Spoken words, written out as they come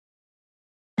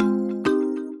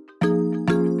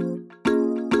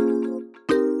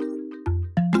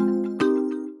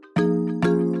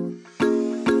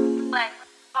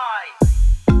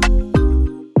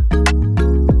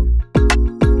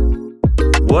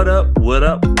What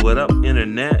up,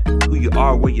 internet? Who you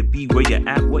are, where you be, where you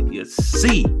at, what you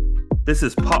see. This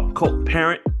is Pop Cult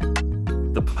Parent,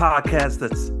 the podcast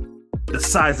that's the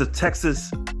size of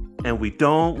Texas, and we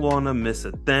don't want to miss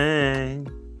a thing.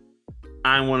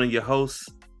 I'm one of your hosts,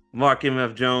 Mark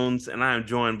M.F. Jones, and I am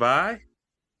joined by...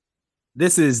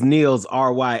 This is Niels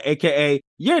R.Y., a.k.a.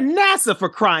 your NASA for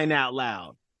crying out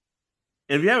loud.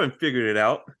 And if you haven't figured it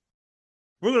out,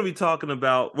 we're going to be talking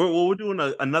about, we're doing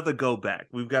another go back.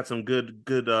 We've got some good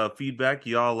feedback.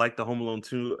 Y'all like the Home Alone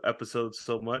 2 episodes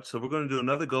so much. So we're going to do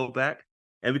another go back.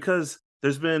 And because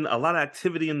there's been a lot of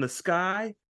activity in the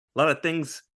sky, a lot of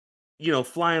things,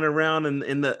 flying around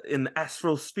in the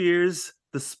astrospheres,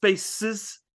 the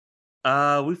spaces,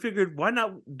 we figured why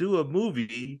not do a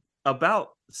movie about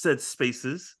said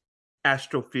spaces,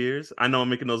 astropheres. I know I'm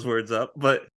making those words up,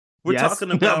 but we're talking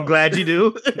about... I'm glad you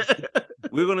do.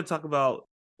 We're going to talk about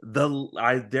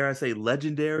dare I say,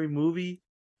 legendary movie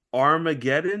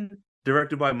Armageddon,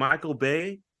 directed by Michael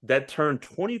Bay, that turned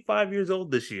 25 years old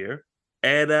this year.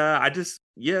 And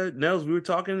Nels, we were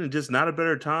talking, and just not a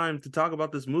better time to talk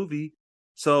about this movie.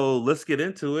 So let's get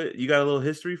into it. You got a little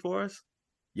history for us?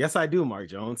 Yes, I do, Mark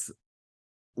Jones.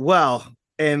 Well,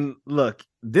 and look,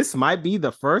 this might be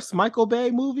the first Michael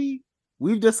Bay movie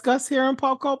we've discussed here on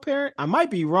Pop Cult Parent. I might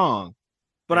be wrong,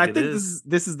 but I think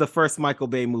this is the first Michael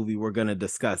Bay movie we're going to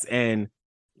discuss. And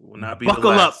will not be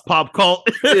buckle up, Pop Cult.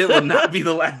 It will not be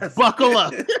the last. Buckle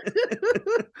up.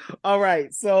 All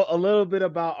right. So a little bit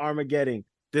about Armageddon.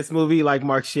 This movie, like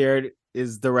Mark shared,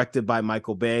 is directed by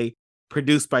Michael Bay,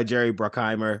 produced by Jerry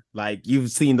Bruckheimer. Like,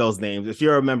 you've seen those names. If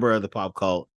you're a member of the Pop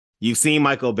Cult, you've seen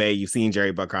Michael Bay, you've seen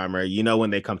Jerry Bruckheimer. You know when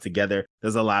they come together,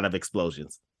 there's a lot of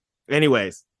explosions.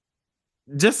 Anyways,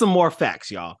 just some more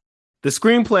facts, y'all. The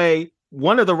screenplay,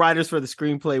 one of the writers for the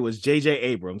screenplay was J.J.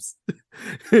 Abrams.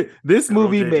 This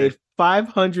movie made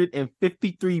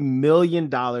 $553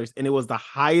 million, and it was the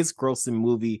highest grossing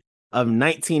movie of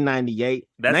 1998.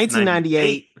 That's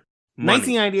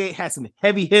 1998 had some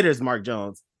heavy hitters, Mark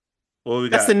Jones.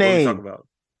 That's the name. What we talking about?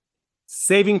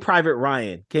 Saving Private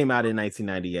Ryan came out in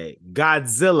 1998.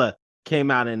 Godzilla came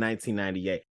out in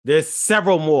 1998. There's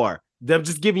several more. I'm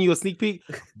just giving you a sneak peek.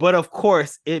 But of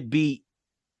course, it beat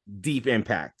Deep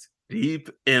Impact. Deep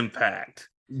Impact.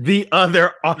 The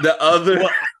other. Well,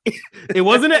 it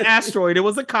wasn't an asteroid. It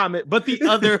was a comet. But the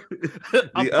other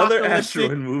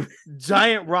asteroid movie.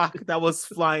 Giant rock that was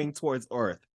flying towards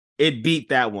Earth. It beat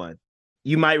that one.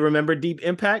 You might remember Deep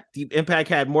Impact. Deep Impact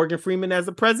had Morgan Freeman as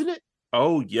the president.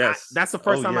 Oh, yes. That's the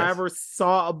first time I ever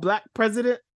saw a black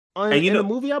president in the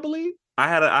movie, I believe. I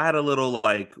had a little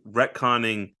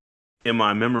retconning in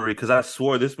my memory because I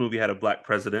swore this movie had a black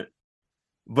president.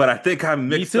 But I think I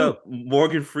mixed up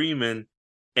Morgan Freeman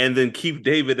and then Keith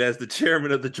David as the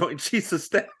chairman of the Joint Chiefs of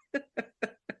Staff.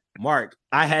 Mark,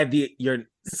 I had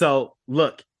so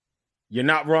look, you're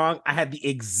not wrong. I had the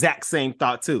exact same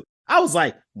thought too. I was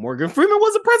like, Morgan Freeman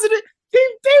was a president.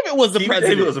 Keith David was the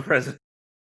president. David was a president.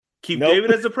 Keith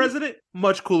David as the president,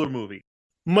 much cooler movie.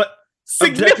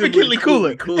 Significantly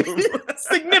cooler.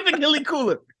 Significantly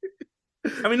cooler.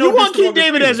 I mean, you want Keith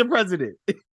David as your president.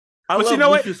 But you know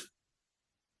what?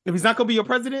 If he's not going to be your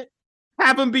president,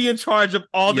 have him be in charge of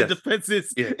all the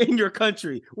defenses in your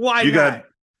country. Why not?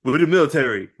 We're the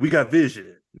military. We got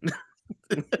vision.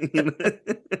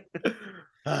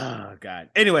 Oh, God.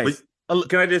 Anyways.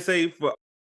 Can I just say, for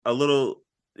a little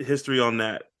history on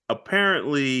that,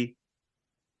 apparently,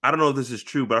 I don't know if this is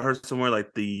true, but I heard somewhere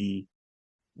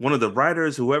one of the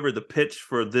writers, whoever the pitch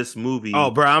for this movie. Oh,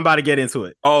 bro, I'm about to get into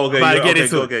it. Oh, okay.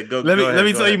 Let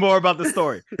me tell you more about the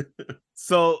story.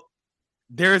 So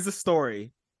there is a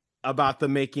story about the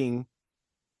making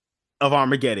of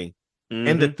Armageddon. Mm-hmm.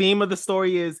 And the theme of the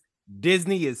story is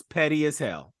Disney is petty as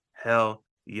hell. Hell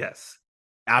yes.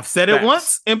 I've said it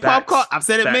once in Pop Cult. I've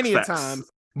said it many a times.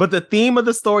 But the theme of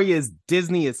the story is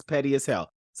Disney is petty as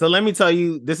hell. So let me tell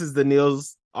you, this is the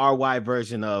Niels R.Y.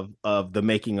 version of the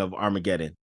making of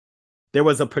Armageddon. There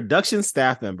was a production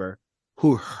staff member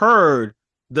who heard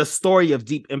the story of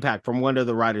Deep Impact from one of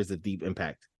the writers of Deep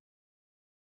Impact.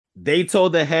 They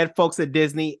told the head folks at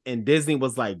Disney, and Disney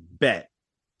was like, bet.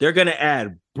 They're going to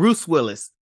add Bruce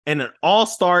Willis and an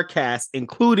all-star cast,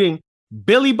 including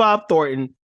Billy Bob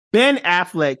Thornton, Ben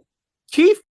Affleck,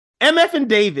 Keith, MF and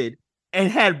David,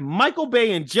 and had Michael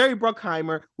Bay and Jerry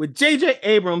Bruckheimer with J.J.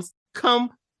 Abrams come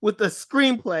with the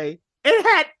screenplay and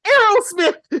had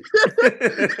Aerosmith do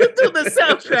the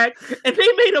soundtrack, and they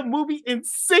made a movie in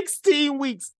 16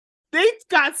 weeks. They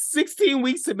got 16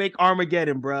 weeks to make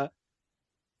Armageddon, bruh.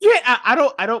 Yeah, I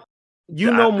don't.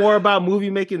 You know more about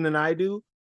movie making than I do.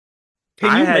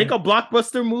 Can you make a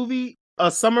blockbuster movie,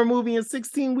 a summer movie in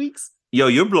 16 weeks? Yo,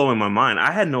 you're blowing my mind.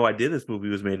 I had no idea this movie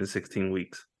was made in 16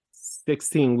 weeks.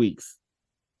 16 weeks.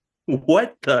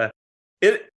 What the?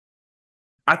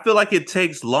 I feel like it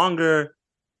takes longer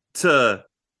to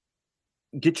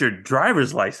get your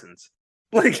driver's license.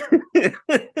 Like,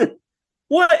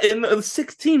 what, in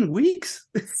 16 weeks?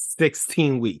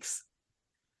 16 weeks.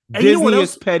 And Disney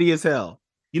is petty as hell.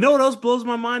 You know what else blows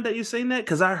my mind that you're saying that?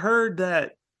 Because I heard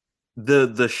that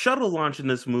the shuttle launch in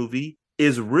this movie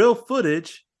is real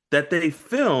footage that they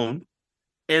filmed,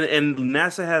 and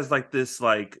NASA has like this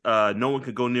no one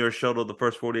could go near a shuttle the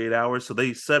first 48 hours, so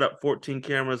they set up 14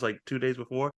 cameras like 2 days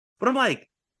before. But I'm like,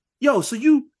 yo, so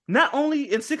you not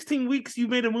only in 16 weeks you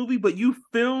made a movie, but you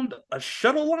filmed a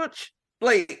shuttle launch?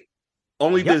 Like,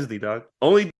 only Disney, dog.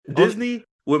 Only Disney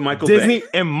with Michael Bay. Disney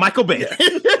and Michael Bay.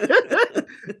 Yeah.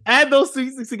 Add those two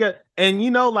things together. And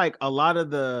you know, like a lot of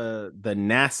the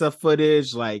NASA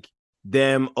footage, like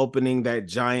them opening that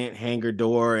giant hangar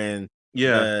door and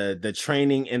the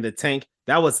training in the tank,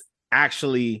 that was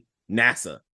actually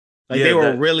NASA. Like they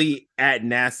were really at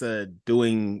NASA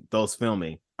doing those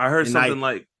filming. I heard something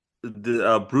like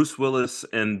the Bruce Willis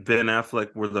and Ben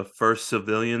Affleck were the first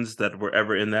civilians that were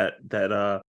ever in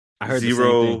that I heard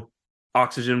zero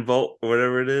oxygen vault or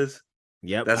whatever it is.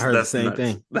 Yep, I heard the same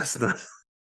thing. That's nuts.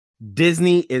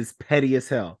 Disney is petty as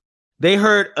hell. They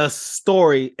heard a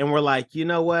story and were like, you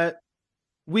know what?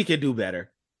 We could do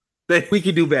better. We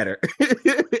could do better.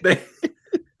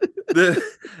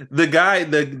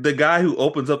 The guy who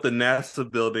opens up the NASA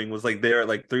building was like there at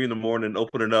like 3 a.m.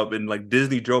 opening up, and like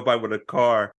Disney drove by with a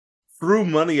car, threw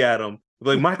money at him,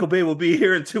 like Michael Bay will be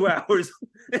here in 2 hours,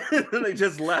 and they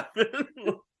just left.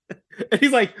 And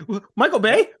he's like, Michael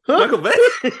Bay? Huh? Michael Bay?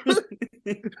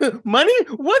 Money?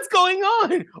 What's going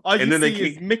on? All you see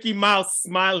is Mickey Mouse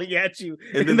smiling at you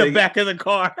in the back of the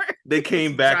car. They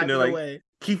came back and they're like,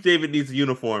 Keith David needs a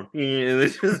uniform. And they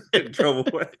just drove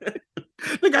away.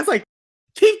 The guy's like,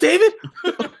 Keith David?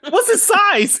 What's his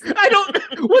size? What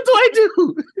do I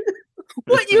do?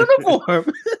 What uniform?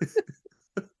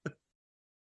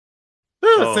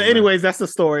 So anyways, that's the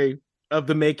story of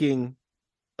the making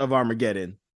of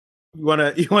Armageddon.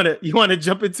 You wanna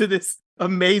jump into this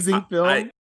amazing film?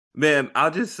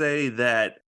 I'll just say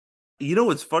that, you know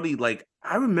what's funny? Like,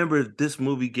 I remember this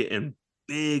movie getting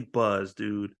big buzz,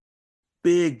 dude.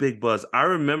 Big buzz. I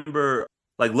remember,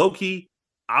 like, low-key,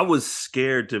 I was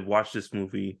scared to watch this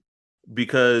movie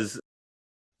because,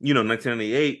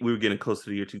 1998, we were getting close to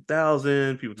the year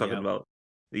 2000. People talking about,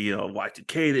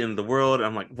 Y2K, the end of the world.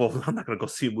 I'm like, well, I'm not gonna go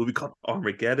see a movie called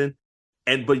Armageddon.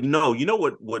 But you know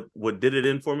what did it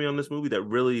in for me on this movie that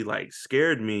really like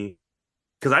scared me,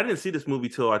 because I didn't see this movie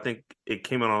till I think it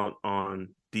came out on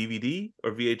DVD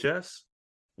or VHS,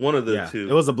 one of the two.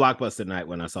 It was a blockbuster night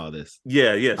when I saw this.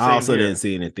 Yeah. I also didn't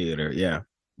see it in theater. Yeah,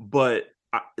 but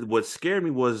what scared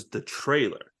me was the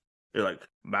trailer. They're like,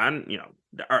 man,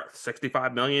 the Earth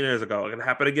 65 million years ago, it gonna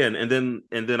happen again. And then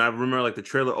I remember like the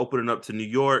trailer opening up to New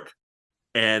York.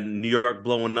 And New York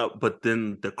blowing up, but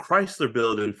then the Chrysler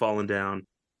building falling down.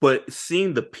 But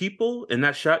seeing the people in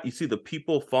that shot, you see the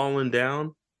people falling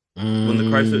down when the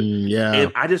Chrysler. Yeah.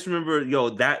 And I just remember,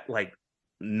 that like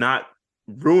not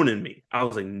ruining me. I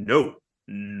was like, no.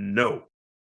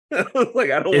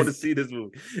 Like, I don't want to see this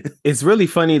movie. It's really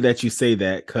funny that you say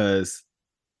that, because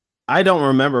I don't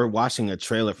remember watching a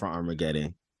trailer for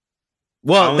Armageddon.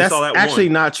 Well, that's actually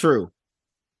not true.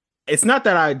 It's not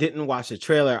that I didn't watch a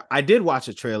trailer. I did watch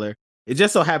a trailer. It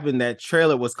just so happened that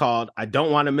trailer was called "I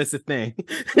Don't Want to Miss a Thing"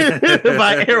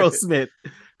 by Aerosmith,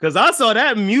 because I saw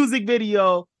that music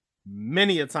video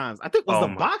many a times. I think was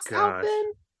the box out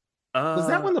then? Was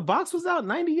that when the box was out?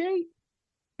 98?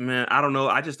 Man, I don't know.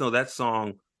 I just know that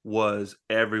song was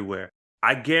everywhere.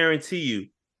 I guarantee you,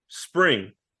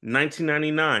 spring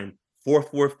 1999,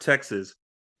 Fort Worth, Texas.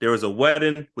 There was a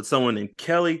wedding with someone named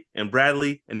Kelly and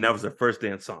Bradley, and that was their first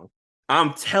dance song.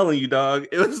 I'm telling you, dog.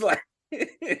 It was like,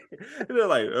 they're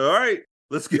like, all right,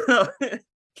 let's go.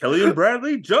 Kelly and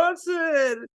Bradley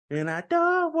Johnson. And I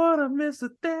don't want to miss a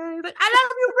thing. Like, I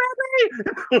love you,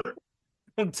 Bradley.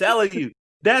 I'm telling you,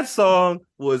 that song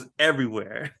was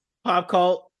everywhere. Pop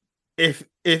Cult, if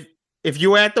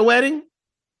you were at the wedding,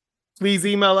 please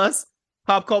email us,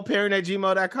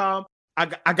 popcultpairing@gmail.com. I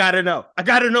gotta know. I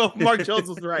gotta know if Mark Jones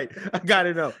was right. I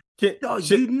gotta know.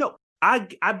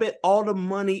 I bet all the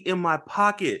money in my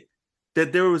pocket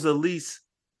that there was at least,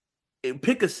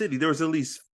 pick a city, there was at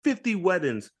least 50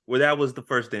 weddings where that was the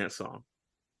first dance song.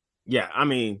 Yeah, I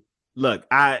mean, look,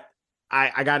 I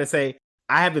gotta say,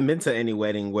 I haven't been to any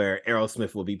wedding where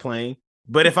Aerosmith will be playing.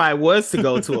 But if I was to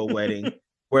go to a wedding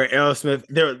where Aerosmith,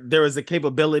 there is a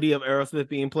capability of Aerosmith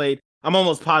being played, I'm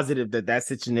almost positive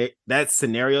that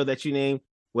scenario that you named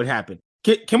would happen.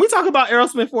 Can we talk about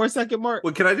Aerosmith for a second, Mark?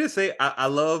 Well, can I just say I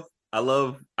know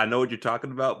what you're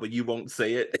talking about, but you won't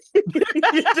say it.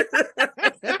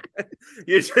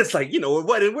 You're just like, what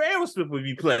wedding where Aerosmith would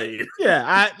be playing.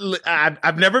 Yeah,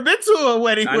 I've never been to a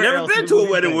wedding. I've never been to a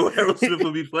wedding where Aerosmith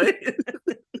would be playing.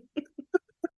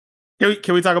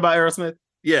 Can we talk about Aerosmith?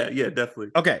 Yeah,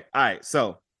 definitely. Okay, all right.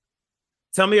 So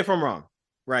tell me if I'm wrong,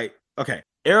 right? Okay.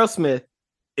 Aerosmith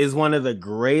is one of the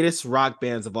greatest rock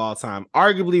bands of all time.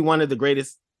 Arguably one of the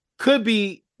greatest, could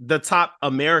be the top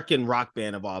American rock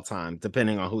band of all time,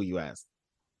 depending on who you ask.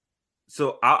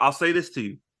 So I'll say this to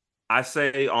you. I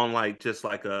say on just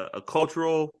a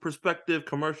cultural perspective,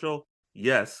 commercial,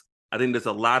 yes. I think there's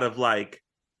a lot of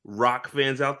rock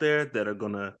fans out there that are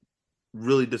gonna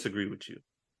really disagree with you.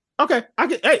 Okay.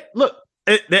 Hey, look,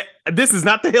 this is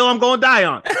not the hill I'm gonna die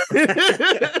on.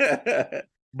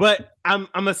 But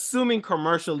I'm assuming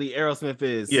commercially Aerosmith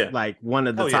is one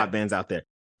of the top bands out there.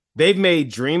 They've made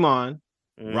Dream On,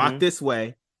 Rock This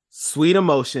Way, Sweet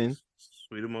Emotion,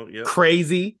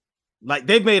 Crazy.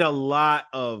 They've made a lot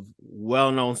of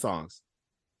well-known songs.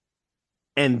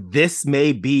 And this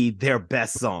may be their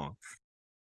best song.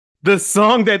 The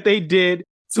song that they did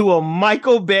to a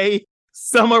Michael Bay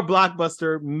summer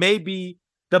blockbuster may be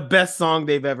the best song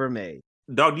they've ever made.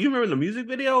 Dog, do you remember the music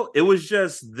video? It was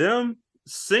just them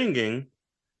singing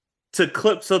to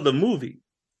clips of the movie.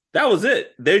 That was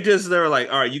it. They were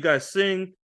like, all right, you guys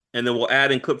sing, and then we'll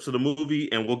add in clips of the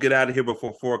movie, and we'll get out of here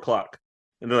before 4:00.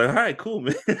 And they're like, all right, cool,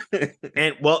 man.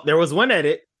 And there was one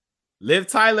edit. Liv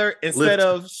Tyler, instead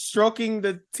of stroking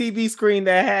the TV screen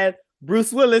that had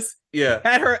Bruce Willis,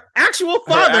 had her actual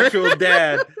father, her actual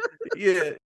dad,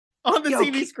 on the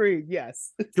TV screen.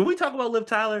 Yes. Can we talk about Liv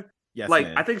Tyler? Yes,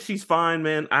 man. I think she's fine,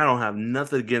 man. I don't have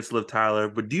nothing against Liv Tyler,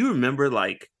 but do you remember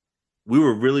we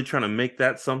were really trying to make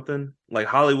that something?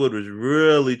 Hollywood was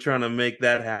really trying to make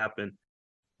that happen.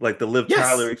 The Liv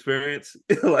Tyler experience.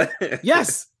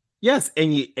 Yes.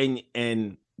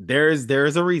 And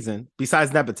there's a reason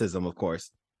besides nepotism, of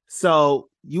course. So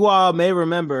you all may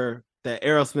remember that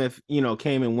Aerosmith,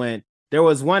 came and went. There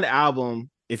was one album,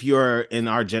 if you're in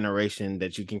our generation,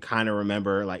 that you can kind of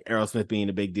remember Aerosmith being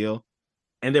a big deal.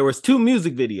 And there was 2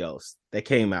 music videos that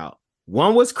came out.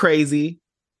 One was Crazy,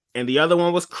 and the other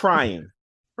one was Crying.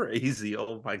 Crazy,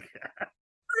 oh my God.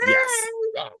 Yes.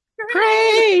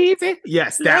 Crazy.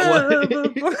 Yes, that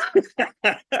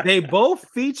one. They both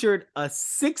featured a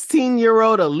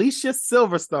 16-year-old Alicia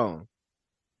Silverstone.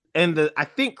 And I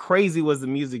think Crazy was the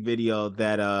music video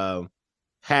that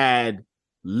had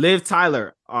Liv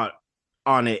Tyler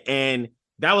on it. And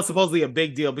that was supposedly a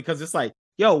big deal because it's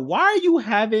yo, why are you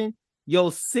having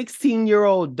your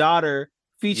 16-year-old daughter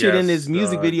featured in this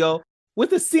music video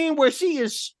with a scene where she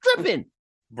is stripping?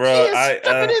 Bro,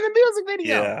 stripping in the music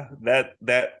video. Yeah,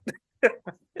 that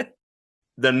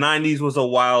the 90s was a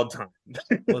wild time.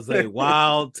 It was a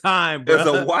wild time, bro. It was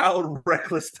a wild,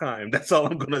 reckless time. That's all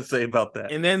I'm gonna say about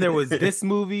that. And then there was this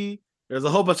movie. There's a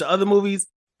whole bunch of other movies,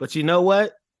 but you know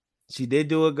what? She did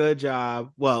do a good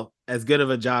job. Well, as good of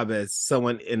a job as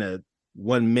someone in a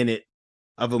 1 minute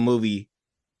of a movie.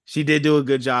 She did do a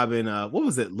good job in what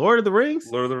was it? Lord of the Rings?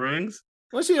 Lord of the Rings?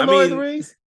 Was she in Lord of the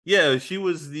Rings? Yeah, she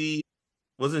was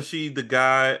wasn't she the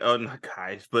guy? Oh, not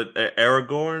guys, but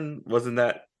Aragorn, wasn't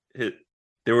that hit?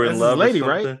 They were in love, lady,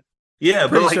 right? Yeah, I'm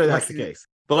pretty sure that's the case.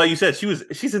 But like you said,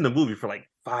 she's in the movie for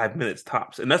 5 minutes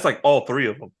tops, and that's all 3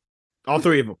 of them. All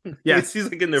 3 of them. Yeah, she's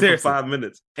in there for 5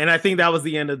 minutes. And I think that was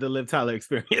the end of the Liv Tyler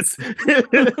experience.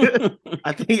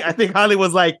 I think Holly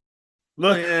was like,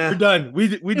 "Look, we're done. We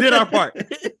did our part.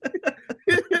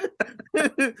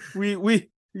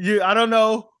 I don't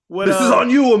know what this is on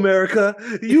you, America.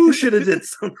 You should have did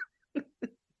something."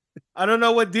 I don't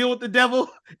know what deal with the devil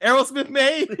Aerosmith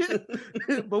made,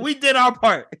 but we did our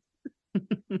part.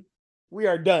 We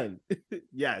are done.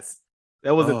 Yes,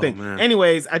 that was a thing. Man.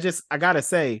 Anyways, I gotta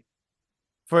say,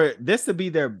 for this to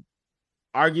be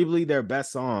arguably their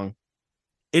best song,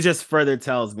 it just further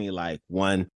tells me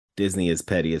one, Disney is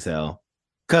petty as hell.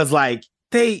 Cause I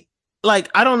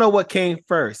don't know what came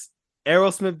first,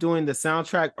 Aerosmith doing the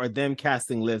soundtrack or them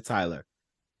casting Liv Tyler.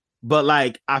 But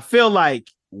I feel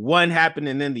one happened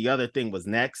and then the other thing was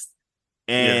next.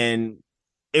 And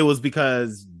it was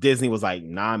because Disney was like,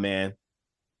 nah, man.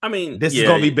 I mean, this is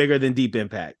gonna be bigger than Deep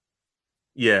Impact.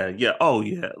 Yeah. Oh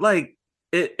yeah.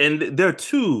 And they're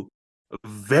 2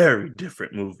 very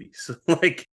different movies.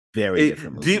 Very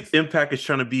different movies. Deep Impact is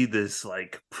trying to be this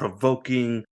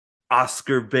provoking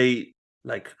Oscar bait,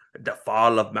 the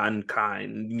fall of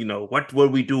mankind. What will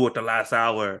we do at the last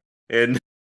hour? And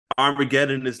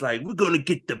Armageddon is like, we're gonna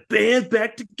get the band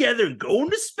back together and go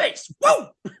into space. Whoa,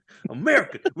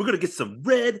 America! We're gonna get some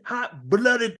red hot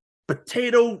blooded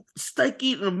potato steak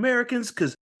eating Americans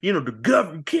because the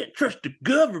government can't trust the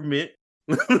government.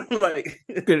 Like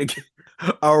gonna get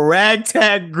a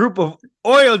ragtag group of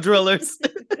oil drillers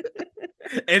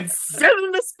and send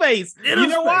them to space. You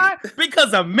know why?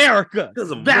 Because America.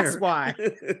 That's why.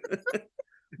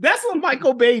 That's what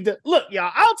Michael Bay does. Look,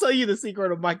 y'all, I'll tell you the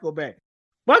secret of Michael Bay.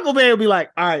 Michael Bay will be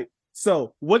like, all right,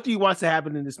 so what do you want to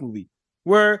happen in this movie?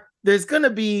 Where there's going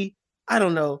to be, I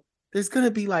don't know, there's going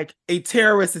to be like a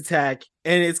terrorist attack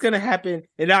and it's going to happen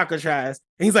in Alcatraz.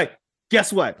 And he's like,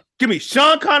 guess what? Give me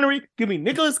Sean Connery, give me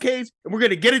Nicolas Cage, and we're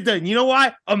going to get it done. You know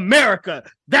why? America.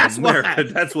 That's why.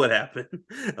 That's what happened.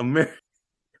 America.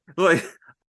 Like,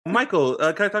 Michael, can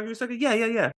I talk to you a second?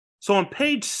 Yeah. So on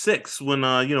page 6, when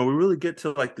we really get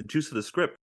to like the juice of the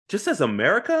script, just says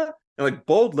America and like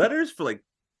bold letters for like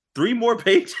 3 more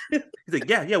pages. He's like,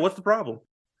 yeah. What's the problem?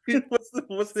 What's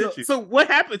the issue? So what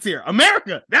happens here?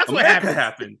 America. That's America what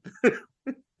happened.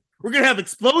 We're gonna have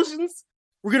explosions.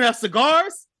 We're gonna have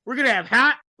cigars. We're gonna have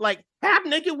half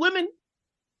naked women.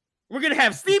 We're gonna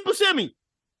have Steve Buscemi.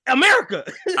 America.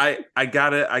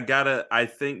 I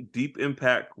think Deep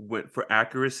Impact went for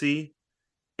accuracy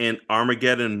and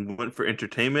Armageddon went for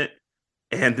entertainment.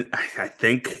 And I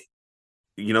think,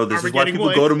 this is why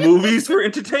people go to movies for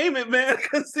entertainment, man.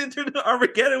 Because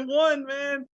Armageddon won,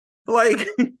 man. Like,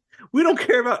 we don't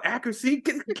care about accuracy.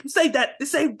 Save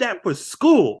that for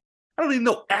school. I don't even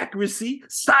know accuracy,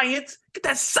 science. Get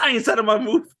that science out of my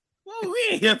movie. Well, we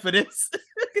ain't here for this.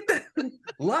 Get that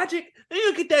logic.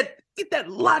 Get that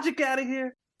logic out of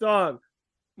here. Dog,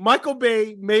 Michael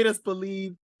Bay made us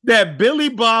believe that Billy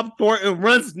Bob Thornton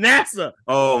runs NASA.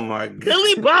 Oh my God.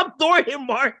 Billy Bob Thornton,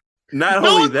 Mark. Not no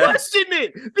only one that. questioned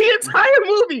it. The entire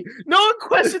movie. No one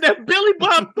questioned that Billy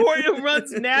Bob Thornton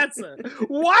runs NASA.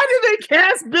 Why did they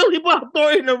cast Billy Bob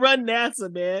Thornton to run NASA,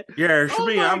 man? Yeah, it's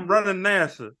me. I'm running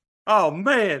NASA. Oh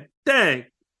man. Dang.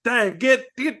 Get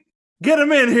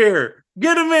him in here.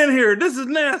 Get him in here. This is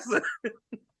NASA.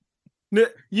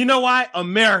 You know why?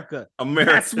 America.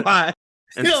 That's why.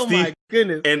 And oh Steve, my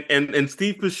goodness. And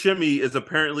Steve Buscemi is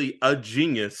apparently a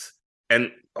genius. And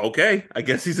okay, I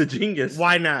guess he's a genius.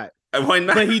 Why not? Why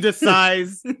not? But he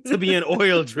decides to be an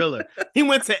oil driller. He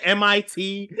went to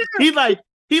MIT.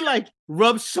 He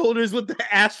rubs shoulders with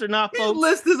the astronaut folks. He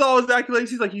lists all his accolades.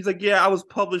 He's like, yeah, I was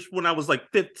published when I was like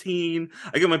 15.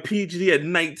 I got my PhD at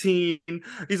 19.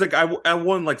 He's like, I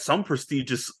won like some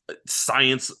prestigious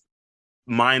science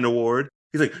mind award.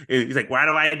 He's like, why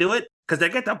do I do it? Because I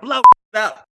get to blow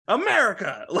up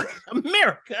America. Like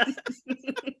America.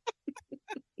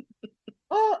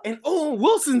 Oh, and Owen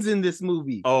Wilson's in this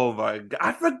movie. Oh my God.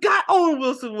 I forgot Owen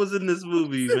Wilson was in this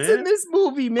movie, man. He's in this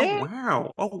movie, man.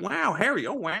 Oh wow. Harry.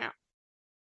 Oh wow.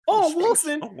 Owen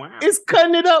Wilson is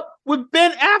cutting it up with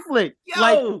Ben Affleck. Yo.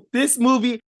 Like, this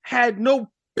movie had no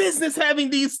business having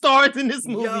these stars in this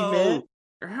movie, man.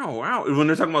 Oh wow. When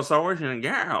they're talking about Star Wars, you're like,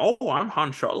 I'm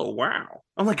Han Solo. Wow.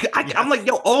 I'm like, I'm like,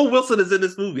 yo, Owen Wilson is in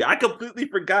this movie. I completely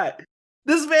forgot.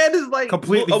 This man is like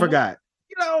completely forgot.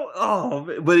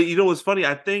 But what's funny?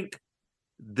 I think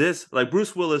this, like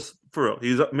Bruce Willis, for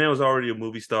real, man was already a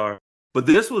movie star. But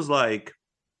this was like,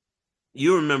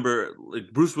 you remember,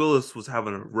 like Bruce Willis was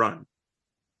having a run.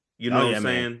 You know what I'm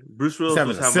saying? Man. Bruce Willis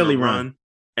was having a run,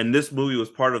 and this movie was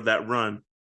part of that run.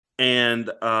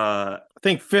 And I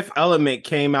think Fifth Element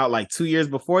came out like 2 years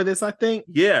before this, I think.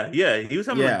 Yeah, he was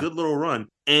having a good little run.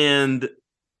 And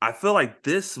I feel like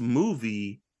this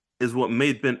movie is what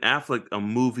made Ben Affleck a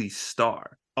movie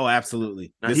star. Oh,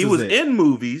 absolutely. Now, he was in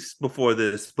movies before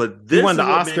this, but this he won the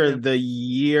Oscar the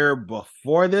year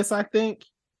before this, I think.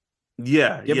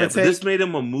 Yeah. But this made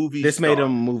him a movie This star. made him a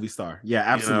movie star. Yeah,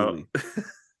 absolutely.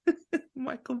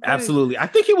 Michael Bay. Absolutely. I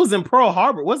think he was in Pearl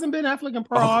Harbor. Wasn't Ben Affleck in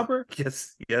Pearl Harbor?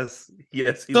 Yes.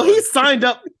 He signed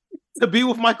up to be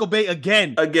with Michael Bay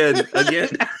again.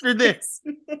 After this.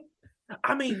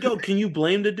 I mean, yo, can you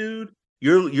blame the dude?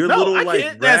 Your little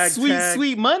like that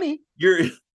sweet money.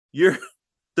 Your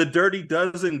the Dirty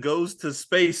Dozen Goes to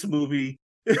Space movie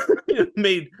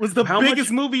was the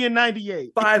biggest movie in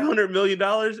 '98. $500 million.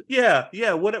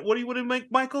 Yeah. What do you want to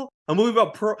make, Michael? A movie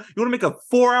about Pearl? You want to make a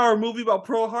 4-hour movie about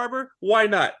Pearl Harbor? Why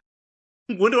not?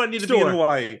 When do I need to be in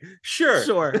Hawaii?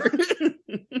 Sure.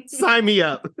 Sign me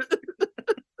up.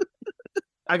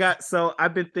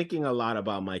 I've been thinking a lot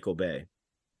about Michael Bay.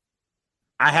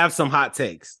 I have some hot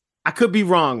takes. I could be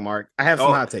wrong, Mark. I have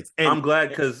some hot takes. And I'm glad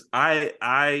because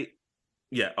okay.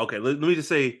 Let me just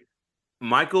say,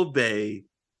 Michael Bay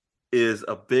is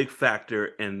a big factor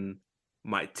in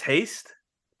my taste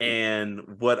and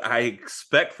what I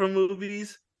expect from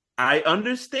movies, I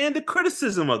understand the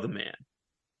criticism of the man.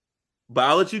 But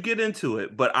I'll let you get into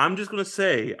it. But I'm just going to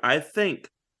say, I think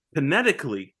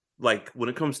kinetically, like when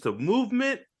it comes to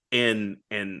movement and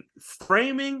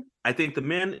framing, I think the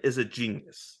man is a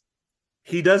genius.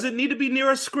 He doesn't need to be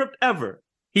near a script ever.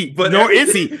 Nor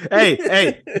is he.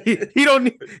 Hey, he don't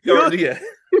need. Yeah.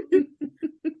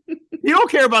 He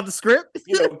don't care about the script.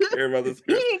 He don't care about the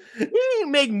script. He ain't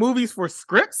make movies for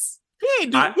scripts. He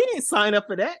ain't sign up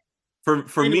for that. For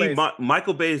me,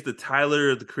 Michael Bay is the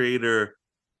Tyler, the creator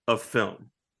of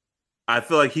film. I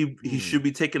feel like he should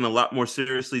be taken a lot more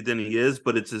seriously than he is,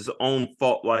 but it's his own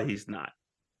fault why he's not.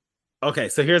 Okay,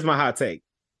 so here's my hot take.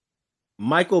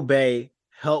 Michael Bay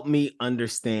helped me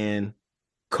understand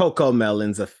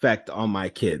CoComelon's effect on my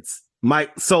kids.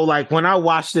 So like when I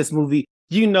watch this movie,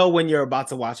 you know when you're about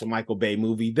to watch a Michael Bay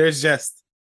movie, there's just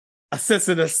a sense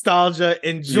of nostalgia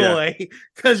and joy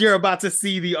because you're about to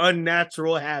see the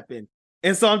unnatural happen.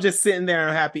 And so I'm just sitting there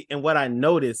and happy. And what I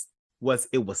noticed was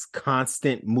it was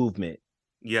constant movement.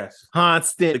 Yes.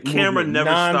 Constant The camera movement, never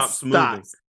stops moving.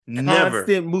 Never.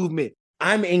 Constant movement.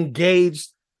 I'm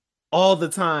engaged all the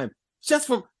time. Just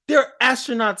from there are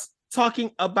astronauts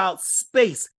talking about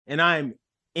space and I'm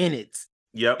in it.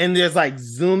 Yep. And there's like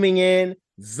zooming in,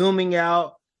 zooming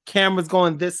out, cameras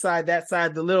going this side, that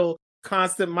side, the little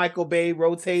constant Michael Bay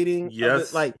rotating.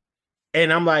 Yes.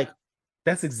 And I'm like,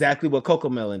 that's exactly what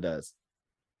CoComelon does.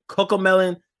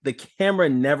 CoComelon, the camera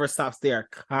never stops. They are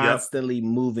constantly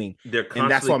moving. They're constantly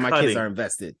and that's why my cutting, kids are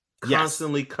invested.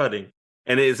 Constantly cutting.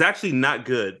 And it's actually not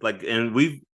good.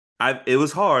 It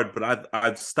was hard, but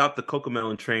I've stopped the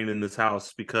CoComelon train in this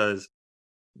house because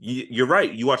you're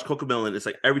right. You watch CoComelon, it's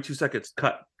like every 2 seconds,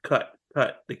 cut.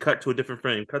 They cut to a different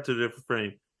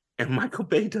frame, and Michael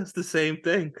Bay does the same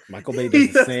thing. Michael Bay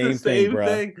does the same thing,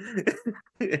 bro.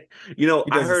 You know,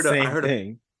 I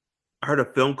heard a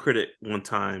film critic one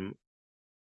time.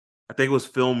 I think it was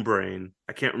Film Brain.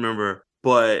 I can't remember,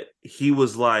 but he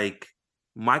was like,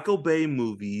 Michael Bay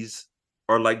movies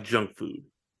are like junk food.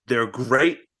 They're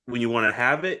great when you want to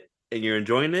have it and you're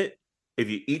enjoying it. If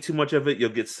you eat too much of it, you'll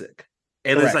get sick.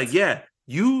 And Correct. It's like,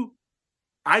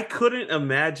 I couldn't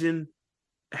imagine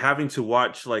having to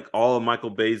watch like all of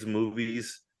Michael Bay's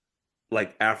movies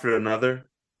like after another.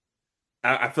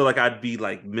 I feel like I'd be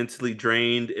like mentally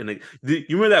drained. And you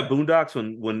remember that Boondocks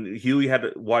when Huey had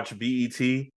to watch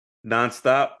BET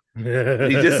nonstop?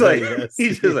 He's just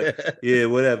like, yeah,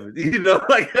 whatever. You know,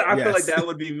 like I feel like that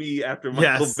would be me after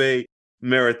Michael Bay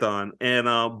marathon. And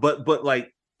but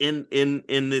like in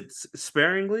its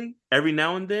sparingly every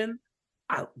now and then,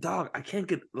 I can't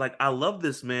get like I love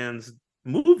this man's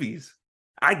movies.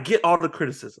 I get all the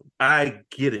criticism. I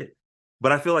get it.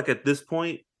 But I feel like at this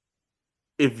point,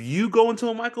 if you go into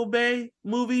a Michael Bay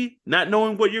movie not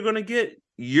knowing what you're gonna get,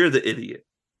 you're the idiot.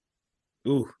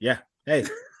 Ooh, yeah. Hey.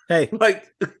 like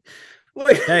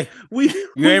hey, you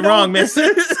ain't wrong, man.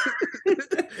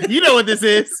 You know what this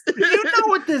is. You know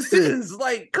what this is.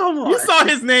 Like, come on. You saw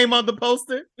his name on the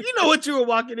poster. You know what you were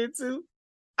walking into.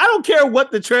 I don't care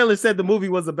what the trailer said the movie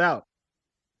was about.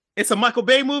 It's a Michael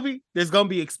Bay movie. There's going to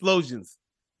be explosions.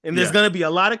 And there's going to be a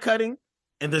lot of cutting.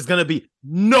 And there's going to be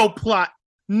no plot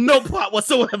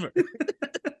whatsoever.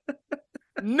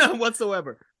 None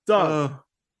whatsoever.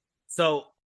 So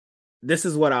this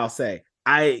is what I'll say.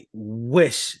 I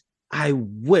wish,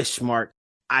 Mark,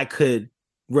 I could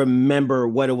remember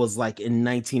what it was like in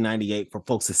 1998 for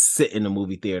folks to sit in the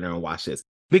movie theater and watch this.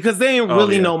 Because they didn't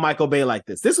really know Michael Bay like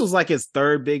this. This was like his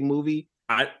third big movie.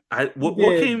 What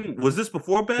came? Was this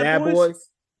before Bad Boys?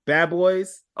 Bad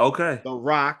Boys. Okay. The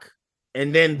Rock.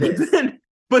 And then this.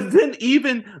 But then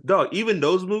even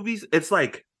those movies, it's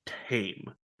like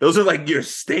tame. Those are like your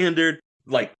standard,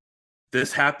 like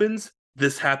this happens,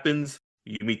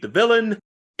 you meet the villain,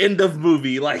 end of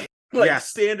movie, like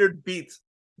standard beats.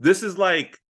 This is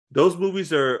like those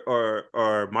movies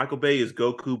are Michael Bay is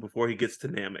Goku before he gets to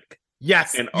Namek.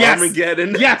 Yes. And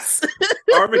Armageddon. Yes.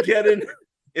 Armageddon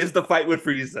is the fight with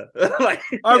Frieza. Like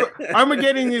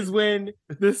Armageddon is when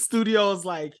the studio is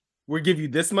like, we'll give you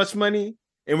this much money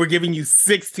and we're giving you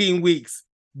 16 weeks.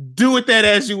 Do with that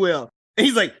as you will. And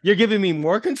he's like, you're giving me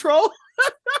more control?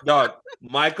 Dog,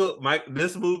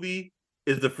 this movie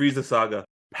is the Frieza saga.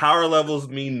 Power levels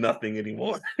mean nothing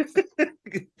anymore.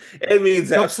 It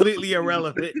means completely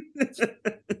irrelevant.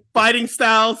 Fighting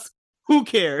styles, who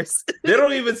cares? They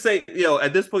don't even say,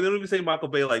 at this point, they don't even say Michael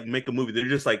Bay like make a movie. They're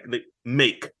just like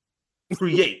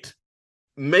create,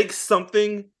 make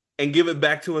something and give it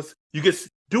back to us. You can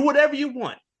do whatever you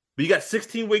want, but you got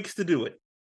 16 weeks to do it.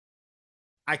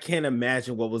 I can't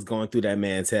imagine what was going through that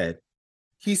man's head.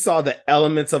 He saw the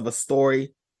elements of a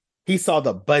story he saw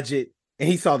the budget and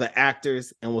he saw the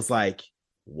actors and was like,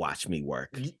 watch me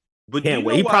work. But can't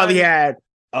wait. He probably had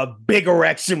a big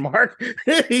erection mark.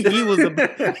 he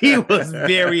was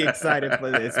very excited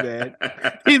for this, man.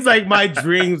 He's like, my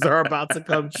dreams are about to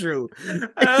come true.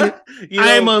 I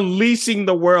am unleashing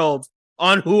the world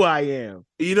on who I am.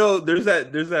 There's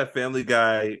that Family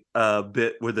Guy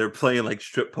bit where they're playing like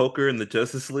strip poker in the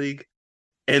Justice League,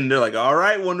 and they're like, all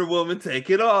right, Wonder Woman, take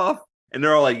it off. And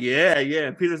they're all like, yeah.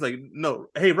 And Peter's like, no,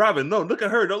 hey, Robin, no, look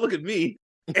at her. Don't look at me.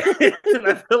 And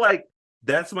I feel like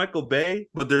that's Michael Bay,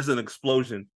 but there's an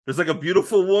explosion. There's like a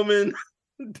beautiful woman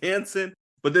dancing,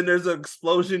 but then there's an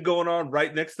explosion going on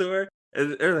right next to her.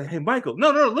 And they're like, hey, Michael,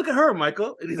 no, look at her,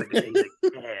 Michael. And he's like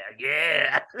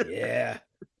yeah.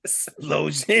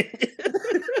 Explosion.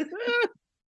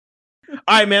 All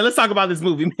right, man, let's talk about this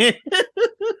movie, man.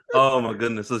 Oh my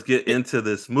goodness, let's get into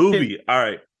this movie. All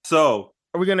right, so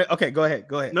are we gonna? Okay, go ahead.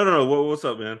 No. What's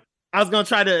up, man? I was gonna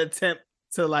try to attempt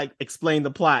to like explain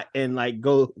the plot and like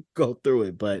go through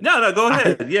it, but no, go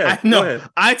ahead. Go ahead.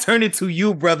 I turned it to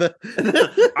you, brother.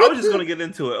 I was just gonna get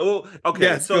into it. Oh, okay.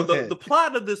 Yes, so the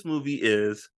plot of this movie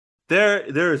is there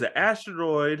is an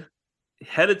asteroid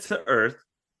headed to Earth.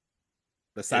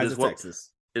 The size of Texas.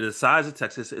 It is the size of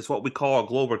Texas. It's what we call a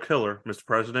global killer, Mr.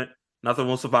 President. Nothing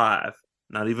will survive,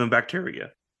 not even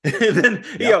bacteria. And then,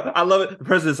 I love it. The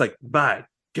president's like, by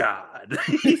God.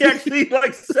 He actually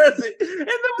like says it in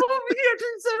the movie. He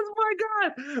actually says, my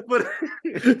God. But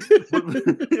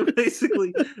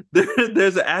basically,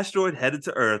 there's an asteroid headed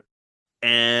to Earth,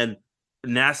 and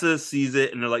NASA sees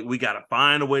it, and they're like, we got to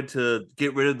find a way to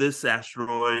get rid of this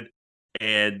asteroid.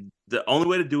 And the only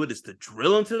way to do it is to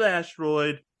drill into the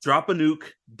asteroid, drop a nuke,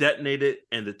 detonate it,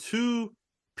 and the two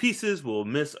pieces will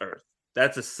miss Earth.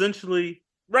 That's essentially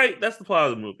right. That's the plot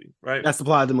of the movie, right? That's the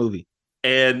plot of the movie.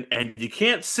 And you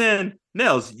can't send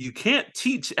Nels. You can't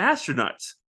teach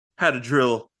astronauts how to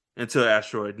drill into an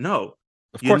asteroid. No,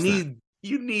 of course you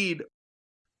need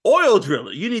oil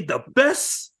driller. You need the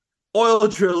best oil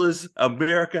drillers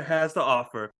America has to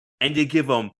offer, and you give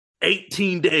them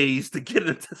 18 days to get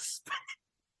into space.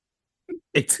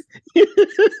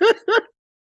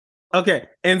 Okay,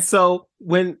 and so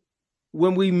when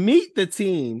we meet the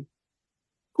team,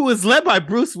 who is led by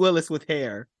Bruce Willis with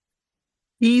hair,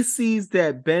 he sees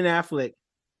that Ben Affleck,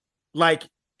 like,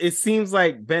 it seems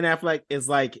like Ben Affleck is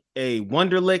like a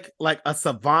Wonderlic, like a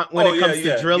savant when it comes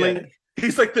to drilling. Yeah.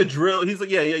 He's like the drill. He's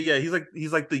like, yeah.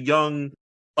 He's like the young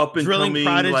up and drilling coming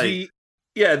prodigy.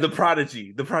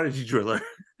 The prodigy driller.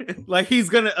 Like he's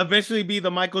gonna eventually be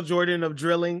the Michael Jordan of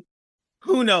drilling.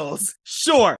 Who knows?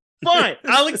 Sure, fine.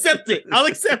 I'll accept it.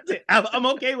 I'm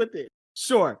okay with it.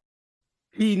 Sure.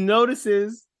 He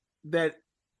notices that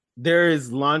there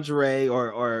is lingerie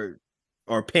or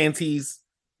panties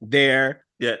there.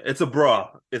 Yeah, it's a bra.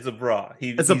 It's a bra.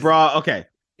 It's a bra. Okay.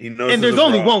 He knows. And there's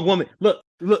only one woman. Look.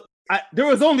 There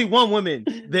was only one woman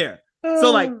there.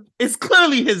 So like, it's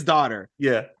clearly his daughter.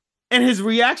 Yeah. And his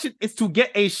reaction is to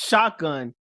get a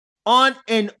shotgun on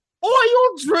an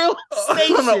oil drill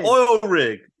station. On an oil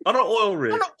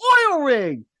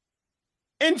rig.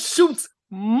 And shoots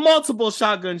multiple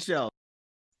shotgun shells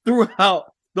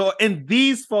throughout. And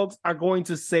these folks are going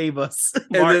to save us.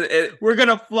 Mark. We're going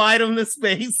to fly them to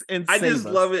space and save us. I just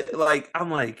love it. Like,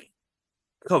 I'm like,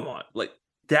 come on. Like,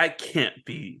 that can't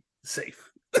be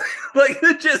safe. Like,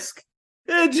 it just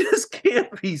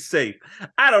can't be safe.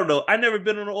 I don't know. I've never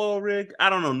been on an oil rig. I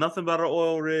don't know nothing about an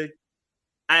oil rig.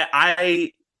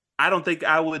 I don't think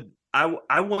I would.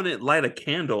 I wouldn't light a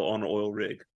candle on an oil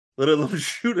rig, let alone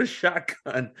shoot a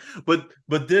shotgun. But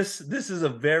this is a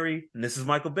very, and this is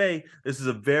Michael Bay. This is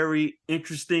a very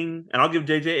interesting, and I'll give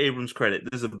J.J. Abrams credit.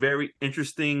 This is a very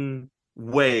interesting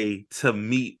way to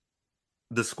meet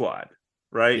the squad,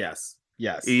 right? Yes.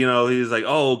 He's like,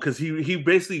 because he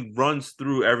basically runs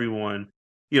through everyone.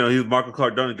 He's Michael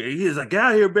Clark Duncan. He's like, get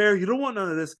out of here, Bear. You don't want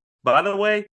none of this. By the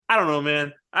way, I don't know,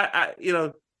 man. I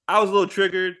was a little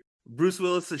triggered. Bruce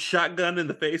Willis, a shotgun in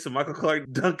the face of Michael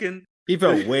Clark Duncan. He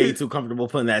felt way too comfortable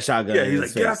putting that shotgun in his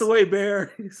face. Get out the way,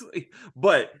 Bear.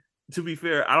 But to be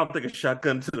fair, I don't think a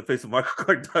shotgun to the face of Michael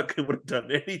Clark Duncan would have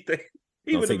done anything.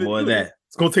 It's gonna take more than that.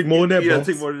 It's gonna take more than that, boss.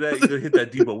 Take more than that. You're gonna hit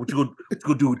that Debo. What you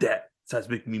gonna do with that? Besides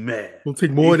making me mad. It's gonna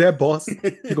take more of that, boss.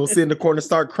 You're gonna sit in the corner,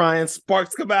 start crying.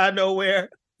 Sparks come out of nowhere.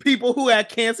 People who had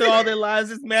cancer all their lives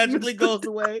just magically goes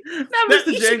away. Now,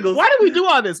 Mr. Jangles. Why did we do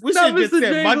all this? We should have just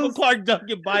said Michael Clark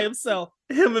Duncan by himself.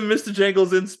 Him and Mr.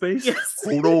 Jangles in space. Yes.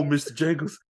 Hold on, Mr.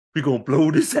 Jangles. We're gonna blow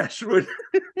this asteroid.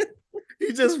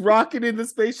 He just rocking in the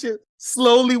spaceship,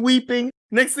 slowly weeping.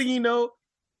 Next thing you know,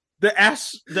 the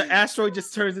asteroid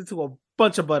just turns into a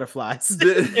bunch of butterflies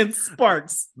and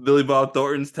sparks. Billy Bob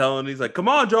Thornton's telling, he's like, "Come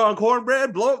on, John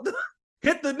Cornbread, blow up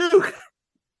hit the nuke."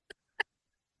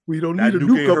 We don't need a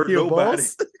nuke up here,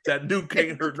 boss. That nuke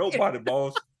can't hurt nobody,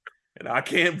 boss. And I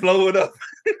can't blow it up.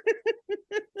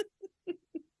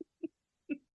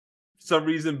 For some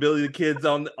reason, Billy the Kid's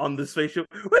on the spaceship.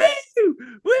 Woo!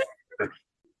 Woo!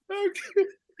 And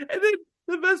then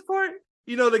the best part,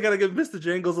 they gotta give Mr.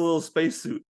 Jangles a little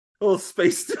spacesuit. A little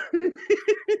space suit.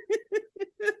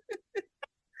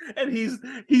 And he's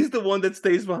the one that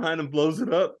stays behind and blows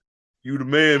it up. You the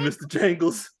man, Mr.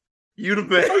 Jangles. You the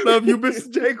man. I love you, Mr.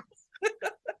 Jangles.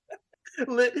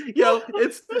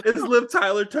 It's Liv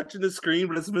Tyler touching the screen,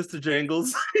 but it's Mr.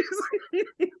 Jangles.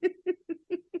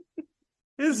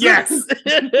 Yes.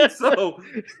 So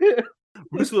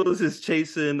Bruce Willis is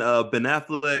chasing Ben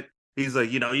Affleck. He's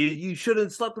like, you shouldn't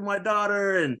have slept with my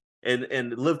daughter,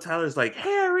 and Liv Tyler's like,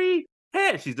 Harry.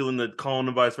 She's doing the calling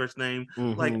him by his first name.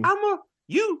 Mm-hmm. Like,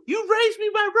 you raised me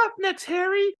by roughnecks,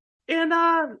 Harry, and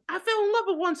I fell in love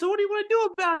with one. So what do you want to do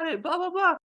about it? Blah blah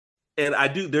blah. And I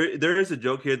do. There is a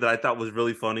joke here that I thought was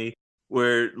really funny,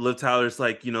 where Liv Tyler's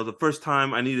like, the first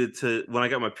time when I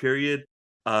got my period,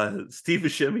 Steve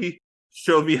Buscemi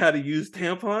showed me how to use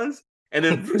tampons, and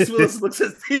then Bruce Willis looks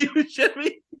at Steve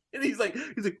Buscemi and he's like,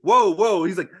 whoa.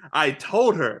 He's like, I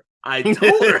told her how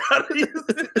to use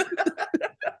it.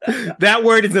 That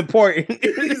word is important.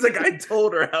 He's like, I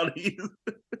told her how to use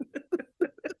it.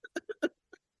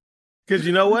 Because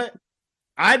you know what?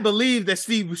 I believe that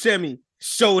Steve Buscemi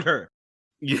showed her.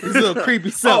 Yeah. His little creepy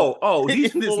self.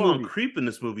 He's full on creep in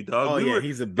this movie, dog.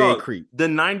 He's a big creep. The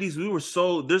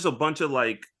 90s, there's a bunch of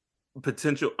like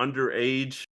potential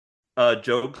underage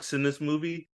jokes in this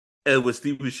movie. And with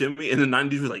Steve Buscemi in the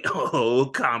 90s, we're like,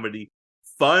 comedy.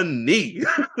 Funny.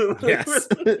 Yes.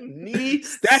 Knee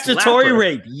statutory slapper.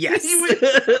 rape. Yes.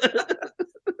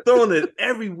 Throwing it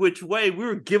every which way. We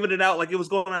were giving it out like it was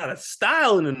going out of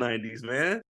style in the 90s,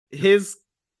 man. His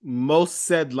most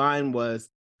said line was,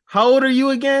 "How old are you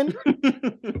again?"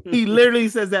 He literally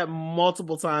says that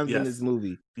multiple times in this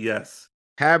movie. Yes.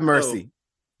 Have mercy.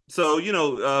 So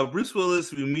Bruce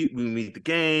Willis, we meet the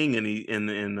gang, and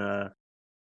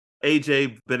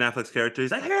AJ, Ben Affleck's character,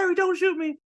 he's like, Harry, don't shoot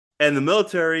me. And the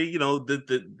military,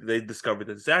 they discovered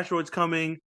that this asteroid's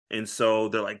coming. And so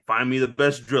they're like, find me the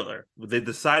best driller. They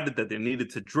decided that they needed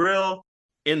to drill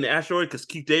in the asteroid because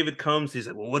Keith David comes. He's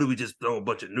like, well, what do we just throw a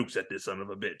bunch of nukes at this son of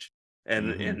a bitch?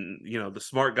 And, the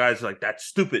smart guys are like, that's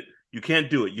stupid. You can't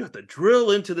do it. You have to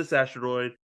drill into this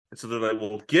asteroid. And so they're like,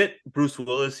 well, get Bruce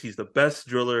Willis. He's the best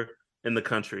driller in the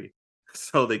country.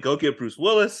 So they go get Bruce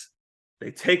Willis.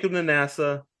 They take him to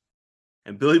NASA.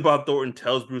 And Billy Bob Thornton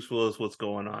tells Bruce Willis what's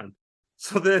going on.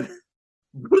 So then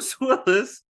Bruce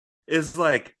Willis is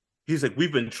like, he's like,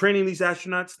 we've been training these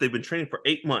astronauts. They've been training for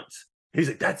 8 months. And he's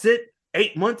like, that's it?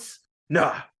 8 months?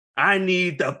 Nah, I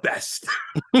need the best.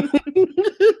 Hold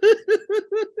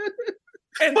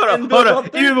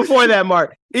up. Even before that,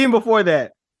 Mark,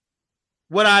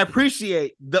 what I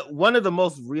appreciate, one of the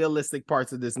most realistic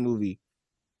parts of this movie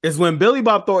is when Billy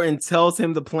Bob Thornton tells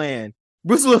him the plan.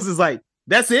 Bruce Willis is like,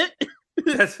 that's it?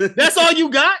 That's all you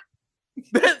got?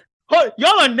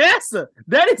 Y'all are NASA.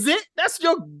 That is it? That's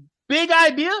your big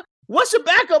idea? What's your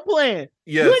backup plan?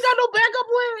 Yes. You ain't got no backup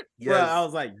plan? Yes. Bro, I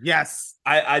was like, yes.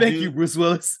 Thank you, Bruce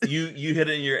Willis. You hit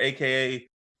it in your AKA.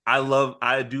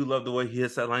 I do love the way he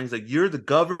hits that line. He's like, you're the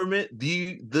government,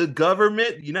 the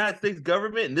government, United States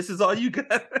government, and this is all you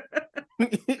got.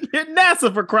 You're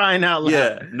NASA, for crying out loud.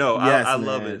 Yeah, no, yes, I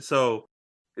love it. So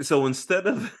instead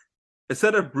of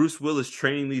Bruce Willis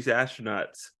training these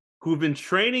astronauts who've been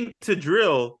training to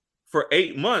drill for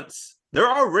 8 months, they're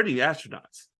already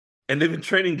astronauts. And they've been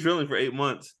training drilling for 8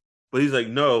 months. But he's like,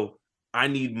 no, I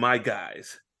need my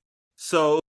guys.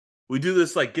 So we do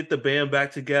this, like, get the band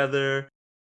back together,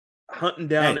 hunting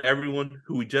down everyone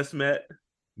who we just met.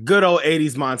 Good old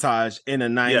 80s montage in the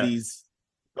 90s.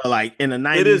 Yeah. Like, in the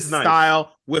 90s style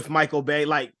nice. With Michael Bay.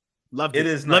 Like, loved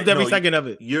it. Loved every second of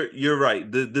it. You're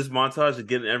right. This montage of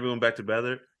getting everyone back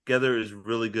together is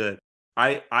really good.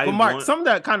 But Mark, something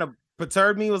that kind of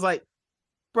perturbed me was like,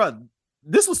 bro,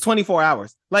 this was 24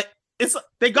 hours. Like,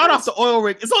 they got off the oil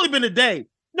rig. It's only been a day.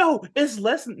 No, it's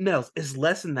less than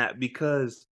that,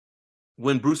 because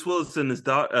when Bruce Willis and his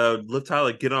Liv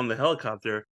Tyler get on the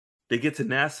helicopter, they get to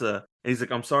NASA, and he's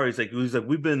like, I'm sorry. He's like,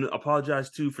 we've been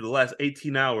apologized to for the last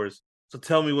 18 hours. So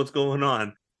tell me what's going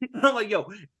on. And I'm like,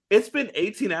 yo, it's been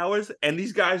 18 hours, and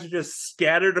these guys are just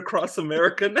scattered across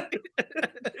America.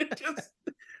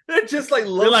 they're just like,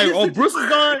 oh, Bruce is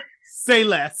gone. Say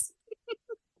less.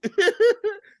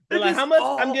 They're like, how much?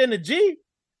 I'm getting a G.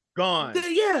 gone.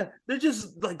 They're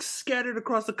just like scattered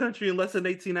across the country in less than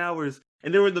 18 hours,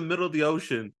 and they were in the middle of the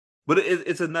ocean. But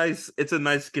it's a nice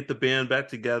get the band back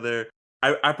together.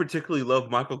 I particularly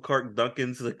love Michael Clark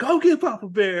Duncan's like, go get Papa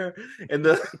Bear, and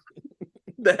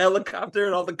the helicopter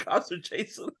and all the cops are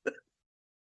chasing.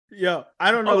 Yo,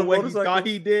 I don't know what he thought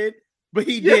he did, but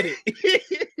he did it.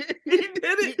 He did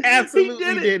it. He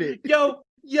absolutely did it. Yo.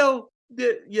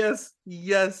 Yes.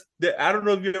 I don't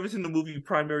know if you've ever seen the movie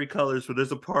Primary Colors, but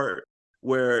there's a part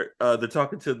where they're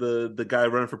talking to the guy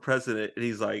running for president, and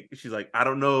she's like, I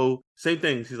don't know. Same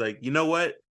thing. She's like, you know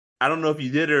what? I don't know if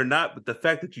you did it or not, but the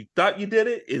fact that you thought you did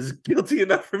it is guilty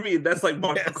enough for me. And that's like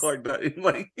Michael Clark.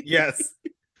 Like, yes,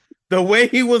 the way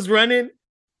he was running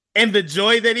and the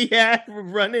joy that he had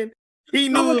from running, he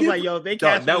knew it was like, yo, they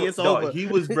catch me, it's over. He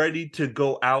was ready to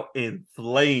go out in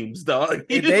flames, dog.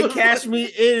 If they catch me,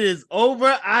 it is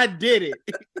over. I did it.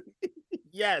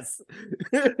 Yes.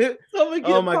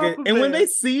 Oh my god! And when they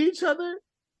see each other,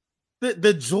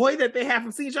 the joy that they have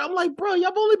from seeing each other, I'm like, bro,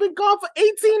 y'all only been gone for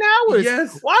 18 hours.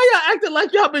 Yes. Why y'all acting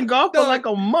like y'all been gone for like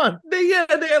a month? They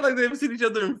act like they haven't seen each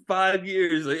other in 5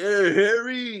 years. Like, hey,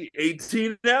 Harry,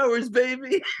 18 hours,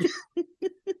 baby.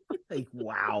 Like,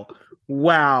 wow.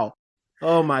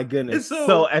 Oh my goodness.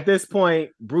 So at this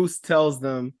point, Bruce tells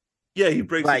them. Yeah, he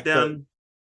breaks it down.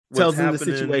 Tells them the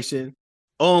situation.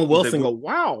 Owen Wilson like,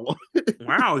 wow.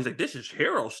 Wow. He's like, this is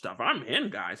hero stuff. I'm in,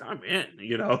 guys. I'm in,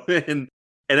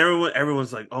 and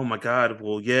everyone's like, oh my God,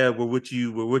 well, yeah, we're with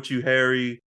you,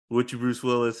 Harry, we're with you, Bruce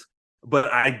Willis. But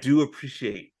I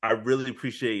really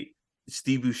appreciate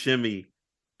Steve Buscemi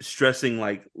stressing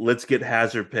like, let's get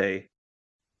hazard pay.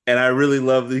 And I really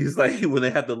love these, like, when they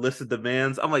have the list of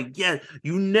demands. I'm like, yeah,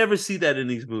 you never see that in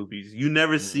these movies. You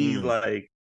never see like,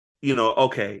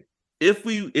 okay, if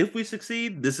we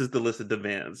succeed, this is the list of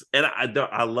demands. And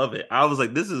I love it. I was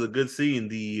like, this is a good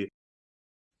scene.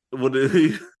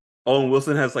 Owen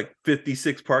Wilson has like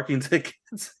 56 parking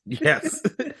tickets. Yes.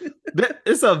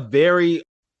 It's a very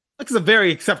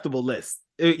acceptable list.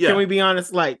 Can we be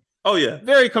honest? Like, oh yeah,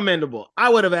 very commendable. I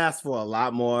would have asked for a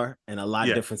lot more and a lot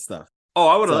different stuff. Oh,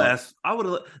 I would have asked.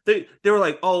 They were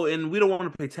like, oh, and we don't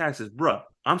want to pay taxes, bruh.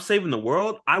 I'm saving the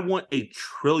world. I want $1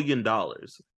 trillion. I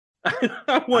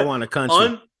want a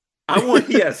country. I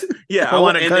want I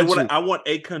want a country. I want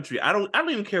a country. I don't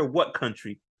even care what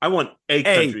country. I want a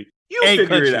country. You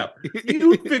figure it out.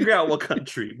 You figure out what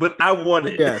country, but I want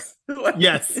it. Yes,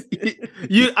 yes.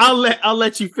 I'll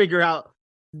let you figure out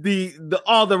the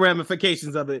all the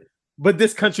ramifications of it. But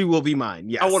this country will be mine.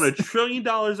 Yes, I want $1 trillion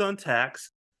on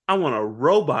tax. I want a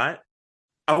robot.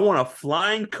 I want a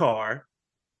flying car.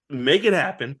 Make it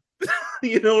happen.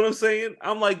 You know what I'm saying?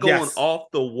 I'm like going off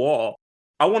the wall.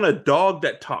 I want a dog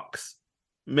that talks.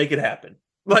 Make it happen.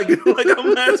 Like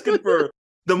I'm asking for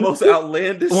the most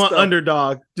outlandish stuff.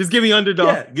 Underdog. Just give me Underdog.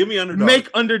 Yeah, give me Underdog. Make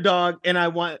Underdog, and I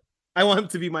want him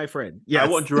to be my friend. Yes. I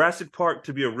want Jurassic Park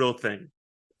to be a real thing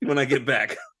when I get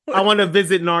back. I want to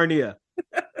visit Narnia.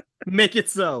 Make it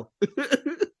so.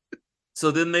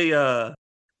 So then they hold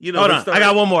on. I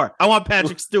got one more. I want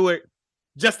Patrick Stewart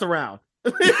just around.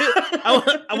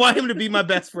 I want him to be my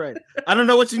best friend. I don't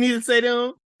know what you need to say to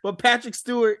him, but Patrick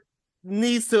Stewart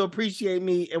needs to appreciate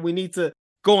me, and we need to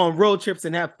go on road trips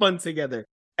and have fun together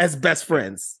as best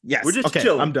friends. Yes, we're just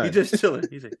chilling. I'm done. We're just chilling.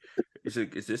 He's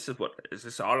like, is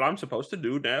this all I'm supposed to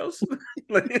do now?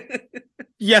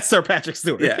 Yes, sir, Patrick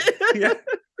Stewart. Yeah.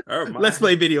 Oh, let's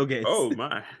play video games. Oh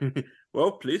my.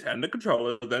 Well, please hand the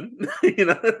controller then.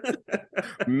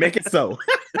 Make it so.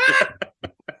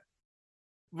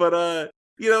 But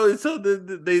so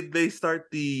they start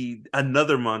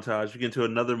another montage. We get into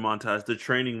another montage, the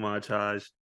training montage.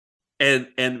 And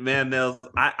man, Nels,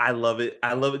 I love it.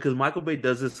 I love it because Michael Bay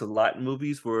does this a lot in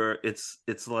movies where it's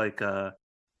like, what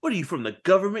are you, from the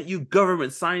government? You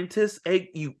government scientist? Hey,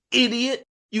 you idiot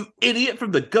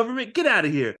from the government? Get out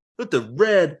of here. Let the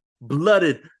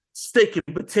red-blooded steak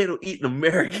and potato eating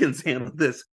Americans handle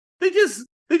this. They just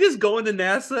go into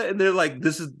NASA and they're like,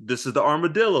 this is the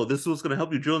armadillo. This is what's gonna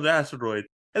help you drill the asteroid.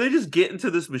 And they just get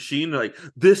into this machine. They're like,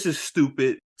 this is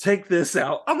stupid. Take this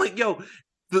out. I'm like, yo.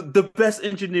 The best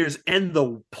engineers on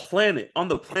the planet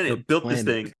built this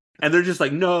thing, and they're just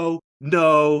like, no,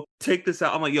 take this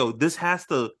out. I'm like, yo, this has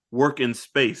to work in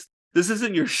space. This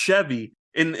isn't your Chevy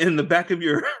in the back of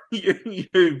your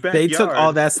backyard. They took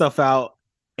all that stuff out,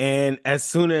 and as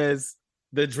soon as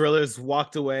the drillers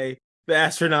walked away, the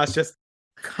astronauts just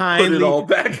kindly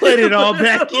put it all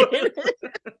back in.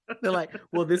 They're like,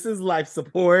 well, this is life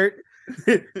support.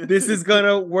 This is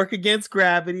gonna work against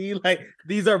gravity. Like,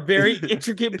 these are very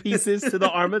intricate pieces to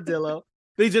the armadillo.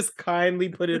 They just kindly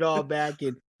put it all back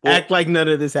in. Act like none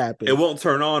of this happened. It won't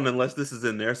turn on unless this is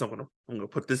in there. So I'm gonna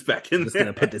put this back in. I'm just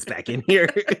gonna put this back in here.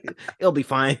 It'll be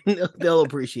fine. They'll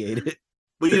appreciate it.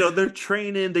 But they're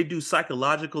training. They do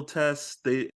psychological tests.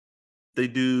 They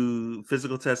do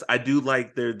physical tests. I do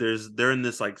like they're in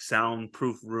this like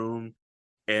soundproof room,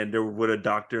 and they're with a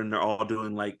doctor, and they're all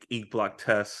doing like ink block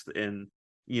tests and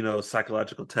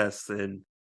psychological tests. And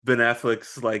Ben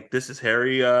Affleck's like, "This is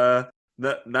Harry.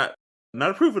 Not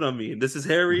approving of me. This is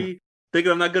Harry." Thinking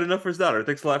I'm not good enough for his daughter.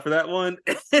 Thanks a lot for that one.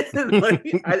 Like,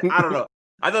 I don't know.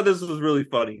 I thought this was really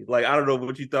funny. Like, I don't know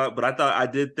what you thought, but I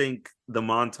did think the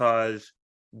montage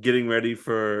getting ready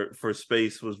for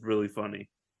space was really funny.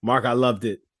 Mark, I loved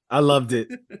it. I loved it.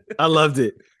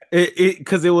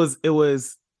 Because it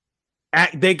was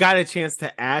they got a chance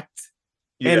to act,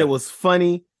 and it was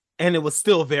funny, and it was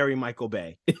still very Michael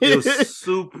Bay. It was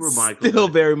super Michael. Still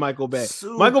Bay. Very Michael Bay.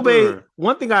 Super. Michael Bay.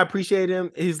 One thing I appreciate him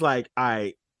is like,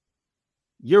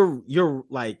 you're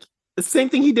like the same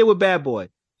thing he did with Bad Boy.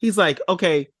 He's like,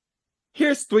 okay,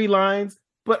 here's 3 lines,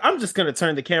 but I'm just gonna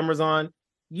turn the cameras on.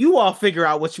 You all figure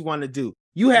out what you want to do.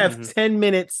 You have 10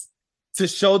 minutes to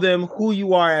show them who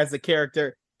you are as a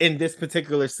character in this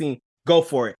particular scene. Go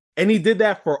for it. And he did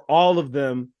that for all of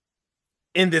them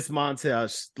in this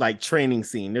montage, like training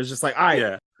scene. There's just like, all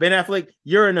right, Ben Affleck,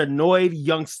 you're an annoyed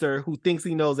youngster who thinks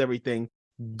he knows everything.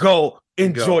 Go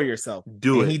enjoy yourself.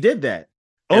 Do it. He did that.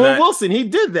 Owen Wilson, he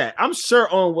did that. I'm sure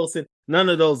Owen Wilson, none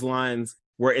of those lines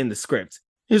were in the script.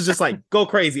 He was just like, go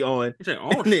crazy, Owen. He's like,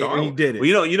 oh, Star Wars. He did it.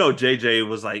 Well, JJ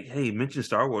was like, hey, mention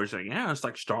Star Wars. Like, yeah, it's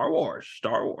like Star Wars.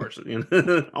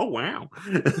 Oh, wow.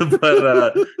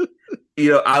 But,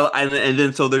 and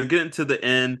then so they're getting to the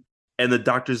end, and the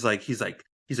doctor's like, he's like,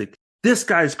 this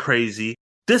guy's crazy.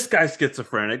 This guy's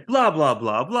schizophrenic, blah, blah,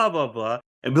 blah, blah, blah, blah.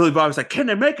 And Billy Bob's like, can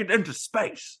they make it into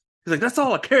space? He's like, that's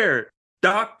all I care.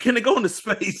 Doc, can it go into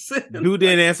space? Dude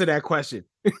didn't answer that question.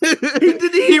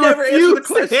 He never refused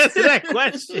to answer that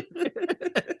question.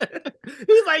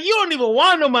 He's like, you don't even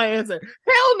want to know my answer.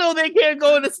 Hell no, they can't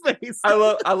go into space. I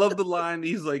love the line.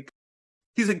 He's like,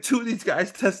 2 of these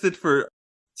guys tested for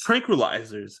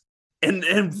tranquilizers. And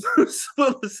Bruce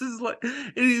Willis is like,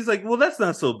 and he's like, well, that's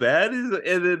not so bad. And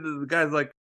then the guy's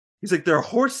like, he's like, they're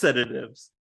horse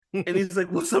sedatives. And he's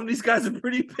like, well, some of these guys are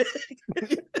pretty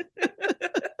big.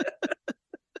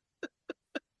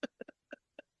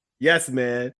 Yes,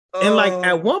 man. And like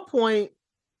at one point,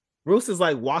 Bruce is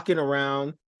like walking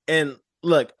around, and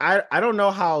look, I don't know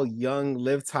how young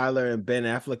Liv Tyler and Ben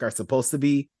Affleck are supposed to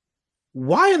be.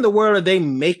 Why in the world are they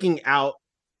making out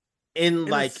in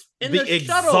the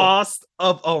exhaust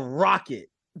of a rocket?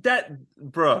 That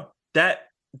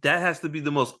has to be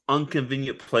the most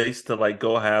inconvenient place to like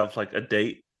go have like a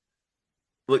date.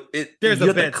 Look, there's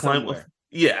a bed somewhere.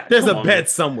 There's a bed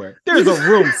somewhere. There's a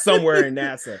room somewhere in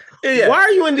NASA. Yeah. Why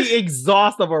are you in the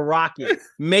exhaust of a rocket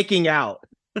making out?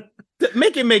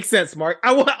 Make it make sense, Mark.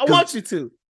 I want you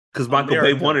to. Because Michael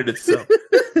Bay wanted it so.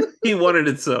 He wanted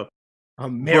it so.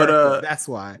 America, that's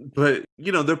why. But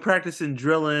they're practicing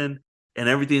drilling, and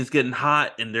everything's getting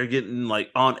hot, and they're getting like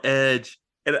on edge.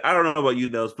 And I don't know about you,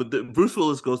 Nels, but Bruce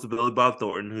Willis goes to Billy Bob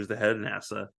Thornton, who's the head of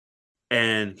NASA,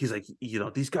 and he's like,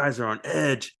 these guys are on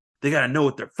edge. They got to know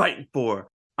what they're fighting for.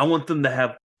 I want them to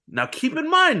have... Now, keep in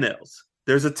mind, Nels,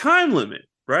 there's a time limit,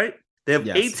 right? They have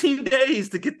 18 days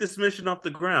to get this mission off the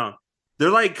ground.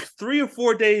 They're like 3 or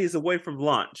 4 days away from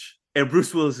launch. And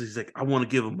Bruce Willis is like, I want to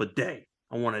give them a day.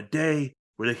 I want a day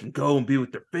where they can go and be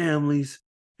with their families.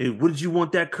 And what did you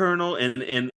want that, Colonel?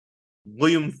 And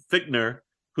William Fichtner,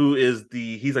 who is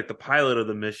he's like the pilot of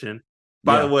the mission.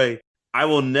 By the way, I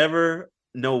will never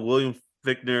know William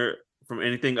Fichtner from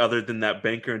anything other than that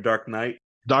banker in Dark Knight.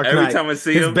 Every time I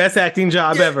see him, his best acting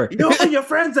job ever. All your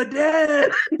friends are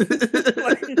dead.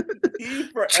 Like, he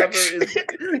forever is.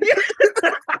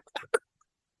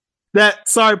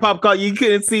 Sorry, Popcorn, you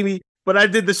couldn't see me, but I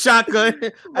did the shotgun.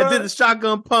 I did the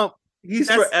shotgun pump.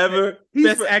 He's forever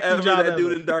that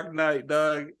dude in Dark Knight,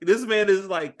 dog. This man is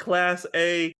like class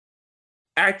A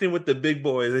acting with the big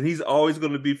boys, and he's always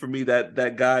going to be for me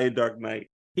that guy in Dark Knight.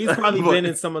 He's probably been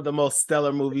in some of the most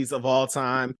stellar movies of all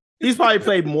time. He's probably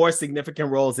played more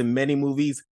significant roles in many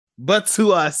movies, but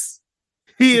to us,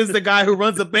 he is the guy who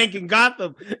runs a bank in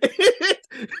Gotham.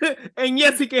 And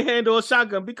yes, he can handle a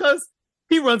shotgun because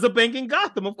he runs a bank in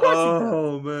Gotham. Of course.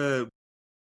 Oh man.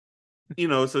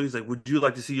 So he's like, would you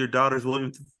like to see your daughters,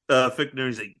 William Fichtner?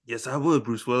 He's like, yes, I would,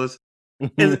 Bruce Willis.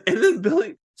 and then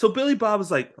Billy Bob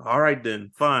is like, all right, then,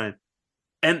 fine.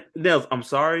 And Nels, I'm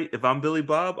sorry, if I'm Billy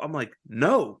Bob, I'm like,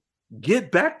 no,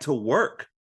 get back to work.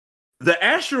 The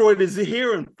asteroid is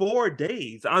here in 4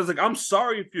 days. I was like, I'm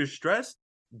sorry if you're stressed.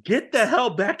 Get the hell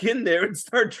back in there and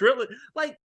start drilling.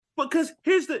 Like, Because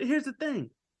here's the thing.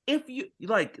 If you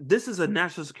like, this is a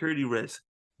national security risk.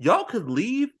 Y'all could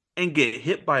leave and get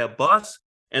hit by a bus,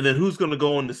 and then who's gonna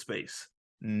go into space?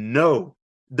 No.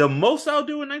 The most I'll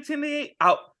do in 1988,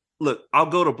 I'll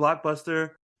go to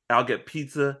Blockbuster, I'll get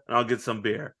pizza, and I'll get some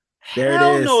beer. There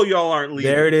Hell it is. no, y'all aren't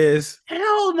leaving. There it is.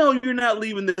 Hell no, you're not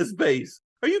leaving this base.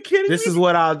 Are you kidding me? This is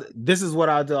what I'll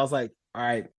do. I was like, all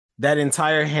right, that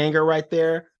entire hangar right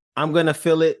there, I'm gonna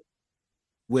fill it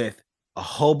with a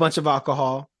whole bunch of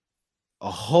alcohol,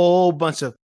 a whole bunch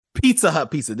of Pizza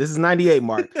Hut pizza. This is 98,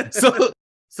 Mark.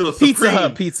 So Pizza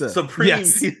Hut pizza. Supreme.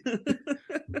 Yes.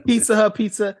 Pizza Hut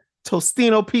pizza,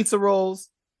 Tostino pizza rolls,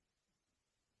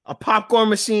 a popcorn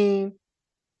machine,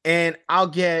 and I'll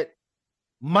get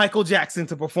Michael Jackson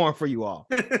to perform for you all.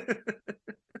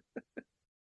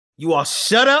 You all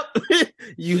shut up.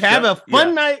 You have a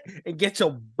fun night and get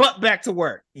your butt back to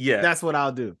work. Yeah. That's what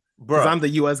I'll do. Because I'm the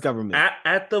U.S. government.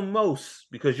 At the most,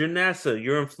 because you're NASA,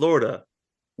 you're in Florida,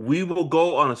 we will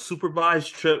go on a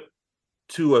supervised trip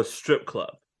to a strip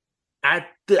club. At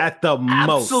the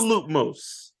absolute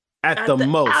most. At the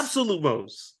most. Absolute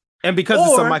most. And because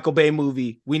it's a Michael Bay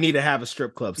movie, we need to have a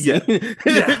strip club scene.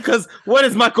 Because what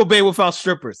is Michael Bay without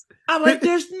strippers? I'm like,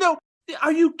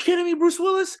 are you kidding me, Bruce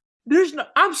Willis?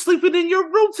 I'm sleeping in your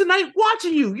room tonight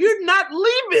watching you. You're not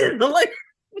leaving. I'm like,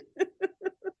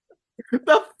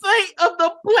 the fate of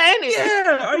the planet.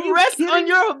 Yeah, are you rest kidding? On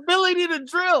your ability to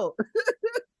drill.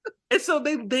 And so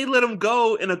they let him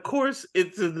go, and of course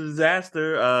it's a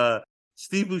disaster.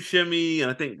 Steve Buscemi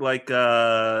and I think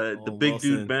the big Wilson.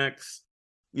 dude Max,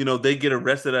 they get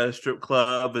arrested at a strip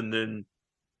club, and then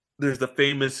there's the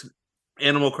famous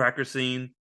animal cracker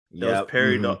scene that was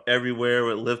parried everywhere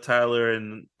with Liv Tyler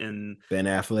and Ben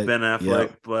Affleck.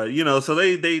 Yep. But so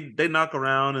they knock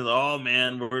around and oh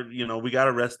man, we got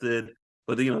arrested.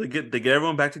 But they get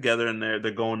everyone back together and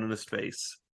they're going into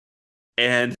space.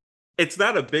 And it's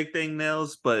not a big thing,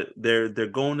 Nels, but they're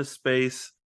going to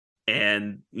space,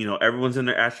 and everyone's in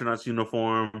their astronaut's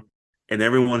uniform, and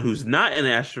everyone who's not in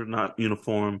an astronaut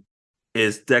uniform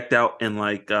is decked out in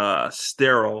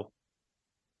sterile,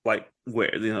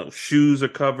 where shoes are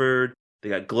covered, they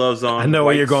got gloves on. I know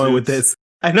where you're going with this.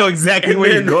 I know exactly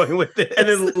where you're going with this. And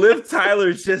then Liv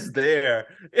Tyler's just there,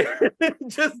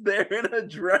 just there in a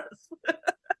dress.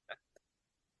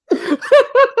 And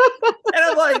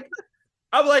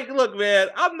I'm like, look, man,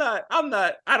 I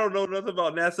don't know nothing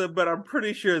about NASA, but I'm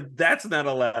pretty sure that's not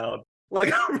allowed.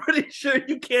 I'm pretty sure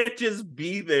you can't just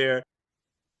be there.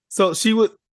 So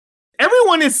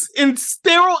everyone is in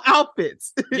sterile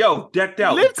outfits. Yo, decked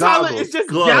out. Liv Tyler is just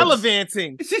gloves.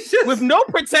 gallivanting with no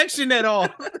protection at all.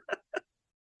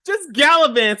 Just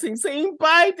gallivanting, saying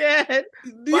bye, Dad.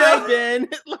 Bye, Ben.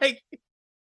 Why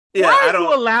are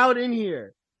you allowed in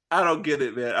here? I don't get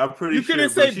it, man. I'm pretty sure. You couldn't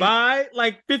say bye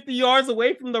 50 yards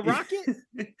away from the rocket?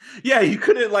 Yeah, you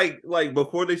couldn't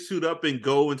before they shoot up and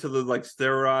go into the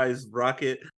sterilized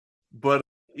rocket. But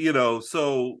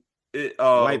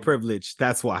white privilege.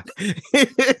 That's why.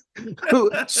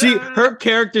 Her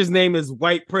character's name is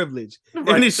White Privilege,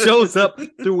 and it shows up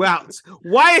throughout.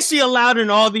 Why is she allowed in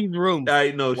all these rooms?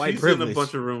 I know she's privilege. in a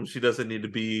bunch of rooms. She doesn't need to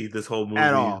be this whole movie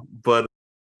at all. But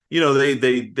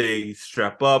they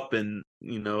strap up and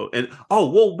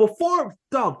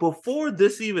before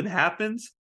this even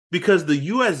happens, because the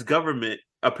U.S. government,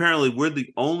 apparently we're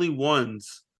the only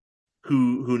ones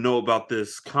who know about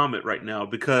this comet right now,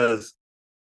 because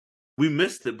we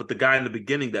missed it, but the guy in the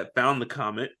beginning that found the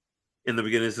comet in the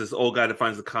beginning is this old guy that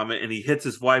finds the comet, and he hits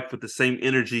his wife with the same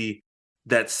energy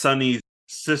that Sonny's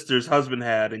sister's husband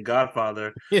had in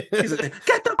Godfather. He's like,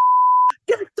 get the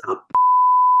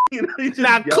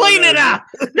now clean it up.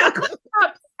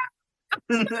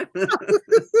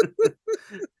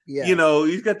 Yeah.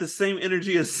 He's got the same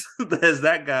energy as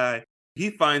that guy. He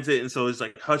finds it, and so it's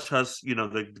like hush hush.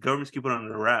 The government's keeping it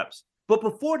under wraps. But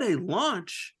before they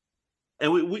launch,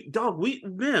 and we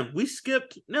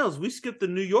skipped the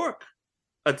New York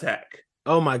attack.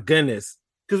 Oh my goodness!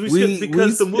 Because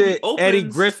the movie opens, Eddie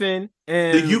Griffin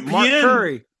and the UPN, Mark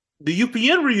Curry, the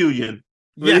UPN reunion.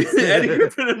 Yes, Eddie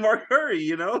Griffin and Mark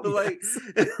Curry.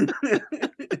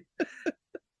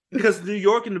 Because New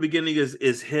York in the beginning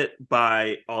is hit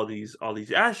by all these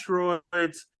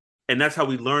asteroids, and that's how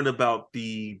we learned about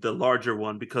the larger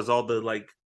one, because all the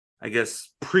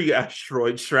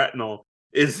pre-asteroid shrapnel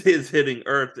is hitting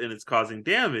Earth and it's causing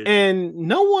damage, and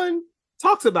no one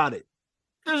talks about it.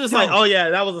 They're just oh yeah,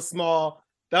 that was small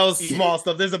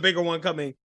stuff. There's a bigger one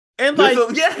coming, and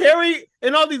Harry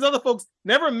and all these other folks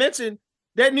never mentioned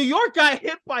that New York got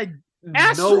hit by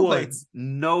asteroids.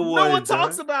 No one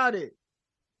talks about it.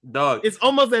 Dog. It's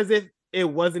almost as if it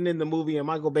wasn't in the movie, and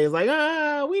Michael Bay's like,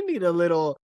 we need a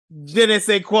little je ne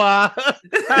sais quoi.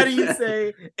 How do you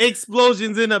say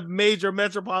explosions in a major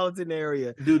metropolitan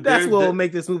area? Dude, that's what will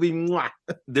make this movie. Mwah.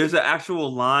 There's an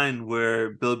actual line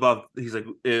where Billy Bob, he's like,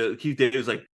 Keith David's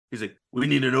like, he's like, we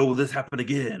need to know will this happen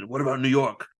again? What about New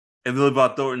York? And Billy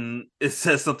Bob Thornton, it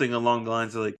says something along the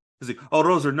lines of like, he's like, oh,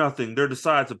 those are nothing. They're the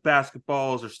size of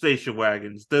basketballs or station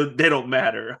wagons. They don't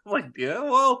matter. I'm like, yeah,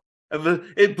 well,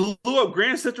 it blew up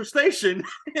Grand Central Station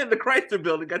in the Chrysler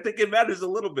Building. I think it matters a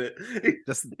little bit.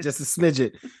 just a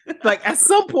smidget. Like at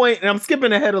some point, and I'm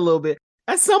skipping ahead a little bit.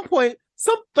 At some point,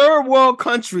 some third world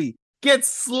country gets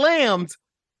slammed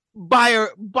by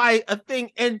a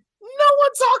thing, and no one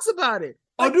talks about it.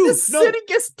 Like, the city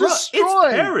gets destroyed.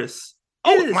 It's Paris.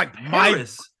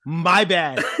 Paris. My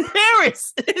bad.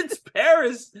 Paris. It's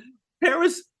Paris.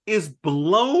 Paris is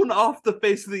blown off the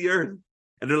face of the earth.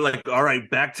 And they're like, all right,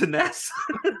 back to NASA.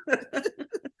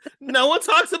 No one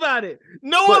talks about it.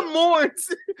 No one mourns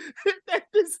that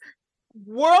this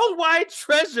worldwide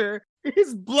treasure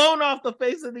is blown off the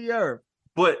face of the earth.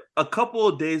 But a couple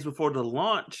of days before the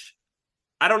launch,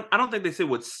 I don't think they say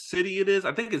what city it is.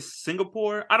 I think it's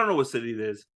Singapore. I don't know what city it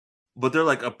is. But they're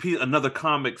like another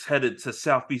comic's headed to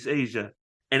Southeast Asia.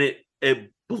 And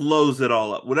it blows it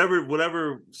all up.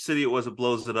 Whatever city it was, it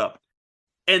blows it up.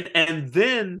 And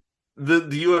then the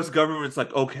U.S. government's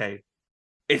like, okay,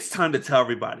 it's time to tell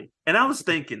everybody. And I was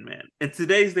thinking, man, in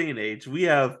today's day and age, we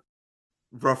have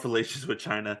rough relations with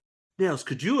China. Nails,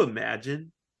 could you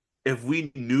imagine if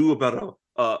we knew about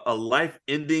a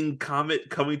life-ending comet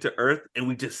coming to Earth and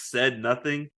we just said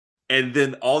nothing, and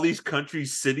then all these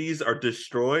countries' cities are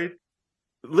destroyed?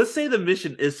 Let's say the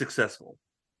mission is successful.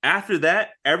 After that,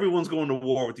 everyone's going to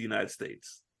war with the United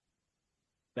States.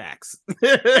 Facts.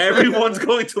 Everyone's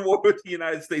going to war with the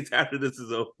United States after this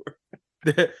is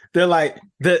over. They're like,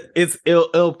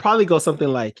 it'll probably go something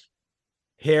like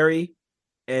Harry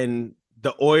and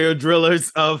the oil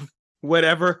drillers of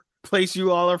whatever place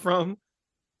you all are from.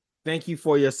 Thank you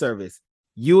for your service.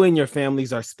 You and your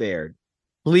families are spared.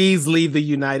 Please leave the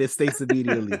United States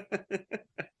immediately.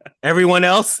 Everyone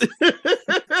else,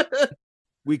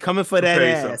 we coming for that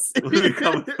ass. We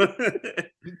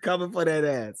coming for that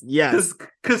ass. Yes.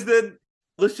 Because then,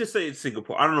 let's just say it's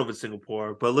Singapore. I don't know if it's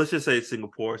Singapore, but let's just say it's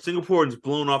Singapore. Singapore is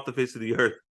blown off the face of the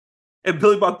earth. And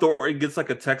Billy Bob Thornton gets like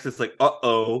a text that's like,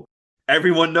 uh-oh,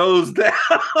 everyone knows that.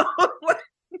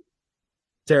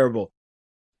 Terrible.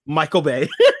 Michael Bay.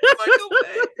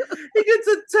 He gets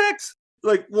a text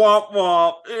like, womp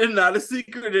womp, and not a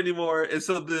secret anymore. And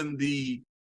so then the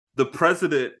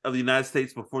president of the United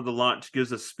States before the launch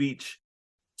gives a speech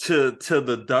to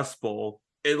the Dust Bowl.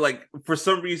 And like, for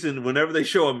some reason, whenever they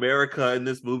show America in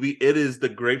this movie, it is the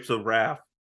Grapes of Wrath.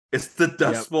 It's the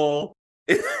Dust Bowl.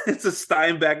 It's a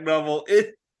Steinbeck novel.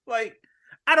 It like,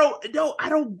 I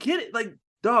don't get it. Like,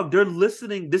 dog, they're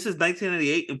listening. This is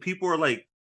 1998, and people are like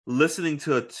listening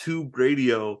to a tube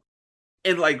radio.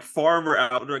 And like farmer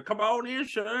out there, come on in,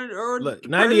 Sean. Look,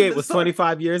 98 was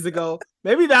 25 years ago.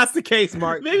 Maybe that's the case,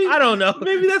 Mark. Maybe I don't know.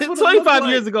 Maybe that's what 25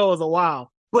 years ago was a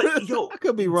while. But yo, I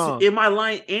could be wrong. In my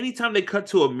line, anytime they cut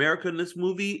to America in this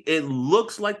movie, it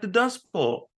looks like the Dust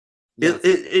Bowl. Yes.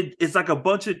 It's like a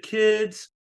bunch of kids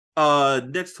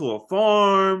next to a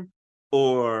farm,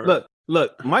 or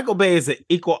look. Michael Bay is an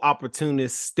equal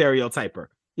opportunist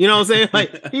stereotyper. You know what I'm saying?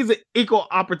 Like, he's an equal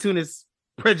opportunist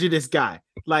prejudice guy.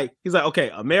 Like, he's like,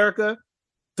 okay, America,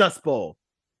 Dust Bowl.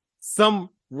 Some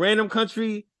random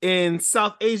country in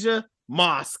South Asia,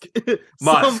 mosque.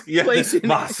 Mosque.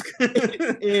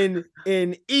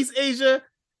 In East Asia,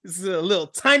 this is a little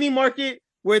tiny market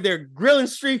where they're grilling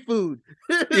street food.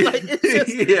 Like,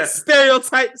 it's just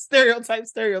stereotype.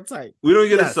 We don't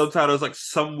get a subtitles like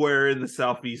somewhere in the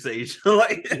Southeast Asia.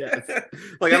 Like,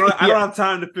 like I don't have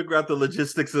time to figure out the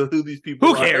logistics of who these people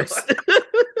are. Who cares?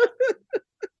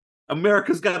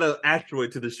 America's got an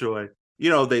asteroid to destroy. You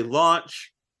know, they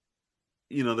launch.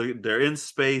 You know, they're in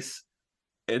space,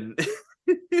 and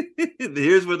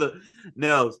here's where the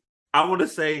nails. I want to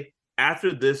say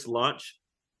after this launch,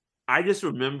 I just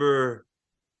remember.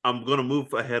 I'm gonna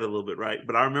move ahead a little bit, right?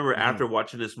 But I remember after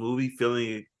watching this movie,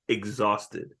 feeling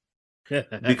exhausted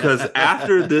because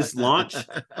after this launch,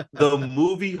 the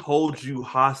movie holds you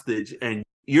hostage, and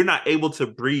you're not able to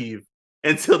breathe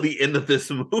until the end of this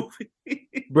movie.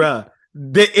 Bruh,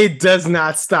 it does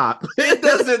not stop. It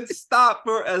doesn't stop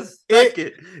for a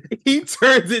second. He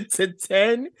turns it to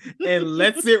 10 and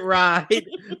lets it ride.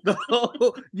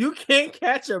 You can't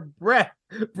catch a breath,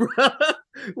 bruh.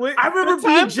 I remember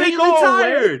being genuinely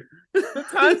tired. The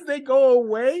times they go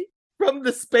away from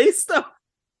the space stuff,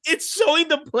 it's showing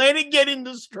the planet getting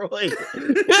destroyed.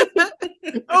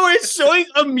 Or it's showing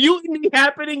a mutiny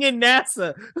happening in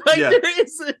NASA. Like there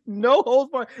is no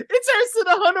holds barred. It turns to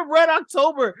the Hunt of Red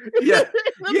October. Yeah. In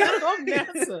the middle of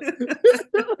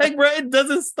NASA. Like, bro, it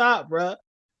doesn't stop, bro.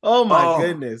 Oh my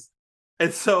goodness.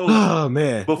 And so, oh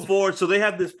man, so they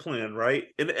have this plan, right?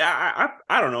 And I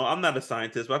don't know. I'm not a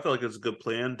scientist, but I feel like it's a good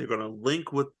plan. They're going to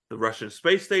link with the Russian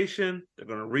space station. They're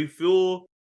going to refuel,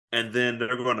 and then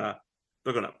they're going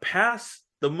to pass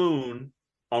the moon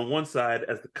on one side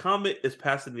as the comet is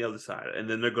passing the other side, and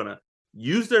then they're going to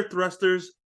use their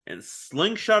thrusters and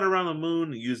slingshot around the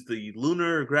moon, and use the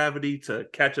lunar gravity to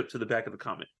catch up to the back of the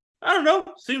comet. I don't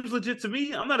know. Seems legit to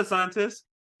me. I'm not a scientist.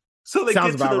 So they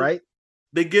sounds about right.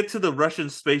 They get to the Russian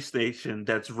space station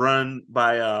that's run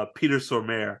by Peter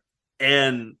Stormare,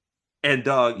 and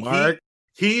dog,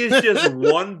 he is just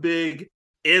one big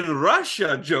in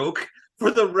Russia joke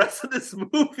for the rest of this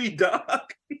movie,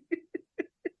 dog.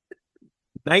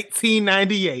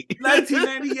 1998.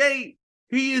 1998.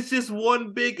 He is just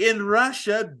one big in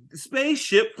Russia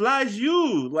spaceship flies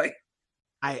you. Like,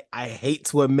 I hate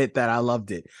to admit that I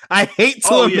loved it. I hate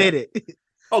to admit it.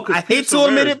 I hate to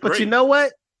admit it, but you know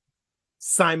what?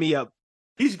 Sign me up.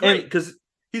 He's great because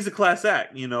he's a class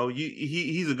act. You know,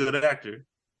 he's a good actor.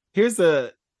 Here's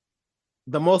the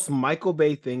most Michael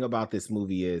Bay thing about this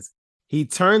movie is he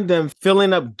turned them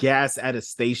filling up gas at a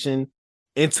station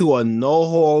into a no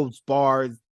holds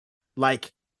barred,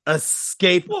 like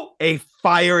escape a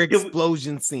fire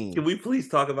explosion scene. Can we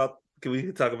talk about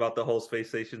the whole space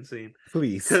station scene?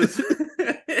 Please.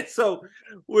 So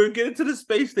we're getting to the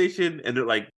space station and they're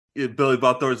like, Billy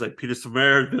Bob Thornton's like, Peter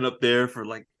Stormare has been up there for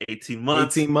like 18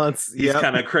 months. 18 months. He's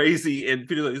kind of crazy. And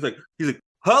he's like,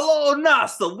 hello,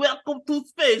 NASA, welcome to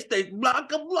space station. Block,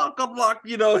 block, block.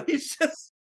 You know, he's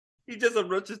just a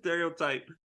Russian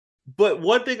stereotype. But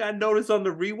one thing I noticed on the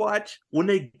rewatch, when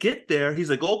they get there, he's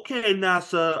like, okay,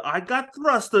 NASA, I got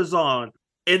thrusters on.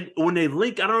 And when they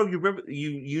link, I don't know if you remember,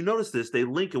 you noticed this, they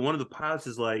link and one of the pilots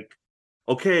is like,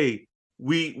 okay,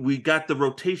 we got the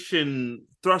rotation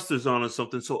thrusters on or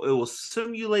something, so it will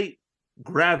simulate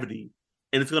gravity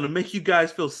and it's going to make you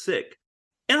guys feel sick.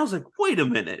 And I was like, wait a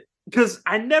minute, because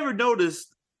I never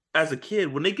noticed as a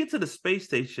kid, when they get to the space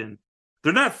station,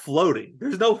 they're not floating.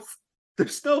 There's no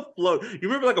float. You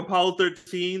remember like Apollo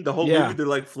 13, the whole movie, they're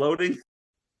like floating?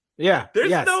 Yeah.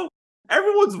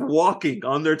 Everyone's walking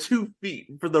on their 2 feet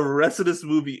for the rest of this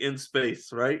movie in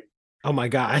space, right? Oh my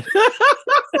God.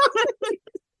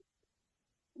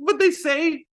 But they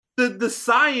say the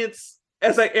science,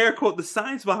 as I air quote, the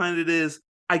science behind it is,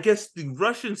 I guess the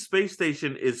Russian space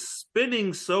station is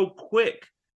spinning so quick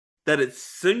that it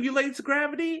simulates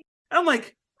gravity. And I'm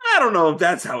like, I don't know if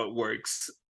that's how it works.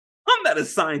 I'm not a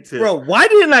scientist. Bro, why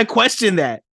didn't I question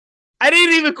that? I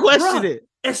didn't even question it.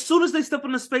 As soon as they step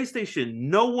on the space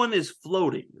station, no one is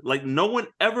floating. Like, no one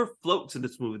ever floats in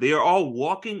this movie. They are all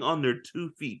walking on their 2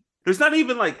 feet. There's not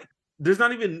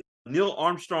even Neil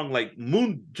Armstrong like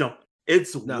moon jump.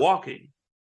 It's walking.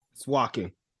 It's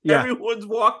walking. Yeah. Everyone's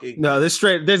walking. No,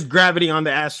 there's gravity on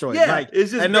the asteroid. Yeah, like,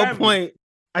 it's just at gravity. No point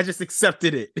I just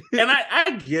accepted it. And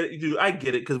I get it, dude. I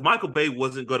get it, because Michael Bay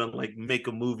wasn't gonna like make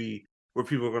a movie where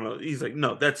people are gonna. He's like,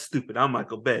 no, that's stupid. I'm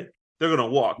Michael Bay. They're gonna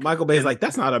walk. Michael Bay's like,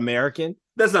 that's not American.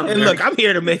 That's not. And American. Look, I'm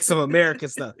here to make some American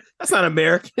stuff. That's not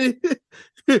American.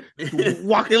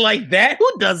 Walking like that?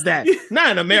 Who does that?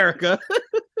 Not in America.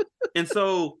 And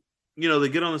so, you know, they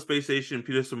get on the space station.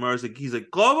 Peter Stormare's like, he's like,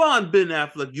 come on, Ben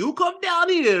Affleck, you come down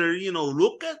here. You know,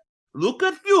 look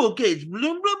at fuel cage. Blah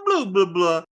blah blah blah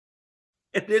blah.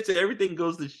 And everything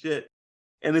goes to shit,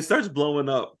 and it starts blowing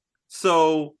up.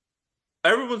 So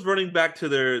everyone's running back to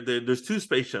there's 2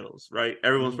 space shuttles, right?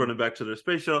 Everyone's running back to their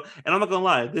space shuttle. And I'm not gonna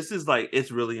lie, this is like,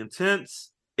 it's really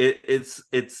intense. It's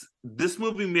this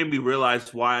movie made me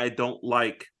realize why I don't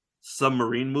like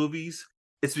submarine movies.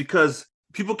 It's because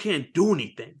people can't do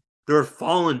anything. They're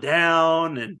falling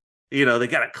down, and you know, they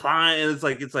gotta climb. And it's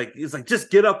like just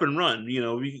get up and run. You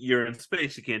know, you're in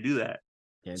space, you can't do that.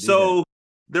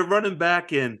 They're running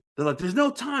back, and they're like, there's no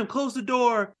time, close the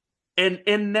door. And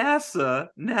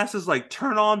NASA's like,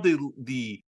 turn on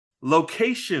the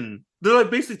location. They're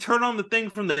like, basically turn on the thing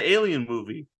from the Alien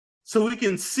movie so we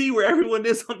can see where everyone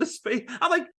is on the space. I'm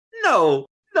like, no,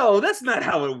 that's not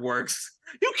how it works.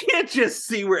 You can't just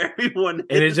see where everyone is.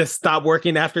 And it just stopped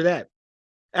working after that.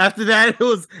 After that, it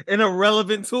was an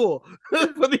irrelevant tool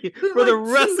for the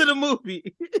rest of the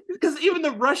movie. Because even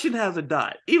the Russian has a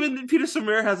dot. Even Peter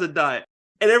Stormare has a dot.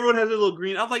 And everyone has a little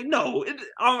green. I'm like, no,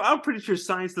 I'm pretty sure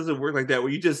science doesn't work like that,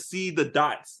 where you just see the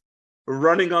dots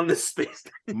running on this space.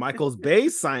 Michael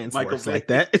Bay's science works like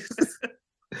that.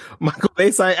 Michael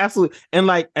Bay side, absolutely. And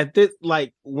like at this,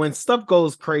 like when stuff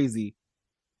goes crazy,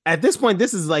 at this point,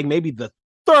 this is like maybe the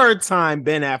third time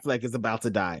Ben Affleck is about to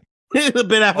die. Ben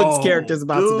Affleck's character is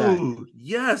about to die.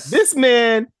 Yes. This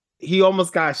man, he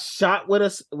almost got shot with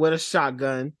a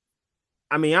shotgun.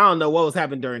 I mean, I don't know what was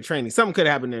happening during training. Something could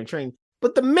have happened during training.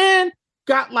 But the man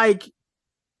got like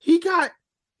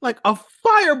a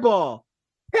fireball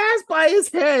passed by his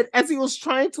head as he was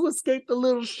trying to escape the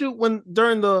little chute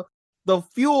during the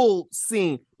fuel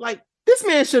scene. Like, this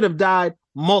man should have died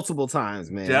multiple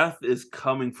times, man. Death is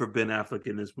coming for Ben Affleck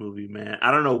in this movie, man.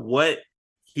 I don't know what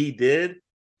he did.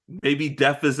 Maybe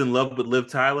Death is in love with Liv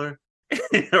Tyler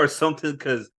or something,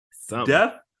 because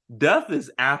Death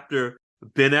is after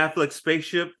Ben Affleck's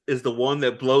spaceship is the one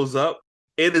that blows up.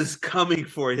 It is coming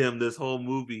for him this whole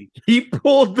movie. He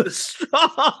pulled the straw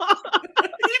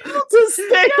to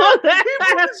stay on that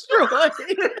asteroid.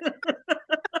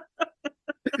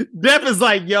 Death is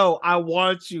like, yo, I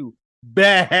want you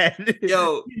bad.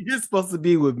 Yo, you're supposed to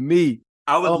be with me.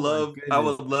 I would love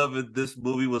if this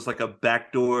movie was like a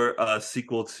backdoor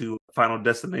sequel to Final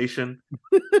Destination.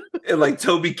 And like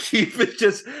Toby Keith is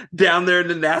just down there in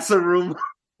the NASA room,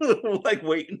 like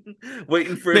waiting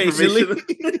for information.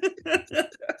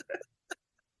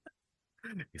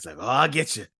 He's like, oh, I'll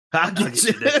get you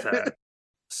next time.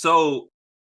 So,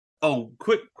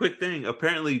 quick thing.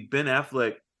 Apparently Ben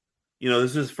Affleck, this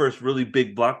is his first really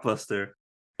big blockbuster,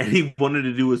 and he wanted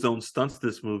to do his own stunts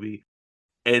this movie.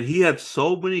 And he had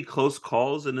so many close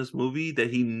calls in this movie that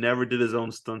he never did his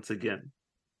own stunts again.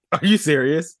 Are you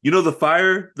serious? The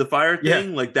fire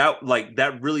thing, like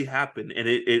that really happened, and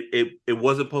it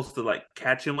wasn't supposed to like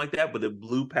catch him like that, but it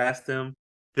blew past him.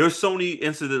 There were so many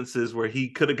incidences where he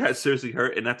could have got seriously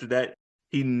hurt, and after that,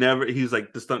 he's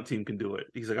like, the stunt team can do it.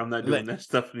 He's like, I'm not doing that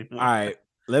stuff anymore. All right,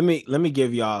 let me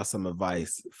give y'all some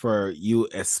advice for you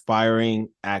aspiring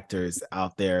actors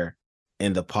out there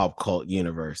in the pop cult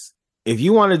universe. If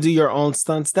you want to do your own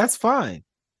stunts, that's fine.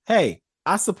 Hey,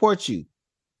 I support you.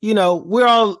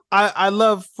 I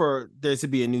love for there to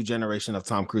be a new generation of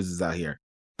Tom Cruises out here.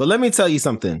 But let me tell you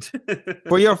something.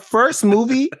 For your first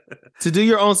movie to do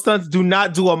your own stunts, do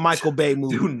not do a Michael Bay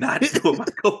movie. Do not do a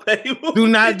Michael Bay movie. Do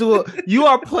not do it. You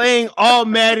are playing all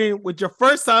Madden with your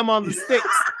first time on the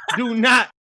sticks. Do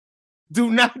not do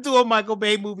a Michael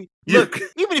Bay movie. Look,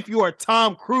 even if you are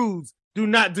Tom Cruise, do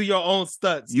not do your own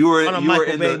stunts on a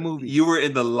Michael Bay movie. You were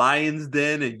in the Lion's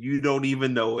Den and you don't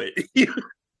even know it.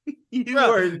 Could you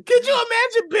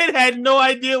imagine Ben had no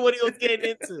idea what he was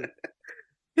getting into?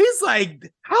 He's like,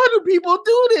 how do people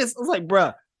do this? I was like,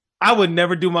 bruh, I would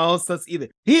never do my own stunts either.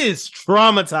 He is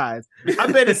traumatized. I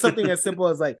bet it's something as simple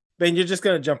as like, Ben, you're just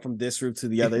going to jump from this route to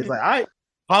the other. He's like, all right,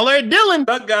 holler at Dylan.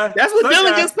 That's what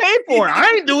Dylan gets paid for.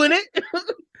 I ain't doing it.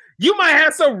 You might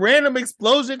have some random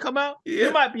explosion come out. Yeah.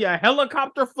 You might be a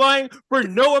helicopter flying for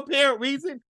no apparent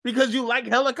reason because you like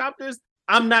helicopters.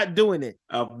 I'm not doing it.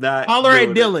 I'm not. Holler at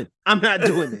Dylan. I'm not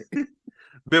doing it.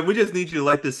 Ben, we just need you to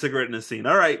light this cigarette in the scene.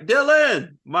 All right,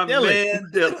 Dylan, man,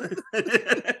 Dylan.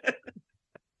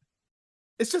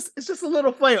 It's just a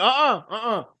little flame.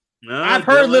 No, I've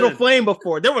heard little flame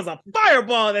before. There was a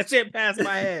fireball that shit past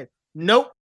my head.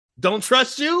 Nope. Don't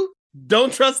trust you.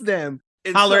 Don't trust them.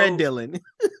 And holler at Dylan.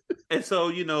 And so,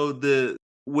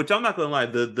 which I'm not gonna lie,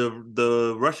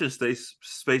 the Russian space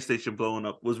station blowing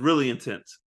up was really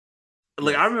intense.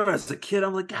 Like, I remember as a kid,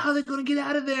 I'm like, how are they gonna get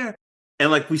out of there?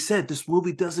 And like we said, this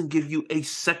movie doesn't give you a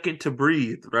second to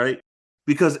breathe, right?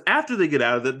 Because after they get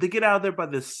out of there, they get out of there by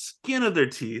the skin of their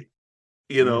teeth,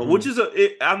 which is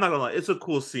I'm not gonna lie, it's a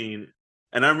cool scene.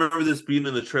 And I remember this being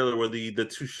in the trailer where the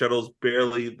two shuttles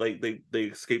barely, like, they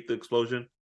escape the explosion.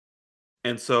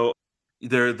 And so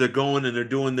they're going and they're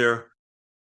doing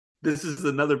this is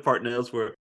another part, Nails,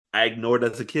 where I ignored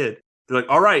as a kid. They're like,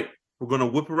 all right, we're going to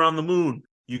whip around the moon.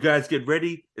 You guys get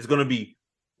ready. It's going to be,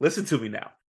 listen to me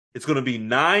now. It's going to be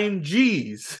 9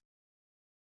 Gs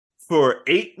for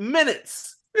 8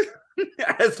 minutes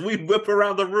as we whip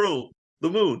around the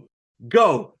moon.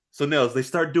 Go. So Nails, they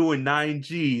start doing 9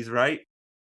 Gs, right?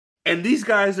 And these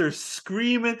guys are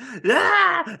screaming.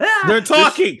 They're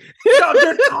talking.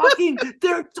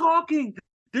 They're talking.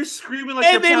 They're screaming like.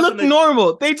 And they look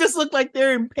normal. They just look like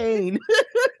they're in pain.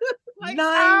 Like,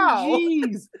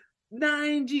 9 Gs.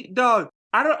 9 G. Dog.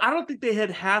 I don't think they had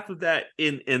half of that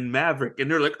in Maverick. And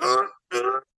they're like,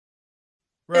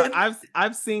 Bro,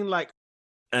 I've seen like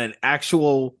an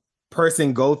actual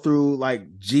person go through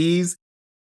like Gs.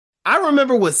 I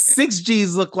remember what 6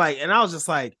 Gs looked like, and I was just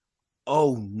like,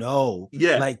 oh no.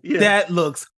 Yeah. That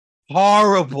looks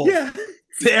horrible. Yeah.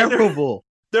 Terrible.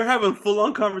 They're having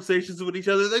full-on conversations with each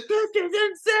other. Like, this is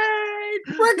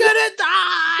insane. We're gonna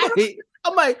die.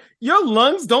 I'm like, your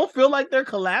lungs don't feel like they're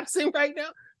collapsing right now?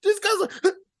 Just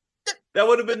because that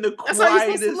would have been the quietest, that's how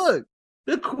you're supposed to look.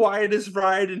 The quietest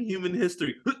ride in human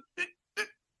history.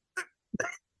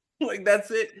 Like that's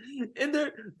it. And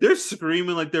they're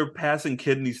screaming like they're passing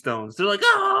kidney stones. They're like,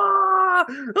 ah,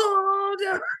 oh,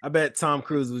 yeah. I bet Tom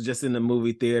Cruise was just in the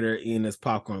movie theater eating his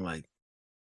popcorn like,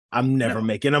 I'm never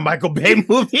making a Michael Bay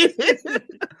movie.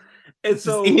 And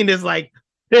so eating is like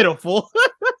pitiful.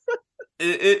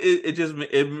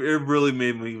 it really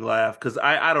made me laugh because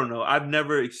I don't know. I've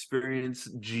never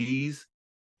experienced G's,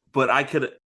 but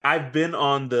I've been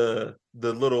on the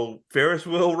little Ferris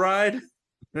wheel ride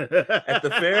at the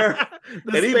fair.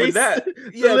 The and space, even that,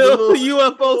 the little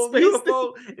UFO space.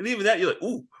 UFO, and even that, you're like,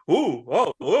 ooh,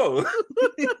 whoa.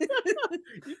 You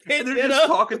can't and they're get just up.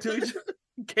 talking to each other.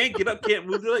 Can't get up, can't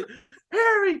move. They're like,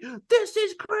 Harry, this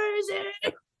is crazy.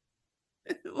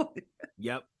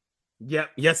 Yep.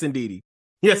 Yes, indeedy.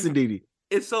 Yes, indeedy.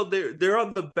 And so they're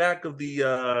on the back of the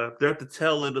they're at the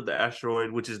tail end of the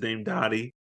asteroid, which is named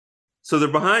Dottie. So they're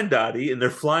behind Dottie and they're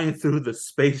flying through the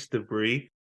space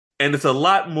debris. And it's a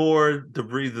lot more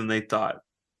debris than they thought.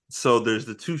 So there's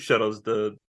the two shuttles,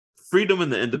 the Freedom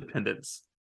and the Independence.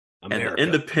 America. And the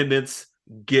Independence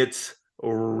gets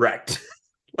wrecked.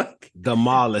 Like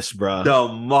demolished, bro.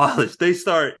 Demolished. They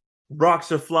start,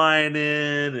 rocks are flying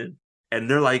in, and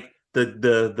they're like,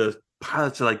 the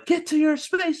pilots are like, get to your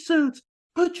spacesuits,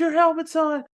 put your helmets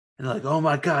on. And they're like, oh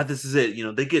my God, this is it. You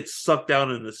know, they get sucked out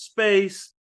into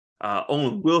space.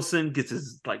 Owen Wilson gets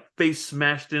his like face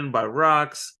smashed in by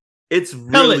rocks. It's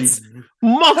really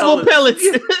multiple pellets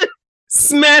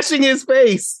smashing his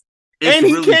face, and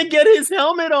he can't get his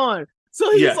helmet on. So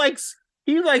he's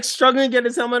like struggling to get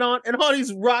his helmet on, and all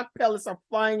these rock pellets are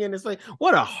flying in his face.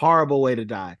 What a horrible way to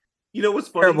die! You know what's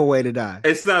funny? Terrible way to die.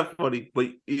 It's not funny, but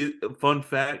fun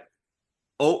fact: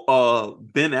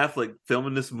 Ben Affleck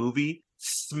filming this movie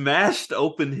smashed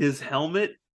open his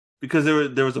helmet because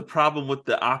there was a problem with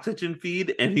the oxygen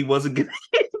feed, and he wasn't getting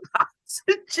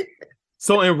oxygen.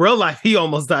 So in real life, he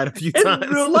almost died a few times. In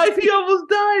real life, he almost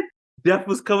died. Death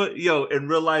was coming. In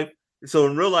real life. So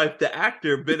in real life, the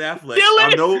actor Ben Affleck.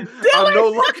 I'm no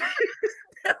longer.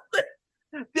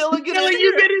 Dylan, get in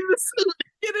you get in the suit.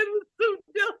 Get in the suit,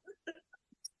 Dylan.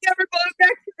 Never going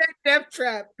back to that death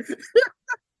trap.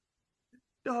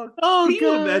 Dog, can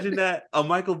you imagine that?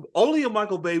 Only a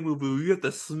Michael Bay movie where you have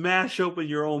to smash open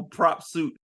your own prop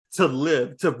suit to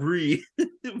live, to breathe.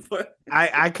 But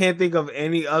I can't think of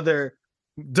any other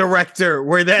director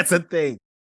where that's a thing.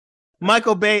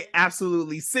 Michael Bay,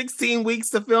 absolutely. 16 weeks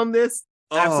to film this?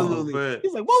 Absolutely. Man.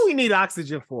 He's like, what do we need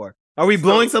oxygen for? Are we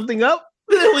blowing something up?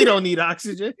 We don't need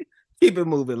oxygen. Keep it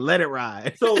moving. Let it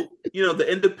ride. So,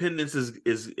 the Independence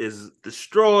is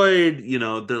destroyed.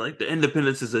 They're like, the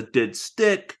Independence is a dead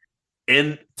stick.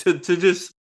 And to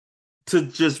just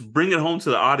bring it home to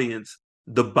the audience,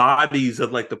 the bodies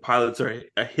of like the pilots are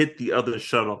hit the other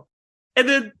shuttle. And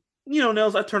then,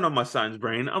 Nels, I turn on my science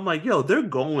brain. I'm like, they're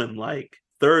going like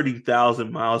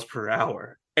 30,000 miles per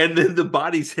hour. And then the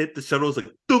bodies hit the shuttle. It's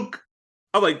like, dunk.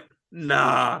 I'm like,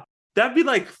 nah. That'd be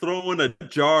like throwing a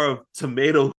jar of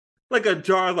tomato, like a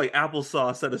jar of like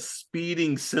applesauce at a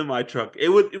speeding semi truck. It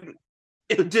would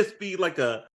just be like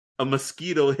a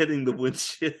mosquito hitting the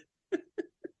windshield.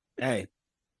 Hey,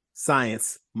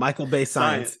 science. Michael Bay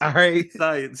science. All right.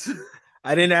 Science.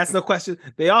 I didn't ask no question.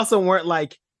 They also weren't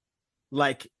like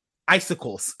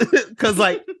icicles because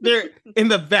like they're in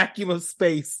the vacuum of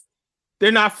space.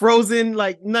 They're not frozen,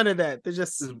 like none of that. They're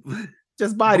just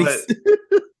bodies.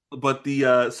 But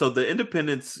so the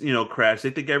Independence, crashed.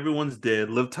 They think everyone's dead.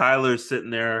 Liv Tyler's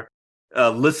sitting there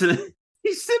listening.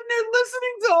 He's sitting there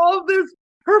listening to all of this.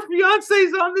 Her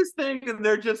fiance's on this thing, and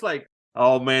they're just like,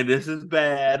 oh man, this is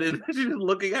bad. And she's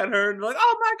looking at her and like,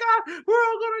 oh my God, we're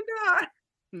all gonna die.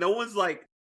 No one's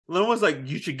like,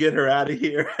 you should get her out of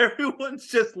here. Everyone's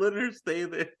just letting her stay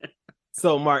there.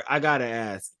 So, Mark, I gotta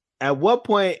ask, at what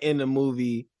point in the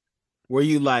movie were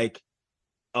you like,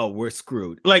 oh, we're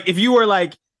screwed? Like, if you were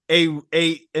like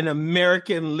an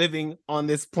American living on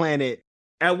this planet,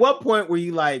 at what point were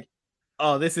you like,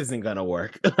 oh, this isn't gonna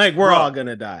work? Like, we're all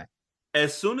gonna die.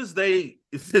 As soon as they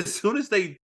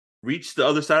reach the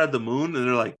other side of the moon, and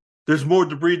they're like, there's more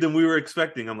debris than we were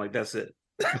expecting. I'm like, that's it.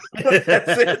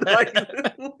 That's it. Like,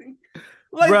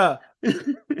 bruh,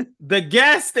 the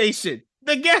gas station,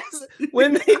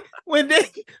 when they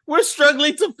were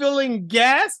struggling to fill in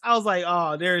gas, I was like,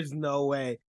 oh, there's no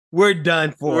way we're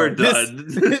done for. We're done.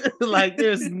 Like,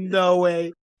 there's no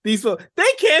way these folks,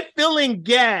 they can't fill in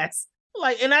gas.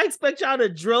 Like, and I expect y'all to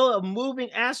drill a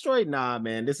moving asteroid. Nah,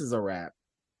 man, this is a wrap.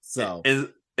 So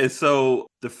And so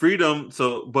the Freedom,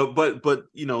 but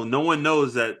no one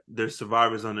knows that there's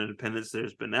survivors on Independence.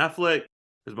 There's Ben Affleck,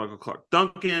 there's Michael Clark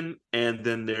Duncan, and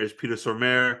then there's Peter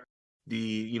Stormare,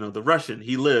 the Russian.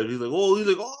 He lived. He's like,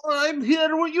 oh, I'm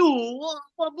here with you,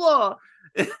 blah blah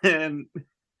blah. And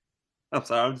I'm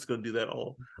sorry, I'm just gonna do that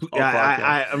all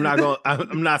I'm not going.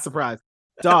 I'm not surprised,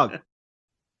 dog.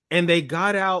 And they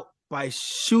got out by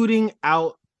shooting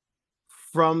out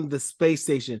from the space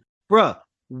station, bruh.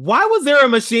 Why was there a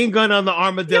machine gun on the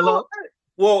armadillo?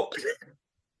 Well,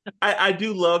 I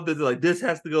do love that. Like, this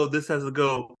has to go. This has to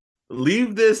go.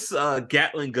 Leave this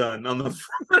Gatling gun on the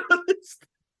front of this.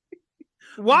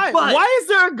 Why? Why is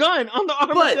there a gun on the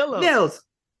armadillo? But, Nails,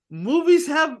 movies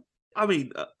have. I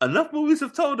mean, enough movies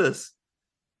have told us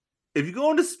if you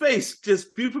go into space,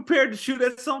 just be prepared to shoot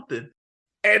at something.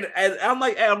 And I'm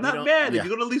like, hey, I'm not mad if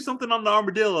you're gonna leave something on the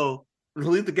armadillo.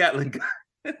 Leave the Gatling gun.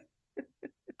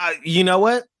 You know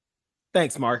what?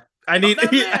 Thanks, Mark. I need you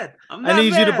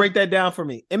to break that down for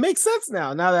me. It makes sense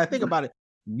now that I think about it.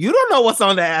 You don't know what's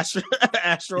on the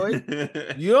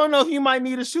asteroid. You don't know if you might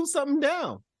need to shoot something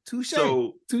down. Touche.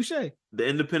 The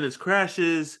Independence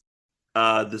crashes.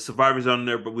 The survivors are on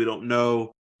there, but we don't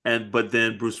know. But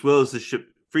then Bruce Willis' ship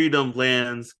Freedom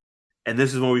lands, and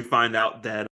this is when we find out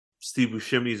that Steve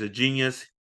Buscemi is a genius.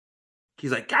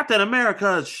 He's like, Captain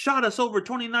America shot us over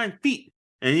 29 feet.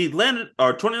 And he landed,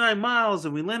 or 29 miles,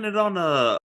 and we landed on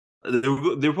they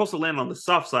were supposed to land on the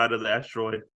soft side of the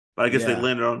asteroid, but I guess they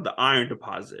landed on the iron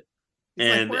deposit.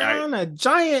 And we're on a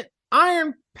giant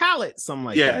iron pallet, something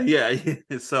like that. Yeah.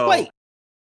 So wait.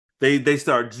 They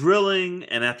start drilling,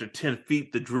 and after 10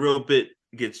 feet, the drill bit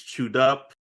gets chewed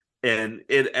up. And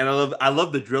I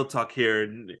love the drill talk here.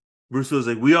 And Bruce was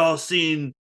like, we all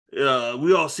seen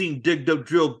digged up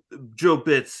drill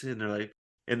bits, and they're like,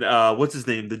 and what's his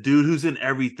name? The dude who's in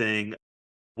everything,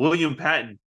 William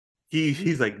Patton.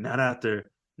 He's like, not after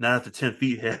 10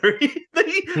 feet, Harry.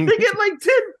 they get like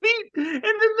 10 feet, and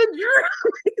then the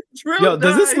drill. Yo,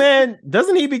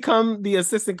 doesn't he become the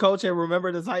assistant coach and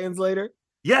Remember the Titans later?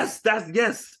 Yes.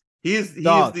 He is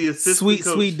the assistant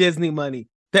coach. Sweet Disney money.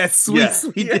 That's sweet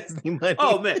Disney money.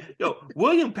 Oh man,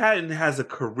 William Patton has a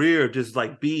career just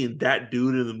like being that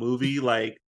dude in the movie.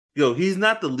 Like, he's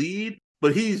not the lead,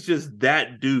 but he's just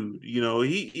that dude.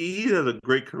 He has a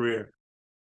great career.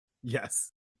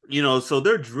 Yes. So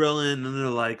they're drilling and they're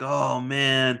like, oh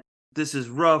man, this is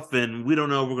rough and we don't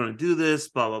know if we're going to do this,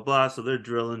 blah, blah, blah. So they're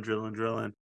drilling.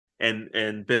 And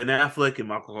Ben Affleck and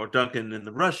Michael Clark Duncan and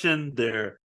the Russian,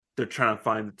 they're trying to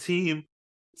find the team.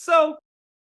 So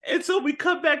we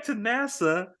come back to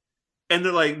NASA and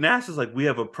they're like, NASA's like, we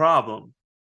have a problem.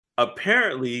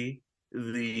 Apparently,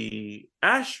 the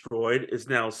asteroid is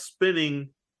now spinning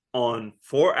on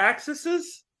 4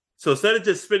 axes. So instead of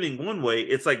just spinning one way,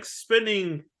 it's like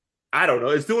spinning, I don't know,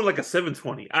 it's doing like a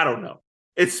 720. I don't know.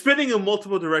 It's spinning in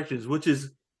multiple directions,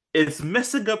 it's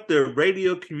messing up their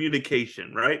radio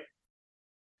communication, right?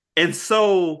 And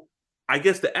so I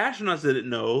guess the astronauts didn't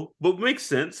know, but makes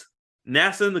sense.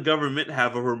 NASA and the government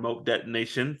have a remote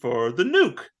detonation for the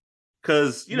nuke.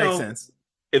 Because, makes sense.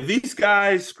 If these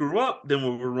guys screw up, then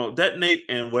we'll remote detonate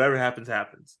and whatever happens,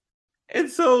 happens. And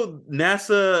so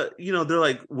NASA, they're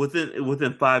like,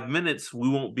 within 5 minutes, we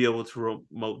won't be able to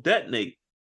remote detonate.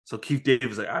 So Keith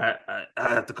David's like, I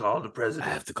have to call the president.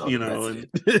 I have to call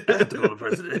the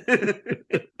president.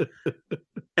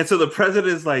 And so the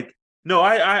president is like, no,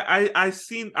 I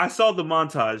saw the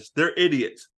montage. They're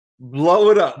idiots. Blow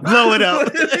it up.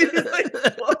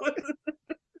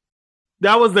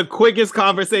 That was the quickest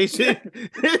conversation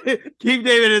Keith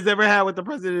David has ever had with the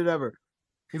president ever.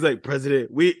 He's like, President,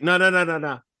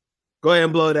 no. Go ahead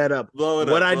and blow that up.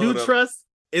 What I do trust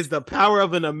is the power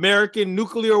of an American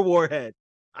nuclear warhead.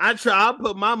 I'll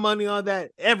put my money on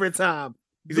that every time.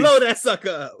 Blow that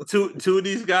sucker up. Two of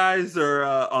these guys are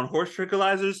on horse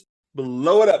tranquilizers.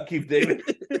 Blow it up, Keith David.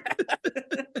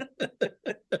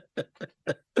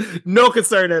 No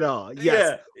concern at all.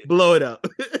 Yes, blow it up.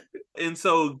 And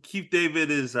so Keith David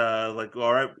is like,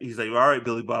 all right. He's like, all right,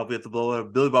 Billy Bob, we have to blow it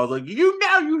up. Billy Bob's like, he's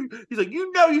like,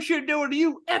 you should do it.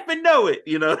 You effing know it.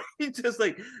 He's just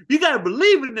like, you got to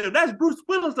believe in them. That's Bruce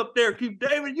Willis up there, Keith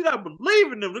David. You got to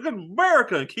believe in them. Look at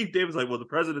America. And Keith David's like, well, the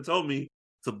president told me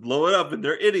to blow it up and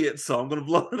they're idiots. So I'm going to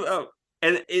blow it up.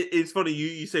 And it's funny.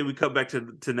 You say we come back to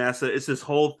NASA. It's this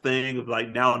whole thing of like,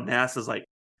 now NASA's like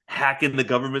hacking the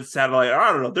government satellite.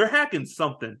 I don't know. They're hacking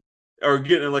something. Or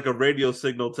getting like a radio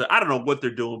signal to, I don't know what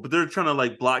they're doing, but they're trying to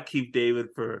like block Keith David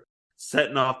for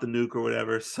setting off the nuke or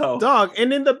whatever. So, dog,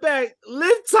 and in the back,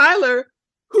 Liv Tyler,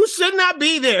 who should not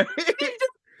be there,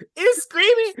 is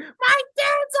screaming, "My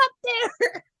dad's up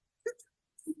there!"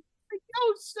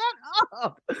 Yo, shut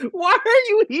up. Why are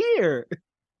you here?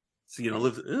 So, my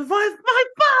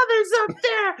father's up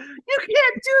there. You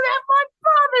can't do that. My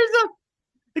father's up.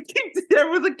 Keep there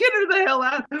with the get her the hell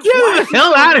out. Get her the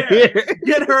hell out of here.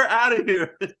 Get her out of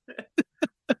here.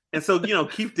 And so,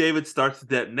 Keith David starts the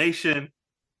detonation.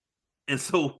 And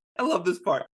so I love this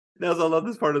part. I love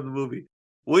this part of the movie.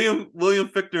 William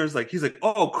Fichtner is he's like,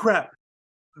 oh crap.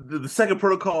 The second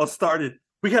protocol has started.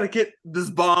 We got to get this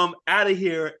bomb out of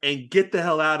here and get the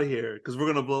hell out of here because we're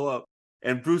going to blow up.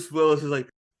 And Bruce Willis is like,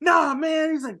 nah,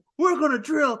 man. He's like, we're going to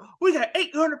drill. We got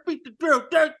 800 feet to drill.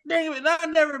 Dang it. I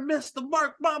never missed the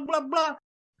mark. Blah, blah, blah.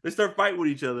 They start fighting with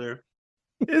each other.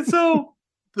 And so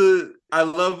I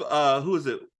love, who is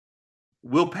it?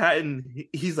 Will Patton.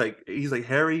 He's like,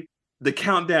 Harry, the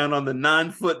countdown on the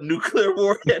 9-foot nuclear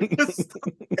warhead.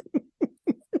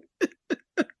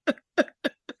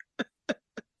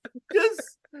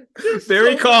 Just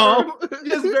very calm.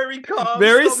 Just very calm.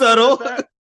 Very subtle.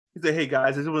 He said, hey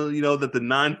guys, I just want to let you know that the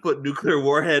 9-foot nuclear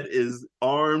warhead is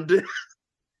armed.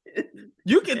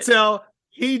 You can tell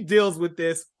he deals with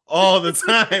this all the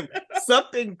time.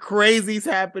 Something crazy's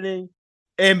happening,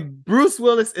 and Bruce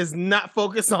Willis is not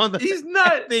focused on the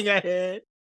thing ahead.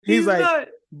 He's like, not.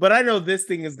 But I know this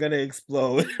thing is gonna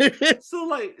explode.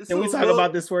 Can we talk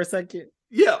about this for a second?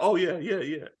 Yeah. Oh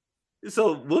yeah.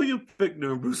 So William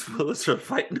Fichtner and Bruce Willis are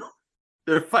fighting.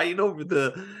 They're fighting over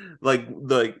the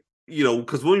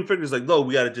because William Fichtner's like, no,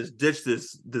 we got to just ditch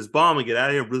this bomb and get out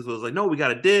of here. Bruce Willis is like, no, we got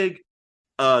to dig.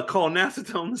 Call NASA,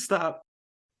 tell them to stop.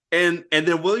 And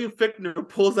then William Fichtner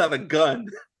pulls out a gun.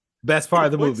 Best part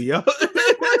of the movie, yo. The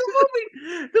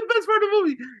best part of the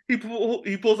movie.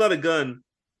 He pulls out a gun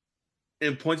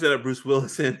and points it at Bruce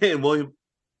Willis, and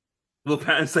Will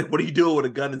Patton's like, what are you doing with a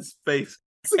gun in space?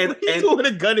 And doing with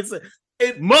a gun in space?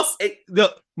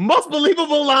 The most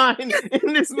believable line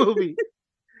in this movie.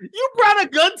 You brought a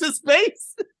gun to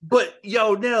space? But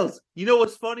yo, Nels, you know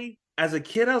what's funny? As a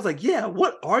kid, I was like, yeah,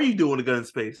 what are you doing with a gun in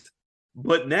space?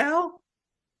 But now,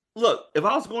 look, if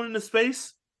I was going into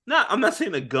space, I'm not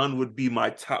saying a gun would be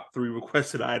my top 3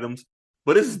 requested items,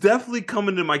 but it's definitely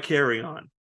coming to my carry-on.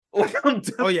 I'm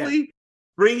definitely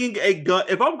bringing a gun.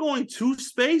 If I'm going to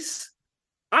space,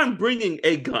 I'm bringing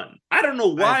a gun. I don't know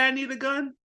why I need a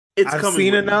gun. I've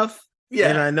seen enough,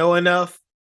 and I know enough.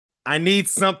 I need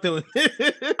something.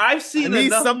 I've seen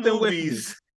enough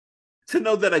movies to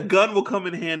know that a gun will come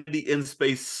in handy in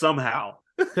space somehow.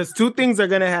 Because 2 things are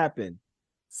going to happen.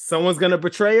 Someone's going to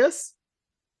betray us,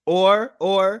 or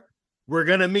we're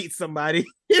going to meet somebody.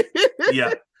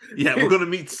 Yeah, we're going to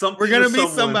meet something. We're going to meet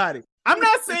somebody. I'm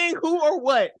not saying who or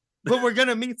what, but we're going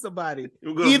to meet somebody.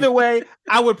 Either way,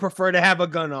 I would prefer to have a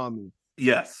gun on me.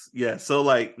 Yes. So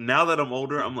now that I'm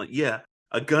older, I'm like, yeah,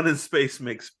 a gun in space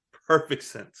makes perfect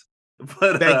sense.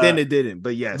 But back then it didn't.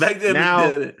 But yes, back then now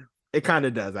it didn't. It kind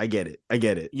of does. I get it.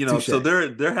 Touché. So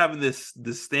they're having this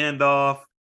standoff,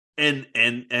 and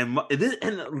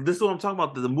this is what I'm talking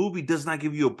about. The movie does not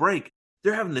give you a break.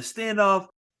 They're having the standoff.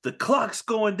 The clock's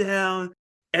going down,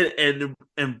 and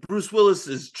Bruce Willis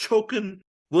is choking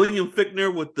William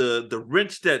Fichtner with the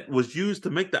wrench that was used to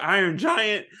make the Iron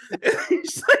Giant.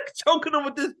 He's like choking him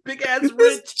with this big ass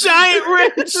wrench. Giant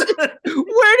wrench.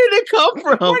 Where did it come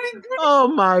from?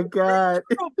 Oh my God.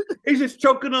 He's just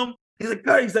choking him. He's like,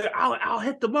 I'll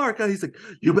hit the mark. He's like,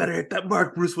 you better hit that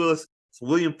mark, Bruce Willis. So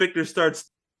William Fichtner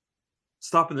starts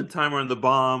stopping the timer on the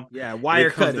bomb. Yeah, wire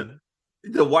cutting.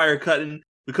 The wire cutting.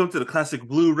 We come to the classic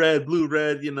blue, red,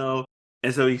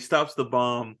 and so he stops the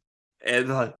bomb, and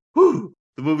like, whoo.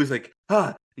 The movie's like,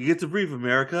 you get to breathe,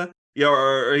 America. Yeah,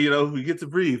 or we get to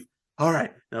breathe. All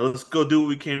right, now let's go do what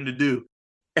we came to do.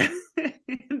 And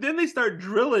then they start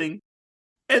drilling,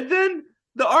 and then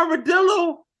the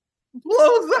armadillo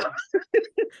blows up.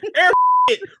 Air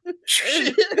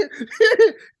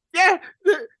yeah,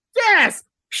 yes.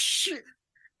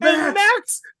 And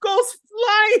Max goes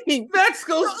flying. The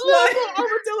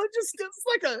armadillo just gets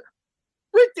like a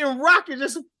freaking rocket,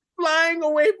 just flying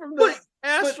away from the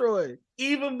asteroid.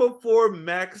 Even before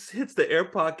Max hits the air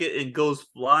pocket and goes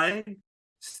flying,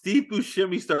 Steve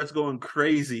Buscemi starts going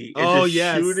crazy and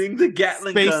shooting the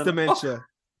Gatling gun. Space dementia.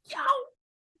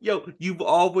 Yo, you've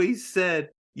always said,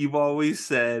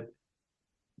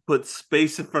 put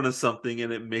space in front of something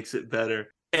and it makes it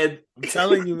better. And I'm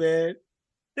telling you, man.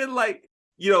 And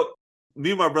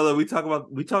me and my brother, we talk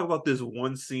about this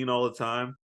one scene all the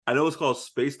time. I know it's called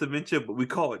space dementia, but we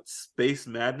call it space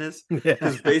madness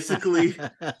because basically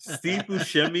Steve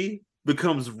Buscemi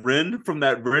becomes Ren from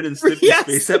that Ren and Stimpy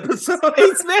space episode.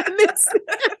 Space madness.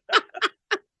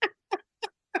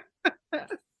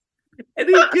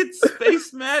 gets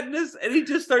space madness and he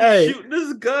just starts shooting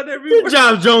his gun everywhere. Good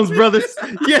job, Jones Brothers.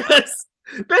 Yes.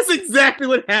 That's exactly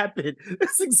what happened.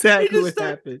 That's exactly what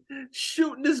happened.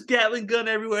 Shooting this Gatling gun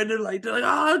everywhere, and they're like,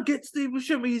 "Oh, get Steve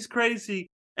Buscemi, he's crazy."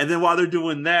 And then while they're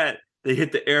doing that, they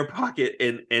hit the air pocket,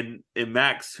 and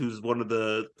Max, who's one of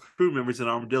the crew members in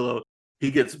Armadillo,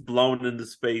 he gets blown into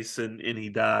space and he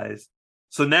dies.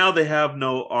 So now they have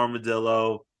no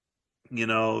Armadillo. You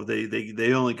know,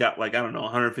 they only got like, I don't know,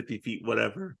 150 feet,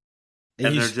 whatever.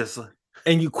 And they're just like,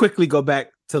 and you quickly go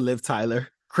back to Liv Tyler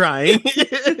crying.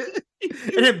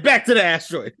 And then back to the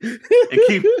asteroid.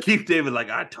 And keep David like,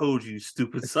 I told you,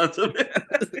 stupid sons of man.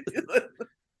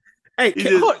 Hey,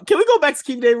 can we go back to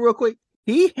Keith David real quick?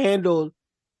 He handled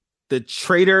the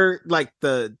traitor, like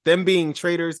them being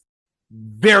traitors,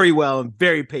 very well and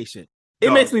very patient.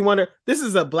 It makes me wonder, this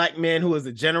is a black man who is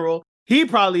a general. He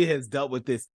probably has dealt with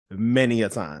this many a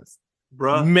times.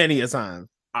 Bruh. Many a time.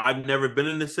 I've never been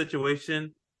in this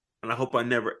situation, and I hope I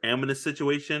never am in this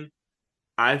situation.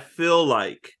 I feel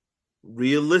like,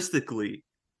 realistically,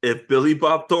 if Billy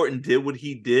Bob Thornton did what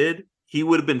he did, he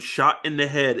would have been shot in the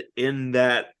head in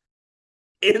that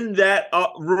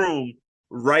room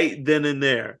right then and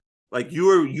there. Like, you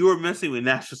were messing with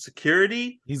national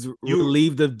security. He's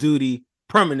relieved of duty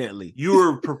permanently. You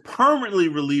were permanently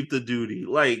relieved of duty.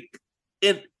 Like,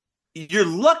 you're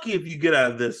lucky if you get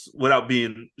out of this without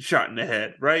being shot in the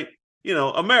head, right? You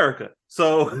know, America.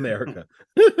 So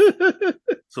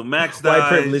Max dies. White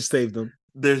privilege saved them.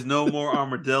 There's no more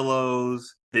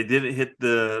armadillos. They didn't hit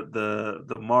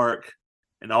the mark,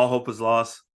 and all hope is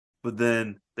lost. But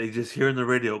then they just hear in the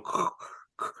radio,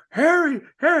 Harry.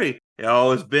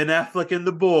 Oh, it's Ben Affleck and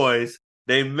the boys.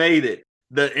 They made it.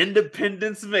 The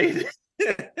Independence made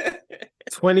it.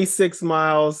 26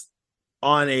 miles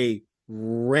on a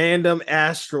random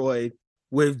asteroid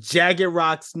with jagged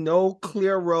rocks, no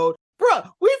clear road. Bro,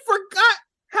 we forgot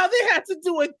how they had to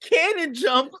do a cannon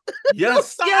jump.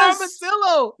 Yes.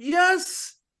 Armadillo.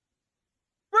 Yes.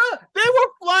 Bro, they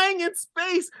were flying in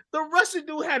space. The Russian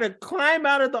dude had to climb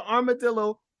out of the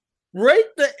Armadillo, break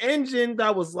the engine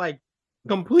that was like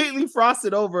completely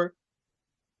frosted over,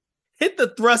 hit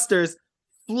the thrusters,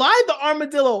 fly the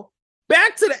Armadillo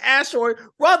back to the asteroid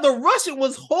while the Russian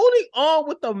was holding on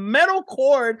with the metal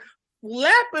cord,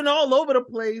 flapping all over the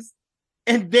place.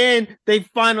 And then they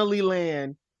finally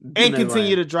land and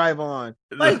continue to drive on.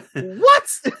 Like,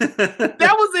 what?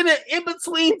 That was in an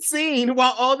in-between scene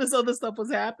while all this other stuff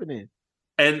was happening.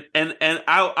 And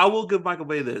I will give Michael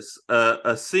Bay this.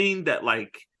 A scene that,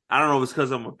 like, I don't know if it's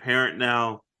because I'm a parent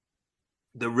now,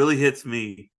 that really hits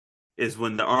me is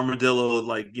when the Armadillo,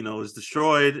 like, you know, is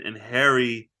destroyed, and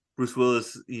Harry, Bruce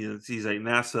Willis, you know, he's like,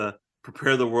 NASA,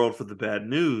 prepare the world for the bad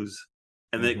news.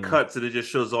 And then it cuts and it just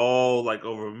shows all, like,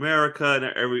 over America, and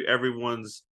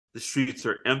everyone's, the streets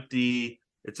are empty.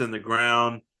 It's in the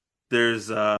ground.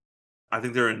 There's I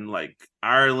think they're in, like,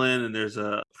 Ireland, and there's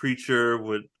a preacher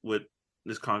with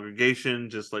this congregation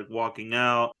just, like, walking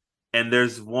out. And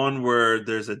there's one where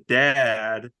there's a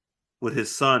dad with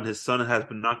his son. His son has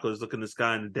binoculars looking in the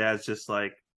sky, and the dad's just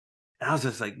like, and I was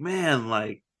just like, man,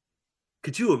 like,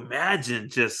 could you imagine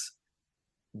just,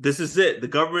 this is it. The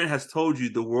government has told you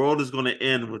the world is going to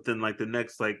end within, like, the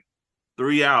next, like,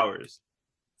 3 hours.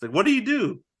 It's like, what do you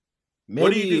do? Maybe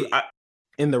what do you do?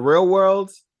 In the real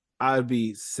world, I would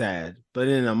be sad. But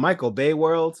in a Michael Bay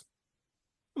world,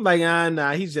 I'm like,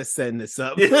 nah, he's just setting this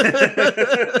up. He's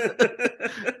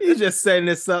just setting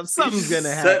this up. Something's going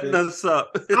to happen. Setting us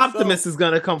up. Optimus is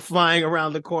going to come flying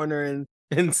around the corner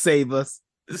and save us.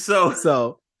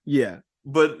 So, yeah.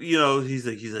 But, you know, he's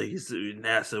like,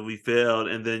 NASA, we failed.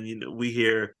 And then, you know, we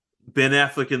hear Ben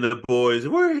Affleck and the boys,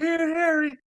 we're here,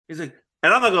 Harry. He's like,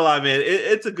 and I'm not gonna lie, man,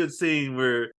 it's a good scene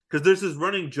where, because there's this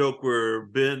running joke where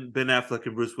Ben Affleck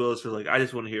and Bruce Willis are like, I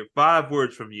just want to hear 5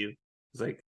 words from you. It's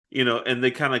like, you know, and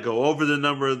they kind of go over the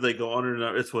number, they go under the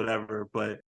number, it's whatever.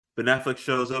 But Ben Affleck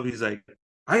shows up, he's like,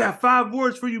 I got 5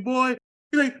 words for you, boy.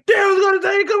 He's like, damn, I was gonna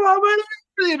tell you, come on, man.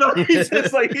 You know, he's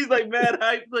like mad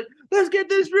hype, like, let's get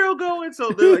this reel going. So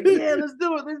they're like, yeah, let's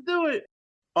do it.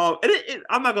 And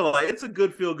I'm not gonna lie, it's a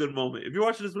good feel-good moment. If you're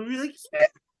watching this movie, you're like,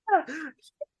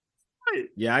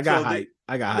 yeah, I got hype.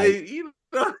 You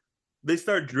know, they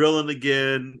start drilling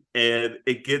again, and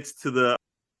it gets to the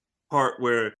part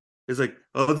where it's like,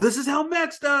 oh, this is how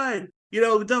Max died.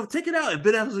 don't take it out. And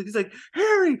Ben Affleck, he's like,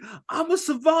 Harry, I'm a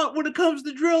savant when it comes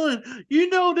to drilling. You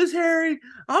know this, Harry.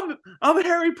 I'm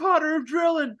Harry Potter of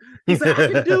drilling. He's like,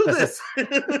 I can do this.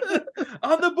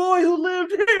 I'm the boy who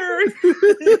lived, Harry.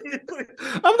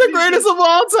 I'm the greatest of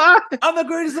all time. I'm the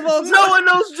greatest of all time. No one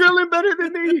knows drilling better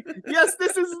than me. Yes,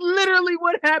 this is literally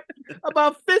what happened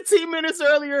about 15 minutes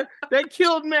earlier that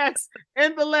killed Max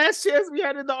and the last chance we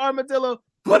had in the armadillo.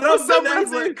 But for some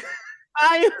reason,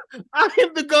 I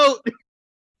am the GOAT.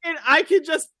 And I can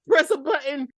just press a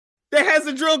button that has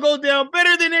the drill go down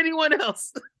better than anyone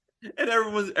else. And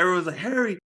everyone's like,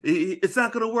 Harry, it's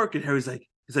not gonna work. And Harry's like,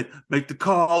 make the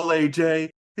call,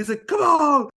 AJ. He's like, come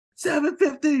on,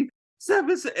 750,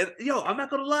 7. And I'm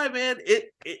not gonna lie, man.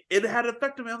 It had an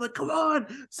effect on me. I'm like, come on,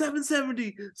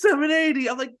 770, 780.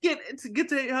 I'm like, get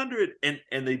to 800,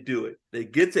 and they do it. They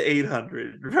get to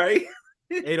 800, right?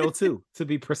 802 to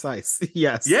be precise.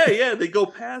 Yes. Yeah. They go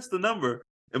past the number.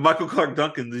 And Michael Clark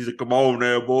Duncan, he's like, come on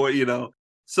there, boy,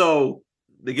 So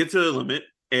they get to the limit,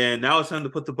 and now it's time to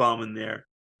put the bomb in there.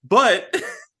 But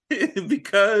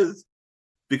because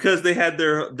they had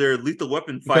their lethal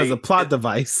weapon fight. Because of plot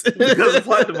device. Because of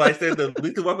plot device, they had the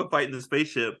lethal weapon fight in the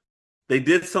spaceship. They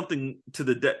did something to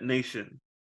the detonation.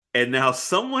 And now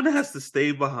someone has to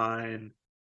stay behind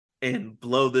and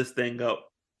blow this thing up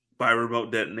by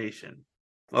remote detonation.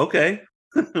 Okay.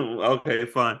 Okay,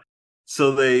 fine.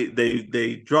 So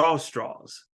they draw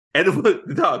straws. And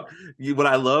what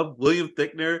I love, William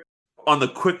Fichtner, on the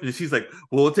quickness, he's like,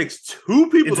 well, it takes 2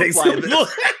 people to fly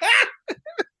this.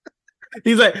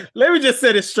 He's like, let me just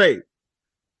set it straight.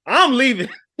 I'm leaving.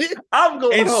 I'm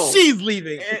going home. And she's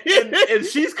leaving. And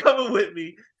she's coming with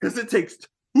me because it takes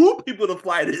 2 people to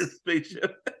fly this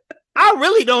spaceship. I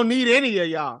really don't need any of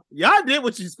y'all. Y'all did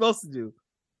what you're supposed to do.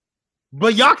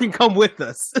 But y'all can come with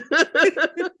us.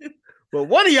 But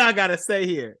one of y'all gotta stay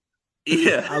here.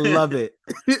 Yeah, I love it.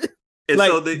 Like,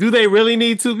 so do they really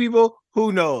need 2 people?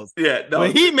 Who knows? Yeah, no.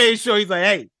 But he made sure he's like,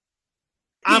 hey,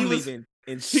 I'm leaving,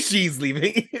 and she's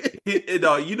leaving. It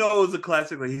was a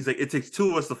classic. Like, he's like, it takes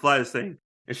 2 of us to fly this thing,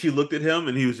 and she looked at him,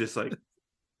 and he was just like,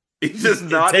 he just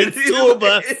nodded. It takes 2 of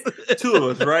us, 2 of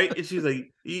us, right? And she's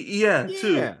like, yeah,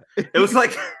 2. It was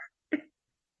like,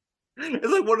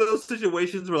 it's like one of those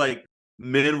situations where like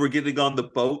men were getting on the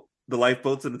boat. The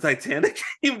lifeboats in the Titanic,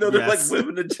 even though they're like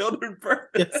women and children first.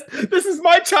 Yes. This is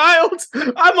my child.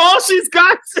 I'm all she's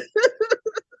got.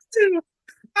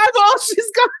 I'm all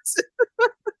she's got.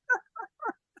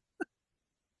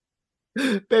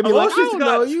 Baby, like, I don't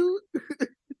know you.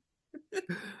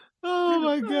 Oh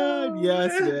my God.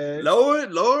 Yes, man.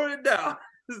 Lower it down.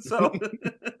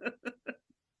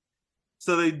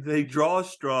 So they draw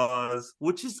straws,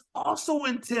 which is also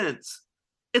intense.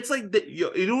 It's like,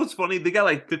 you know what's funny? They got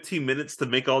like 15 minutes to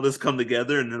make all this come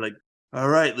together, and they're like, all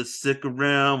right, let's stick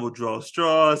around. We'll draw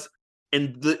straws.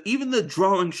 And even the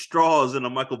drawing straws in a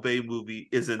Michael Bay movie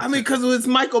isn't. I mean, because it was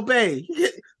Michael Bay.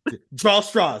 Draw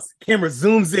straws. Camera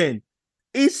zooms in.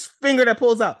 Each finger that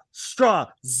pulls out, straw,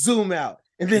 zoom out.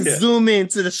 And then zoom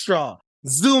into the straw.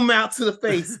 Zoom out to the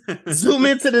face. Zoom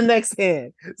into the next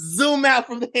hand. Zoom out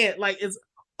from the hand. Like, it's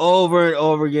over and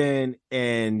over again.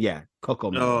 And yeah.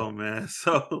 Coco. Oh man!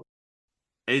 So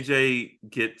AJ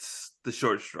gets the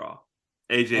short straw.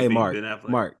 AJ being Mark, Ben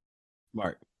Affleck.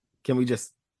 Mark. Can we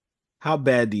just? How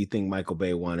bad do you think Michael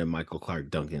Bay wanted Michael Clark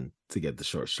Duncan to get the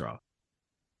short straw?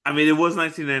 I mean, it was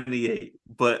 1998,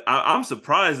 but I'm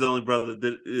surprised the only brother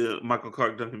that Michael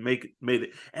Clark Duncan made it.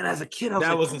 And as a kid, I was that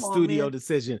like, was a studio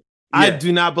decision. Yeah. I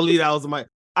do not believe that was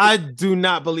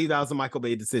a Michael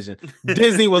Bay decision.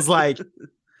 Disney was like,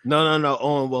 no,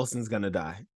 Owen Wilson's gonna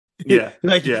die. Yeah,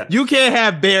 you can't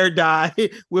have Bear die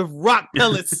with rock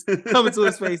pellets coming to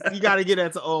his face. You got to get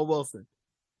that to Owen Wilson.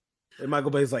 And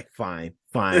Michael Bay's like, fine,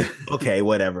 okay,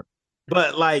 whatever.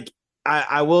 But like,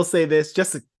 I will say this,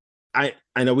 I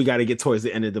know we got to get towards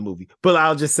the end of the movie, but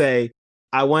I'll just say,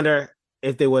 I wonder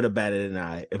if they would have batted an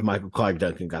eye if Michael Clark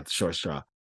Duncan got the short straw,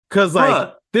 because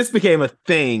like this became a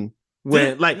thing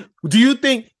when do you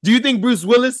think Bruce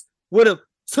Willis would have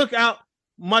took out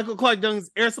Michael Clark Duncan's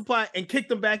air supply and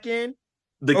kicked him back in?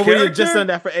 The or character, just done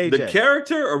that for AJ? The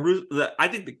character, I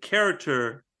think the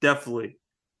character definitely.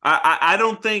 I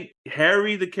don't think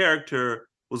Harry, the character,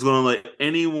 was going to let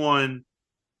anyone.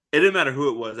 It didn't matter who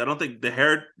it was. I don't think the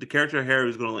character Harry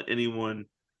was going to let anyone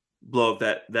blow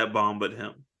up that bomb but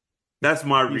him. That's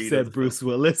my read. You said Bruce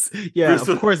Willis. Yeah,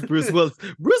 of course, Bruce Willis.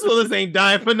 Bruce Willis ain't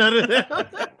dying for none of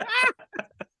that.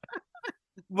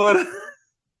 But.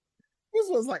 Bruce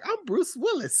was like, I'm Bruce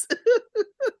Willis.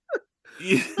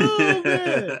 Oh,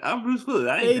 man. I'm Bruce Willis.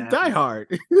 I made Die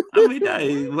Hard.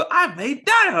 I made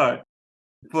Die Hard.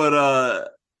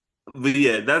 But But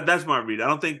yeah, that's my read. I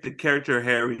don't think the character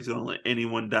Harry's gonna let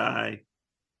anyone die.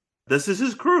 This is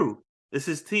his crew. It's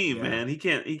his team, man. He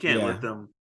can't let them.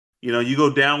 You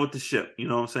go down with the ship. You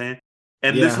know what I'm saying?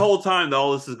 And this whole time that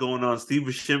all this is going on, Steve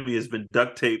Buscemi has been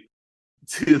duct taped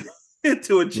to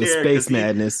into a chair. Space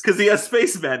madness. Because he has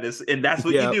space madness, and that's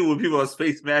what you do when people have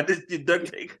space madness. You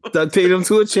duct tape them. Duct tape them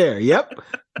to a chair. Yep,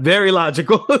 very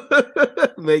logical.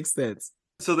 Makes sense.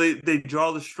 So they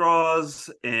draw the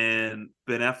straws, and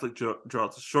Ben Affleck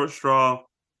draws the short straw.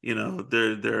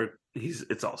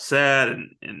 It's all sad,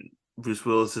 and Bruce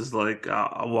Willis is like,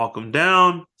 I'll walk him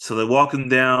down. So they walk him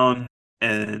down,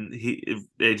 and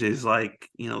AJ's like,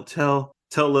 tell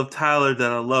Liv Tyler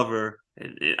that I love her.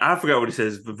 And I forgot what he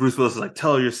says, but Bruce Willis is like,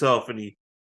 tell her yourself. And he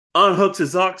unhooks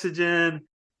his oxygen,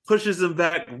 pushes him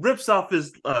back, rips off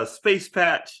his space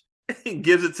patch, and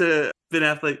gives it to Ben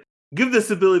Affleck. Give this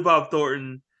to Billy Bob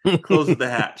Thornton, closes the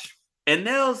hatch. And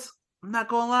Nails, I'm not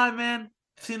going to lie, man.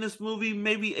 I've seen this movie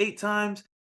maybe 8 times.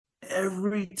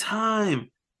 Every time,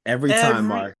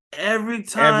 Mark. Every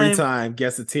time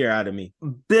gets a tear out of me.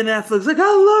 Ben Affleck's like,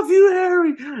 I love you,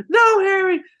 Harry. No,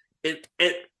 Harry. It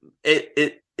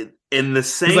in the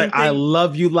same. He's like, thing, I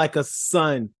love you like a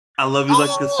son. I love you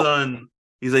like a son.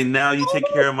 He's like, now you take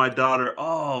care of my daughter.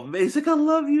 Oh, man. He's like, I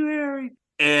love you, Harry.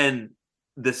 And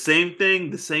the same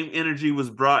thing, the same energy was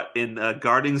brought in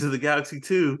Guardians of the Galaxy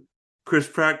 2. Chris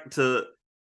Pratt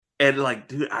and like,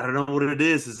 dude, I don't know what it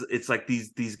is. It's like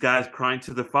these guys crying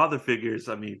to their father figures.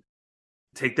 I mean,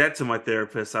 take that to my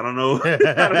therapist. I don't know. I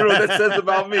don't know what that says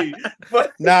about me.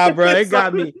 But nah, bro, it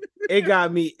got me. It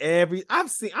got me I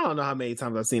don't know how many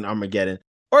times I've seen Armageddon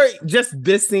or just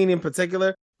this scene in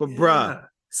particular, but bruh,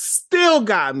 still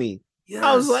got me. Yes.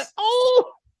 I was like,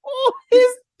 oh, his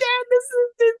dad, this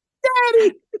is his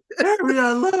daddy. Harry,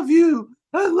 I love you.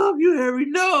 I love you, Harry.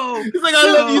 No. He's like,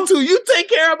 I love you too. You take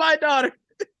care of my daughter.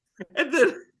 And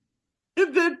then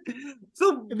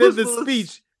the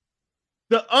speech,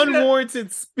 the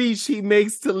unwarranted speech he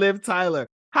makes to Liv Tyler.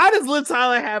 How does Liv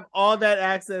Tyler have all that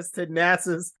access to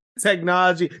NASA's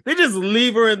technology? They just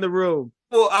leave her in the room.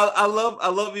 Well, I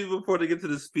love even before they get to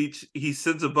the speech, he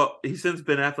sends Ben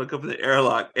Affleck up in the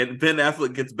airlock, and Ben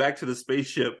Affleck gets back to the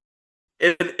spaceship,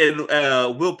 and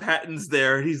Will Patton's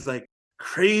there, and he's like,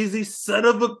 crazy son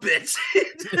of a bitch.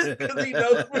 Just because he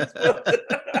knows Bruce Willis.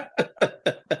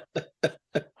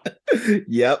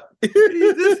 Yep.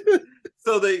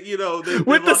 So they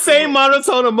with the same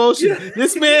monotone emotion. Yeah.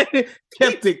 This man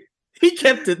kept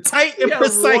it tight and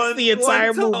precise the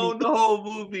entire movie. The whole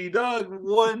movie, dog.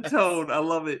 One tone. I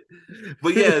love it.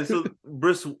 But yeah, so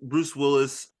Bruce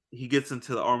Willis, he gets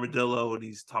into the armadillo and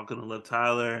he's talking to Liv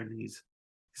Tyler, and he's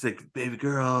like, baby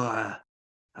girl,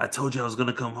 I told you I was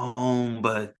gonna come home,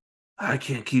 but I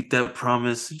can't keep that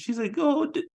promise. And she's like,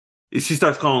 oh. She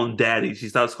starts calling him Daddy. She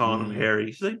starts calling him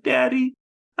Harry. She's like, Daddy,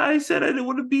 I said I didn't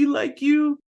want to be like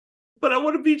you, but I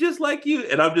want to be just like you.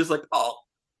 And I'm just like, oh,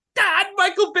 God,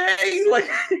 Michael Bay. Like,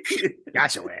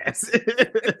 got your ass.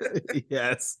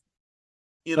 Yes.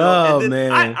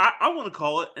 Man. I want to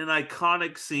call it an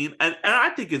iconic scene. And I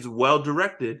think it's well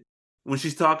directed. When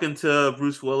she's talking to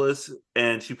Bruce Willis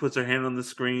and she puts her hand on the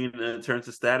screen and it turns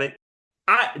to static.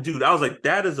 I was like,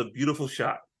 that is a beautiful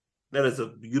shot. That is a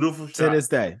beautiful shot. To this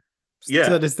day. Yeah.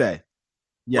 To this day.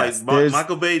 Yes. Like,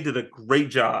 Michael Bay did a great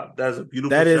job. That is a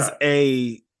beautiful shot. That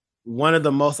is one of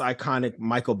the most iconic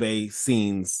Michael Bay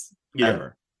scenes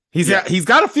ever. He's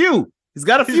got a few. He's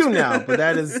got a few now, but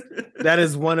that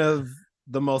is one of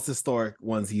the most historic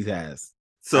ones he has.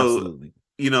 So, absolutely.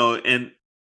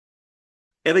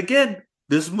 And again,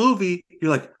 this movie, you're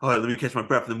like, all right, let me catch my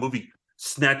breath. The movie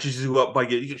snatches you up by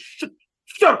you shut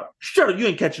up. You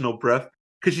ain't catching no breath.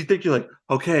 Because you think you're like,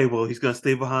 okay, well, he's going to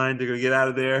stay behind. They're going to get out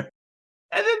of there.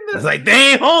 And then it's like,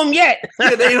 they ain't home yet.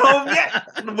 They ain't home yet.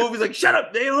 And the movie's like, shut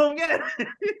up. They ain't home yet.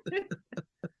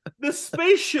 The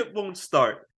spaceship won't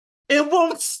start. It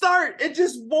won't start. It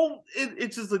just won't.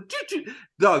 It's just like,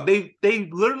 dog. They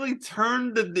literally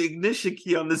turned the ignition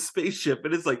key on this spaceship,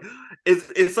 and it's like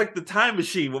the time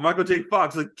machine with Michael J.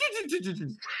 Fox. Like,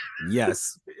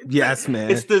 yes,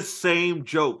 man. It's the same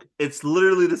joke. It's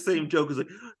literally the same joke. It's like,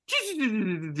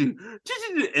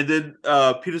 and then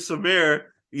Peter Stormare,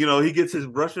 he gets his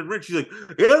Russian wrench. He's like,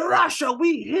 in Russia,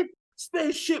 we hit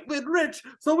spaceship with wrench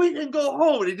so we can go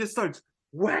home, and he just starts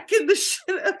whacking the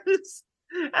shit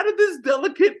out of this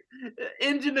delicate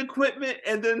engine equipment,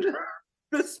 and then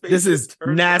the space. This is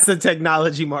NASA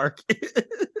technology, Mark.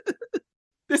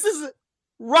 This is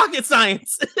rocket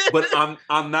science. But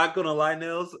I'm not gonna lie,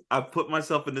 Nils. I've put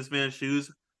myself in this man's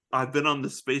shoes. I've been on the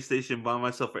space station by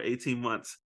myself for 18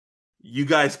 months. You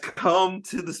guys come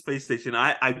to the space station.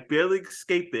 I barely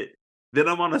escaped it. Then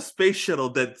I'm on a space shuttle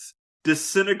that's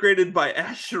disintegrated by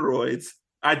asteroids.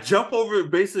 I jump over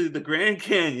basically the Grand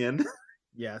Canyon.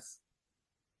 Yes.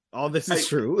 All this is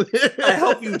true. I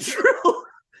help you drill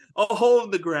a hole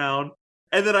in the ground,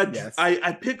 and then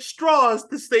I pick straws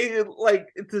to stay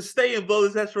and blow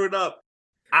this asteroid up.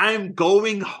 I'm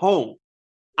going home.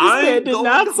 This man did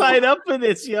not sign up for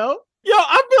this, yo. Yo,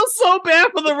 I feel so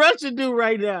bad for the Russian dude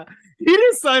right now. He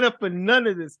didn't sign up for none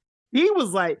of this. He was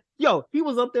like, he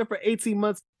was up there for 18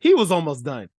 months. He was almost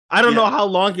done. I don't know how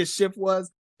long his shift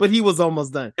was, but he was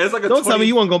almost done. It's like don't tell me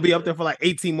you weren't going to be up there for like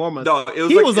 18 more months. No,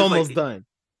 he was almost done.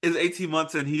 It's 18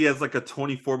 months and he has like a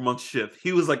 24-month shift.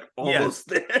 He was like almost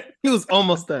there. He was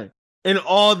almost done. And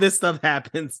all this stuff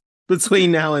happens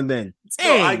between now and then.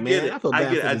 Dang, I get it. I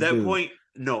get it. At that point,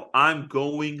 no, I'm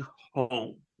going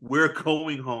home. We're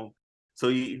going home. So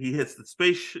he hits the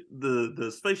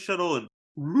space shuttle and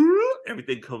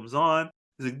everything comes on.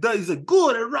 He's like,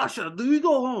 good in Russia. Do we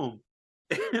go home?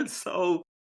 And so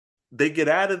they get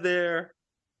out of there.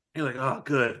 You're like, oh,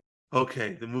 good.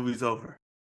 Okay, the movie's over.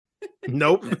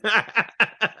 Nope.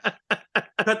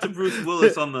 Cut to Bruce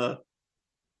Willis on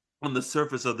the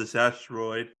surface of this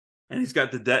asteroid, and he's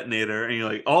got the detonator, and you're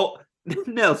like, all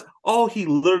he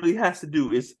literally has to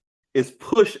do is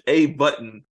push a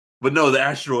button. But no, the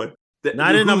asteroid.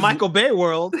 Not in a Michael Bay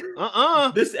world.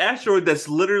 This asteroid that's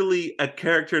literally a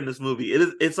character in this movie.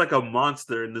 It's like a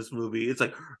monster in this movie. It's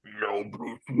like, no,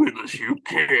 Bruce Willis, you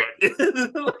can't.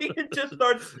 Like, it just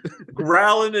starts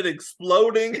growling and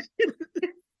exploding.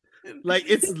 Like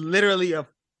it's literally a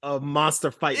monster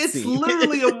fight scene. It's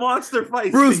literally a monster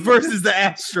fight Bruce scene. versus the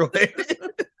asteroid.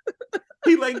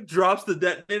 He like drops the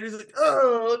detonator. He's like,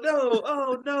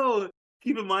 oh no.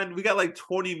 Keep in mind, we got like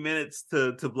 20 minutes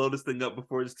to blow this thing up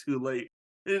before it's too late.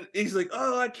 And he's like,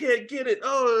 oh, I can't get it.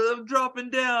 Oh, I'm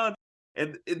dropping down.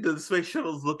 And the space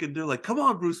shuttle's looking, they're like, come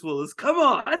on, Bruce Willis, come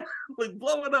on. Like,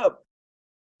 blow it up.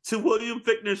 To William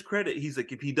Fichtner's credit, he's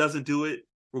like, if he doesn't do it,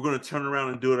 we're going to turn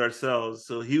around and do it ourselves.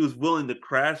 So he was willing to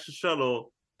crash the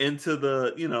shuttle into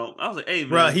the, I was like, hey, man.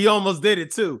 Bro, he almost did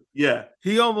it too. Yeah.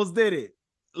 He almost did it.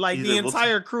 Like the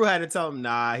entire crew had to tell him,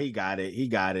 nah, he got it. He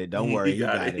got it. Don't worry. He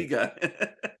got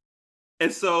it. And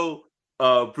so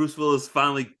Bruce Willis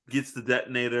finally gets the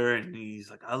detonator and he's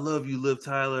like, I love you, Liv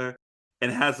Tyler.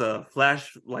 And has a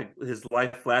flash, like his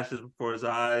life flashes before his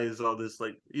eyes, all this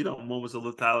like, moments of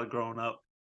Liv Tyler growing up.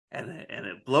 And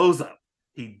it blows up.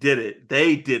 He did it.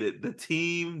 They did it. The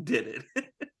team did it.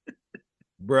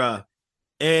 Bruh.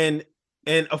 And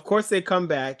of course they come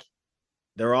back.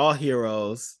 They're all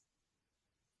heroes.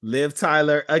 Liv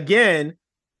Tyler again.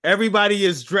 Everybody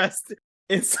is dressed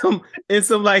in some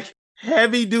like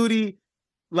heavy duty.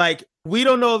 Like we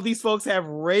don't know if these folks have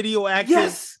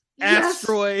radioactive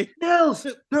asteroid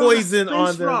poison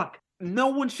on them. Rock. No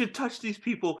one should touch these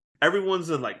people. Everyone's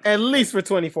in like at least for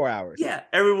 24 hours. Yeah,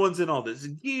 everyone's in all this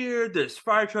gear. There's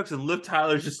fire trucks, and Liv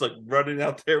Tyler's just like running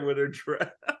out there with her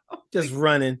dress, just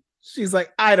running. She's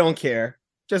like, I don't care,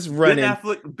 just running.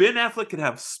 Ben Affleck could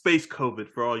have space COVID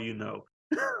for all you know.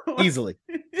 Easily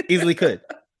could.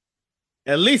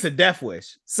 At least a death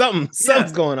wish.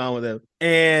 Something's going on with him.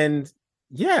 And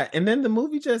then the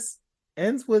movie just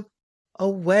ends with a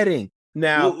wedding.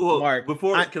 Now, Mark,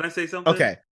 can I say something?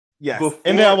 Okay. Yes.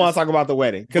 And then I want to talk about the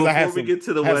wedding because I have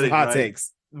hot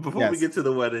takes. Before we get to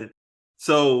the wedding.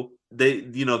 So they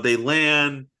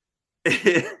land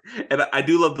and I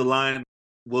do love the line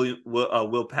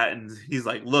Will Patton, he's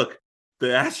like, look,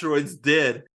 the asteroid's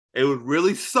dead. It would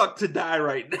really suck to die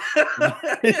right now.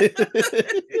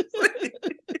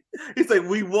 He's like,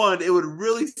 we won. It would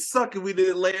really suck if we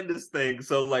didn't land this thing.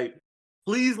 So, like,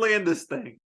 please land this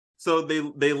thing. So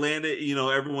they land it,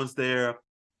 everyone's there.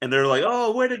 And they're like,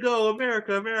 oh, way to go,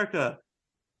 America, America.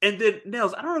 And then,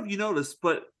 Nels, I don't know if you noticed,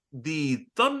 but the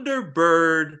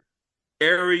Thunderbird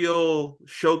aerial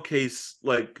showcase,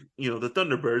 like, the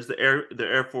Thunderbirds, the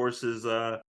Air Force's,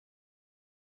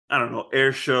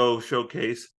 air show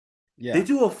showcase. Yeah. They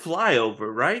do a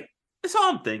flyover, right? That's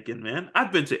all I'm thinking, man.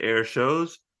 I've been to air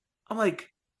shows. I'm like,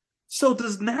 so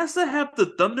does NASA have the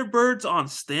Thunderbirds on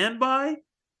standby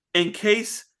in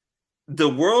case the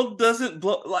world doesn't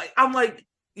blow? Like, I'm like,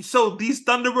 so these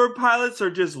Thunderbird pilots are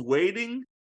just waiting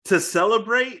to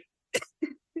celebrate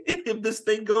if this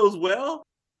thing goes well?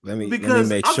 Let me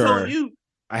make sure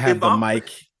I have the mic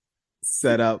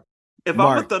set up. If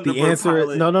Mark, I'm a Thunderbird the answer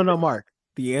pilot, is no, Mark.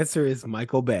 The answer is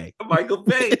Michael Bay. Michael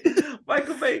Bay.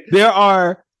 There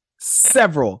are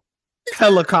several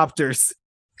helicopters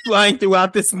flying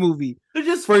throughout this movie. They're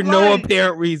just for flying. No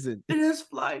apparent reason. They're just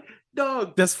flying,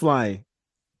 dog. Just flying.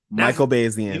 Michael Bay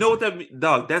is the answer. You know what that means,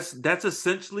 dog? That's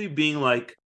essentially being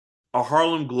like a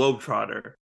Harlem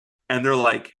Globetrotter and they're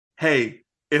like, "Hey,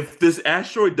 if this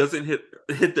asteroid doesn't hit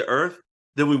the Earth,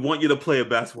 then we want you to play a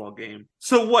basketball game."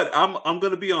 So what? I'm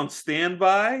gonna be on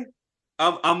standby.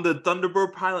 I'm the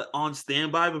Thunderbird pilot on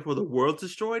standby before the world's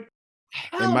destroyed.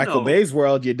 Hell in Michael no. Bay's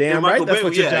world, you're damn right. That's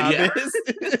what your job yeah.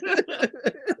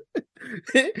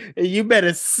 is. You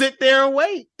better sit there and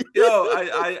wait. Yo,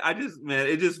 I just, man,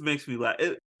 it just makes me laugh.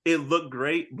 It looked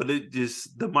great, but it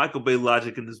just, the Michael Bay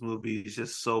logic in this movie is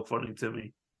just so funny to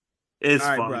me. It's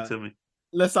funny to me.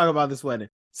 Let's talk about this wedding.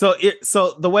 So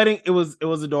the wedding, it was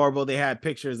adorable. They had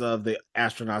pictures of the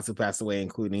astronauts who passed away,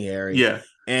 including Harry. Yeah.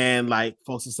 And like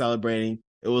folks were celebrating.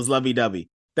 It was lovey-dovey.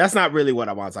 That's not really what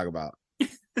I want to talk about.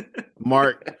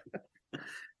 Mark,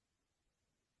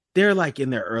 they're like in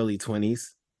their early 20s,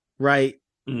 right?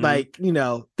 Mm-hmm. Like, you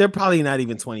know, they're probably not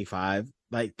even 25.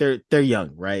 Like they're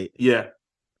young, right? Yeah.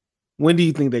 When do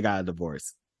you think they got a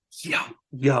divorce?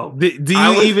 Yo. Do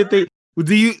you even think?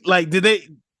 Do you like?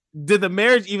 Did the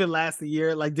marriage even last a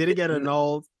year? Like, did it get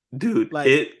annulled? Dude,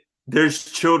 like there's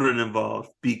children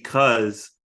involved because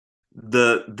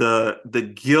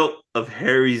the guilt of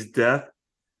Harry's death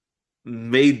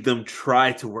made them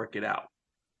try to work it out.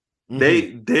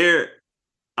 Mm-hmm.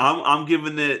 I'm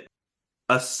giving it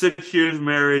a 6 years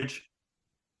marriage,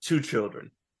 2 children.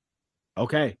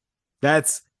 Okay,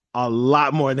 that's a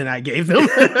lot more than I gave them.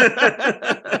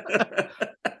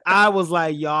 I was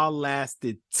like, y'all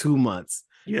lasted 2 months.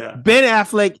 Yeah. Ben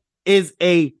Affleck is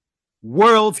a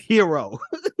world hero.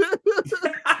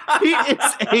 He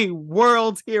is a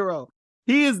world hero.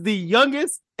 He is the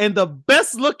youngest and the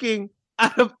best looking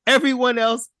out of everyone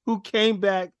else who came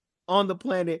back on the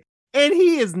planet. And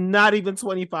he is not even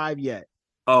 25 yet.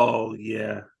 Oh,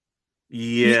 yeah.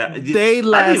 Yeah. They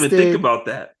lasted. I didn't even think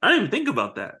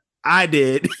about that. I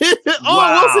did.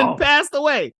 Oh, Wilson passed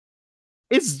away.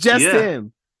 It's just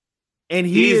him. And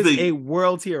he is a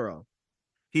world hero.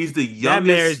 He's the youngest. That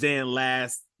marriage didn't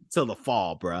last till the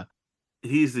fall, bruh.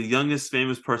 He's the youngest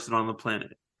famous person on the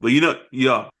planet. But you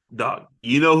know, dog,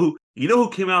 you know who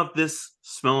came out this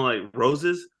smelling like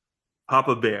roses?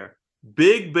 Papa Bear.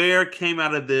 Big Bear came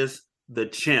out of this the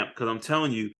champ, because I'm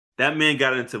telling you, that man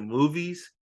got into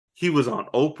movies. He was on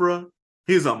Oprah.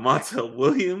 He was on Montel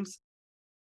Williams.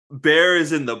 Bear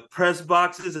is in the press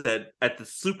boxes at the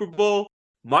Super Bowl.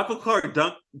 Michael Clark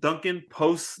Duncan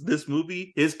posts this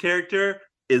movie. His character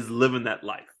is living that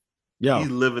life. Yo, he's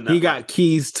living that He life. got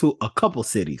keys to a couple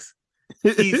cities.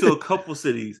 Keys to a couple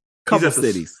cities.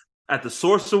 At the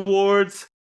Source Awards.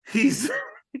 He's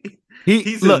in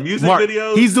music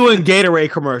videos. He's doing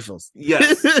Gatorade commercials.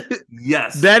 Yes.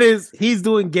 Yes. He's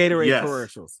doing Gatorade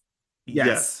commercials.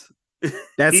 Yes.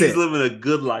 He's living a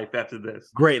good life after this.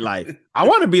 Great life. I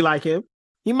want to be like him.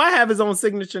 He might have his own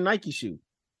signature Nike shoe.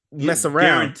 Mess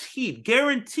around.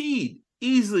 Guaranteed.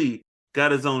 Easily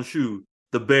got his own shoe.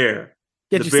 The Bear.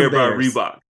 Get the Bear by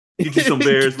Reebok. Get you some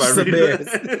Bears by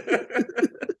Reebok.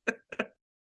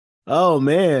 Oh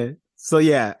man. So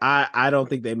yeah, I don't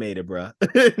think they made it, bro.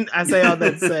 I say all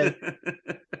that to say,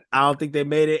 I don't think they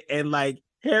made it. And like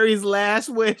Harry's last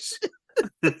wish,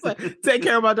 like, take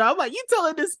care of my dog. I'm like, you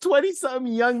telling this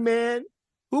 20-something young man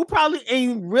who probably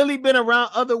ain't really been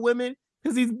around other women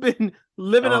because he's been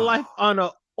living a life on an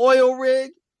oil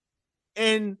rig,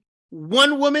 and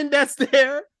one woman that's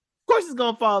there, of course he's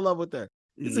gonna fall in love with her.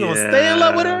 He's gonna stay in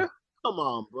love with her. Come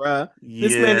on, bro.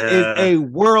 This man is a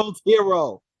world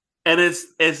hero. And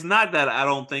it's not that I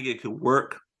don't think it could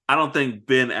work. I don't think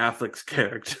Ben Affleck's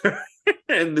character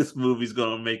in this movie's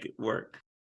gonna make it work.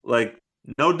 Like,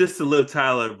 no diss to Liv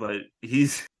Tyler, but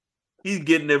he's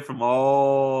getting it from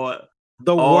all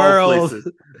world.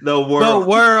 Places. The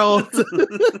world.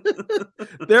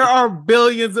 There are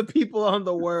billions of people on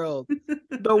the world.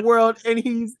 And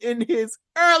he's in his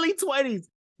early 20s.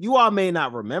 You all may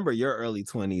not remember your early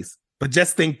 20s, but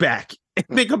just think back and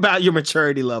think about your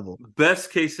maturity level.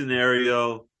 Best case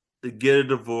scenario, they get a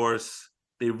divorce,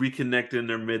 they reconnect in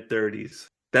their mid-30s.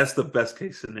 That's the best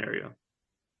case scenario.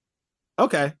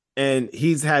 Okay. And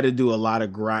he's had to do a lot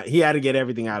of grind. He had to get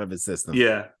everything out of his system.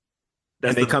 Yeah.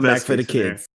 And they come back for the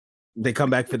kids. They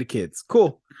come back for the kids.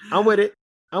 Cool. I'm with it.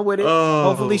 Oh,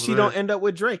 hopefully she don't end up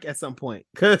with Drake at some point.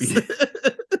 Because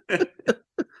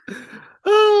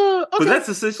but that's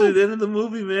essentially the end of the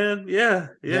movie, man. Yeah,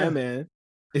 man.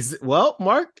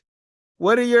 Mark,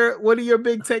 what are your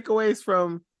big takeaways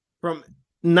from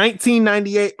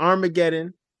 1998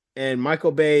 Armageddon and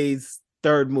Michael Bay's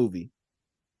third movie?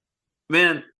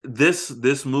 Man,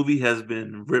 this movie has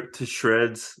been ripped to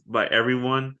shreds by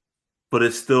everyone, but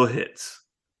it still hits.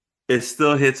 It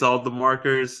still hits all the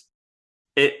markers.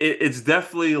 It's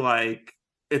definitely like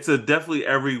definitely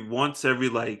every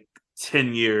like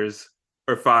 10 years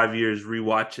or 5 years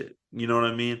rewatch it. You know what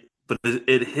I mean? But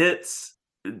it hits.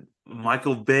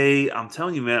 Michael Bay, I'm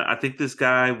telling you, man, I think this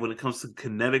guy, when it comes to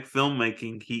kinetic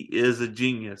filmmaking, he is a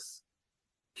genius.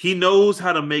 He knows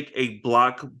how to make a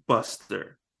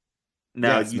blockbuster.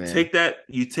 Now, Yes, you man. take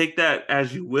that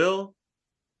as you will.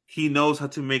 He knows how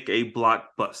to make a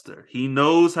blockbuster. He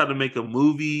knows how to make a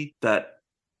movie that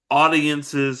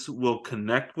audiences will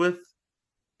connect with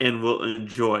and will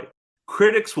enjoy.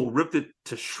 Critics will rip it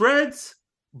to shreds,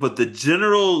 but the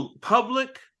general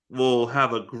public will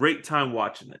have a great time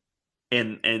watching it.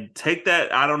 And take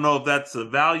that. I don't know if that's a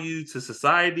value to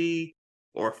society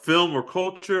or film or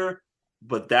culture,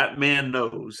 but that man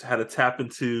knows how to tap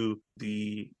into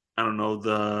the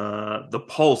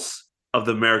pulse of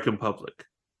the American public.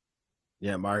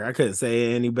 Yeah, Mark, I couldn't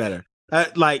say it any better.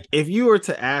 Like, if you were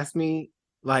to ask me,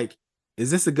 like,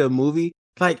 is this a good movie?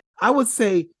 Like, I would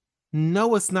say,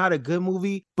 no, it's not a good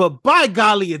movie, but by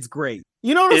golly, it's great.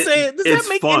 You know what I'm saying? Does that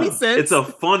make any sense? It's a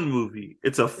fun movie.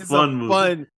 It's a fun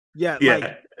movie. Yeah.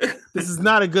 Like, this is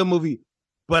not a good movie,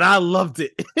 but I loved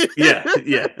it. yeah.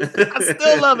 I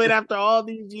still love it after all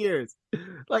these years.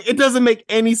 Like, it doesn't make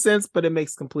any sense, but it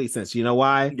makes complete sense. You know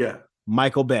why? Yeah.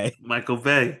 Michael Bay.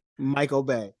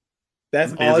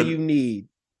 That's all you need.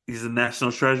 He's a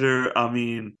national treasure. I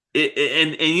mean,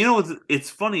 and you know, it's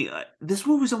funny. This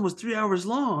movie's almost 3 hours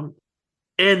long,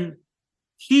 and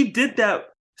he did that.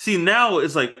 See, now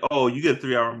it's like, oh, you get a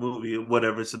 3-hour movie,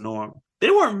 whatever, it's the norm. They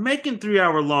weren't making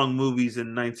 3-hour long movies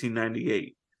in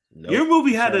 1998. Nope, your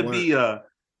movie had to be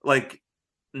like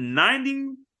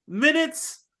 90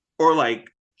 minutes or like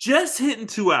just hitting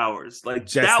 2 hours. Like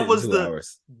that was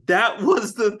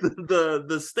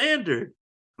the standard.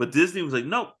 But Disney was like,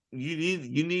 nope, you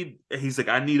need. He's like,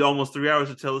 I need almost 3 hours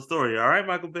to tell the story. All right,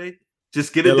 Michael Bay,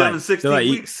 just get it done in 16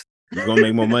 weeks. You're gonna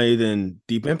make more money than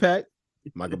Deep Impact.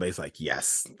 Michael Bay's like,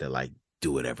 yes. They're like,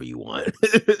 do whatever you want.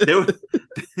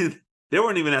 They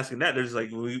weren't even asking that. They're just like,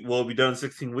 we'll be done in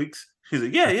 16 weeks. He's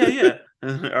like, yeah.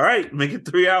 All right, make it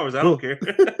 3 hours. I don't care.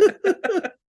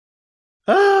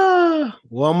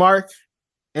 Well, Mark,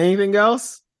 anything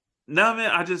else? No,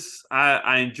 man,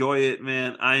 I enjoy it,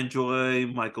 man. I enjoy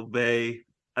Michael Bay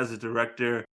as a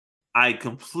director. I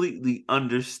completely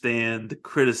understand the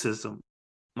criticism.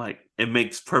 Like, it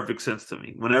makes perfect sense to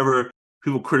me. Whenever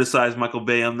people criticize Michael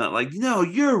Bay, I'm not like, no,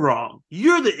 you're wrong.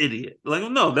 You're the idiot.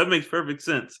 Like, no, that makes perfect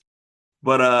sense.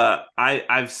 But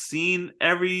I've seen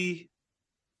every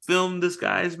film this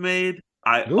guy's made.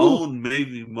 I own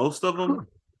maybe most of them.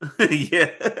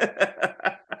 Yeah.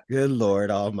 Good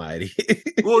Lord Almighty.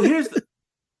 Well, here's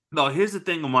the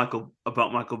thing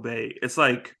about Michael Bay. It's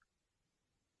like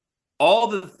all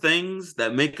the things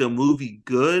that make a movie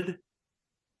good,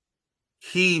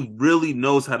 he really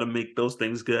knows how to make those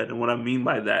things good. And what I mean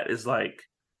by that is like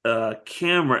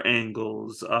camera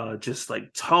angles, just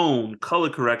like tone, color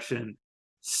correction,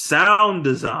 sound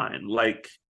design. Like,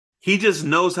 he just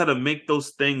knows how to make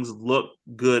those things look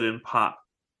good and pop.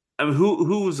 I mean,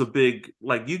 who was a big,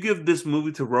 like, you give this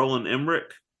movie to Roland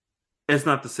Emmerich, it's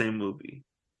not the same movie.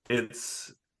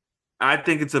 I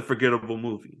think it's a forgettable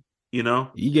movie, you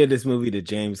know? You give this movie to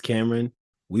James Cameron,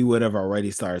 we would have already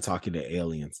started talking to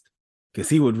aliens, because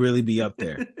he would really be up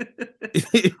there.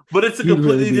 But it's a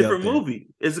completely different movie.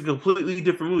 It's a completely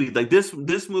different movie. Like, this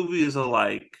movie is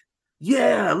like,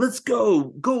 yeah, let's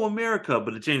go America.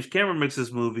 But if James Cameron makes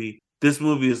this movie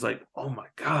is like, oh my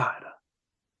God,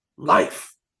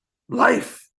 life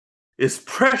is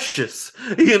precious.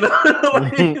 You know,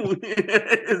 like,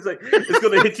 it's like, it's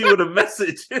gonna hit you with a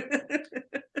message.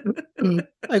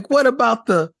 Like, what about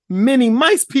the mini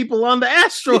mice people on the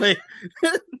asteroid?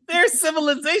 Their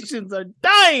civilizations are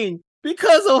dying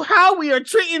because of how we are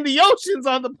treating the oceans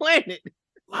on the planet.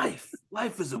 Life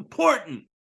is important.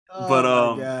 Oh, but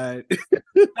my God.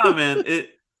 Nah, man,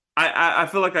 I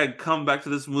feel like I come back to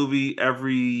this movie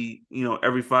every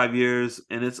 5 years,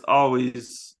 and I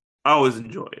always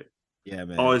enjoy it. Yeah,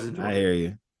 man. Always enjoy it.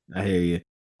 I hear you.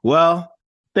 Well,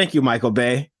 thank you, Michael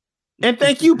Bay. And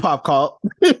thank you, Pop Cult.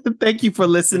 Thank you for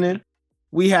listening.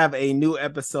 We have a new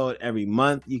episode every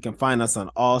month. You can find us on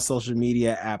all social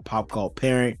media at Pop Cult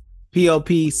Parent,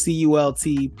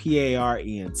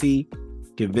 POPCULTPARENT. You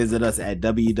can visit us at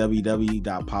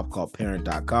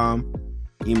www.popcultparent.com.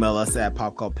 Email us at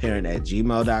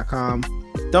popcultparent@gmail.com.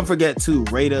 Don't forget to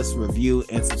rate us, review,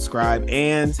 and subscribe.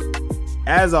 And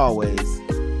as always,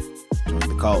 join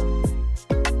the cult.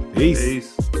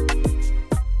 Peace.